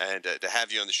 and to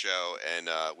have you on the show. And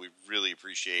we really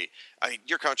appreciate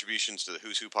your contributions to the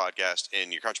Who's Who podcast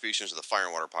and your contributions to the Fire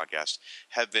and Water podcast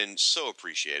have been so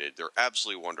appreciated. They're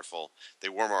absolutely wonderful. They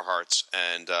warm our hearts,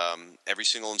 and every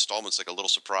single installment's like a little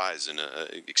surprise and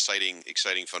an exciting,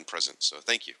 fun present. So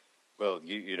thank you. Well,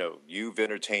 you've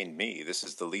entertained me. This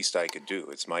is the least I could do.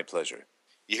 It's my pleasure.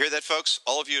 You hear that, folks?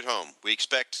 All of you at home. We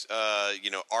expect,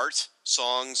 art,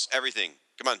 songs, everything.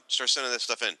 Come on, start sending that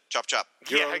stuff in. Chop, chop.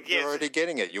 You're already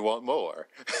getting it. You want more.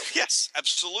 Yes,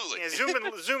 absolutely. Yeah,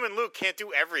 Zoom and Luke can't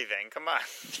do everything. Come on.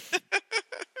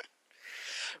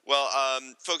 Well,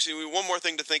 folks, one more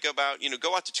thing to think about.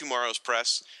 Go out to Tomorrow's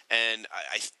Press, and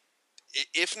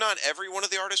if not every one of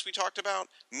the artists we talked about,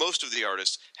 most of the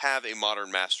artists have a Modern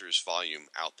Masters volume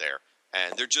out there.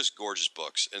 And they're just gorgeous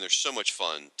books, and they're so much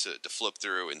fun to flip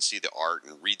through and see the art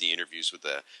and read the interviews with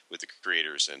the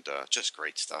creators, and just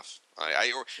great stuff.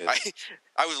 I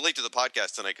was late to the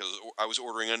podcast tonight because I was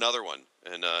ordering another one,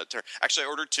 and actually I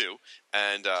ordered two,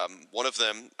 and one of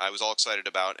them I was all excited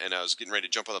about, and I was getting ready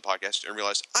to jump on the podcast and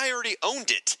realized I already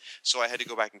owned it, so I had to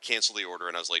go back and cancel the order,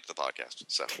 and I was late to the podcast.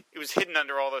 So it was hidden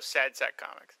under all those sad sack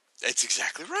comics. That's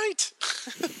exactly right.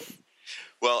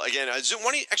 Well, again, Zoom,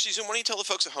 why don't you tell the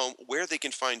folks at home where they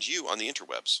can find you on the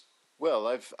interwebs? Well,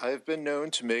 I've been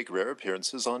known to make rare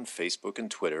appearances on Facebook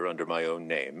and Twitter under my own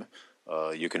name.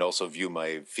 You can also view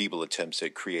my feeble attempts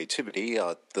at creativity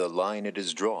at The Line It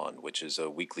Is Drawn, which is a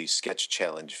weekly sketch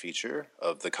challenge feature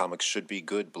of the Comics Should Be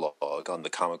Good blog on the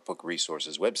Comic Book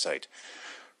Resources website.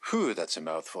 Whew, that's a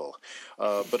mouthful.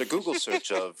 But a Google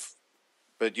search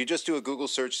but you just do a Google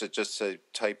search that just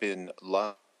type in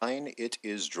Line It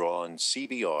Is Drawn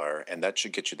CBR, and that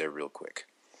should get you there real quick.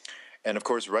 And of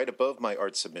course, right above my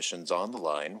art submissions on the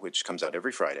line, which comes out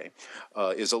every Friday,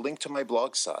 is a link to my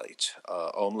blog site,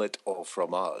 Omelette au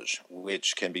Fromage,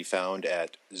 which can be found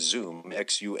at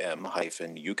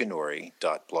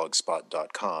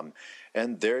zoom-yukinori.blogspot.com.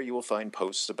 And there you will find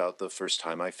posts about the first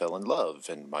time I fell in love,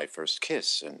 and my first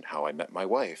kiss, and how I met my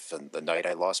wife, and the night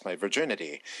I lost my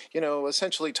virginity. You know,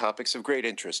 essentially topics of great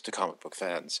interest to comic book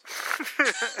fans.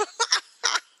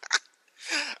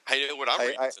 I know what I'm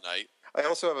reading tonight. I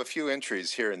also have a few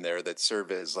entries here and there that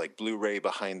serve as like Blu-ray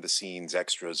behind-the-scenes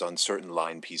extras on certain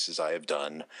line pieces I have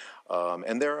done.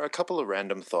 And there are a couple of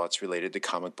random thoughts related to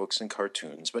comic books and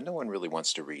cartoons, but no one really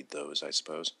wants to read those, I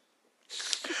suppose.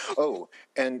 Oh,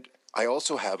 and I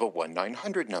also have a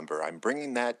 1-900 number. I'm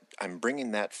bringing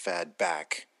that fad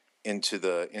back into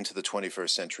the 21st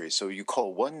century. So you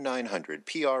call 1-900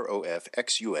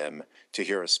 PROFXUM to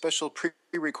hear a special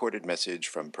pre-recorded message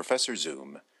from Professor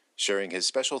Zoom, sharing his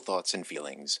special thoughts and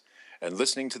feelings. And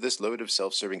listening to this load of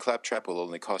self-serving claptrap will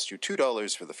only cost you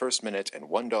 $2 for the first minute and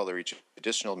 $1 each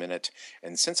additional minute.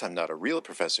 And since I'm not a real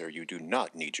professor, you do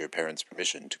not need your parents'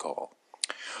 permission to call.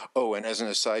 Oh, and as an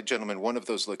aside, gentlemen, one of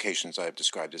those locations I have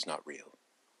described is not real.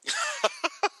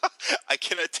 I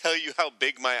cannot tell you how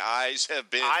big my eyes have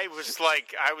been. I was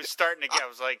starting to get, I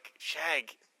was like,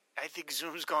 Shag, I think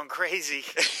Zoom's gone crazy.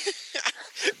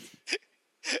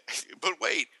 But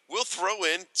wait, we'll throw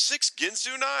in 6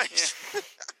 Ginsu knives.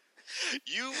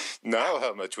 Yeah. Now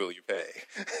how much will you pay?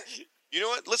 You know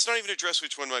what? Let's not even address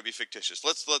which one might be fictitious.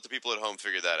 Let's let the people at home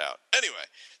figure that out. Anyway,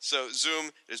 so Zoom,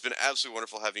 it has been absolutely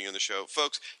wonderful having you on the show.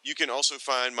 Folks, you can also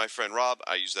find my friend Rob,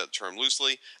 I use that term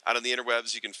loosely, out on the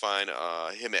interwebs. You can find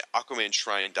him at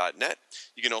aquamanshrine.net.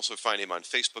 You can also find him on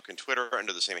Facebook and Twitter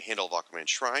under the same handle of Aquaman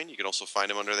Shrine. You can also find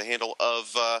him under the handle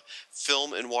of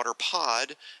Film and Water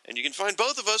Pod. And you can find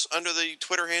both of us under the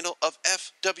Twitter handle of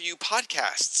FW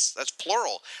Podcasts. That's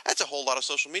plural. That's a whole lot of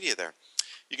social media there.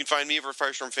 You can find me over at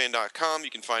FirestormFan.com. You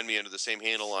can find me under the same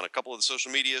handle on a couple of the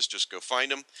social medias. Just go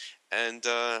find them. And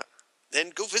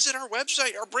then go visit our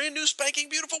website, our brand new spanking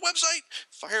beautiful website,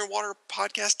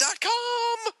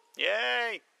 fireandwaterpodcast.com.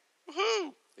 Yay.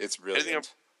 Woohoo. It's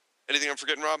brilliant. Anything I'm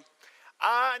forgetting, Rob?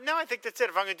 No, I think that's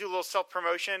it. If I'm going to do a little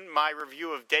self-promotion, my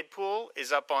review of Deadpool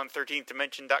is up on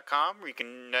 13thdimension.com, where you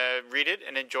can read it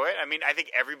and enjoy it. I mean, I think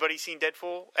everybody's seen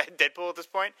Deadpool at this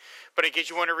point. But in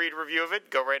case you want to read a review of it,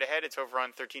 go right ahead. It's over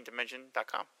on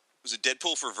 13thdimension.com. Was it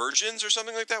Deadpool for Virgins or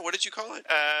something like that? What did you call it?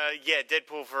 Yeah,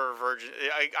 Deadpool for Virgins.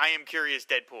 I am curious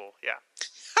Deadpool, yeah.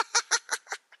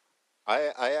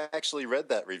 I actually read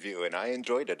that review, and I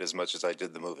enjoyed it as much as I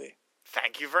did the movie.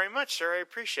 Thank you very much, sir. I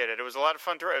appreciate it. It was a lot of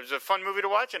fun to write. It was a fun movie to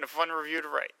watch and a fun review to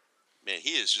write. Man, he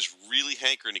is just really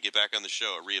hankering to get back on the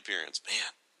show, a reappearance.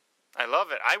 Man. I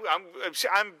love it.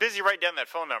 I'm busy writing down that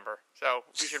phone number, so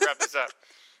we should wrap this up.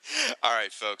 All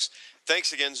right, folks.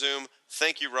 Thanks again, Zoom.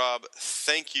 Thank you, Rob.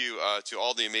 Thank you to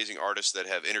all the amazing artists that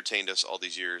have entertained us all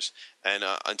these years. And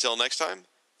until next time,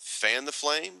 fan the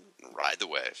flame and ride the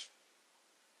wave.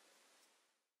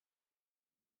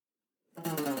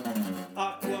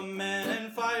 Aquaman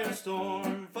and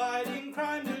Firestorm fighting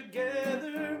crime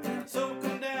together. Soak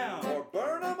 'em down or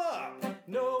burn 'em up.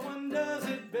 No one does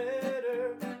it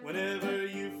better. Whenever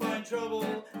you find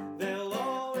trouble, they'll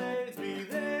always be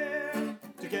there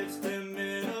to catch them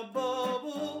in a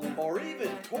bubble or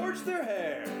even torch their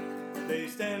hair. They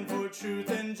stand for truth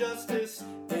and justice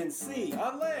in sea,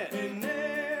 on land, in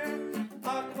air.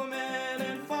 Aquaman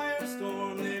and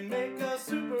Firestorm, they make a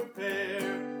super pair.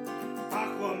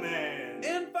 Aquaman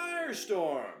and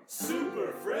Firestorm,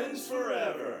 super friends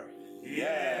forever.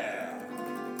 Yeah!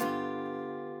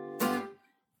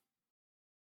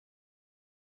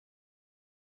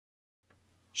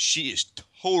 She is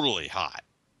totally hot.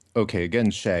 Okay,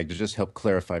 again, Shag, to just help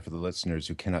clarify for the listeners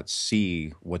who cannot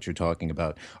see what you're talking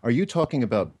about, are you talking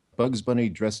about Bugs Bunny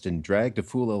dressed in drag to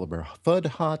fool Elmer Fudd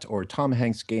hot, or Tom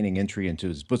Hanks gaining entry into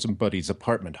his bosom buddy's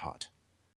apartment hot?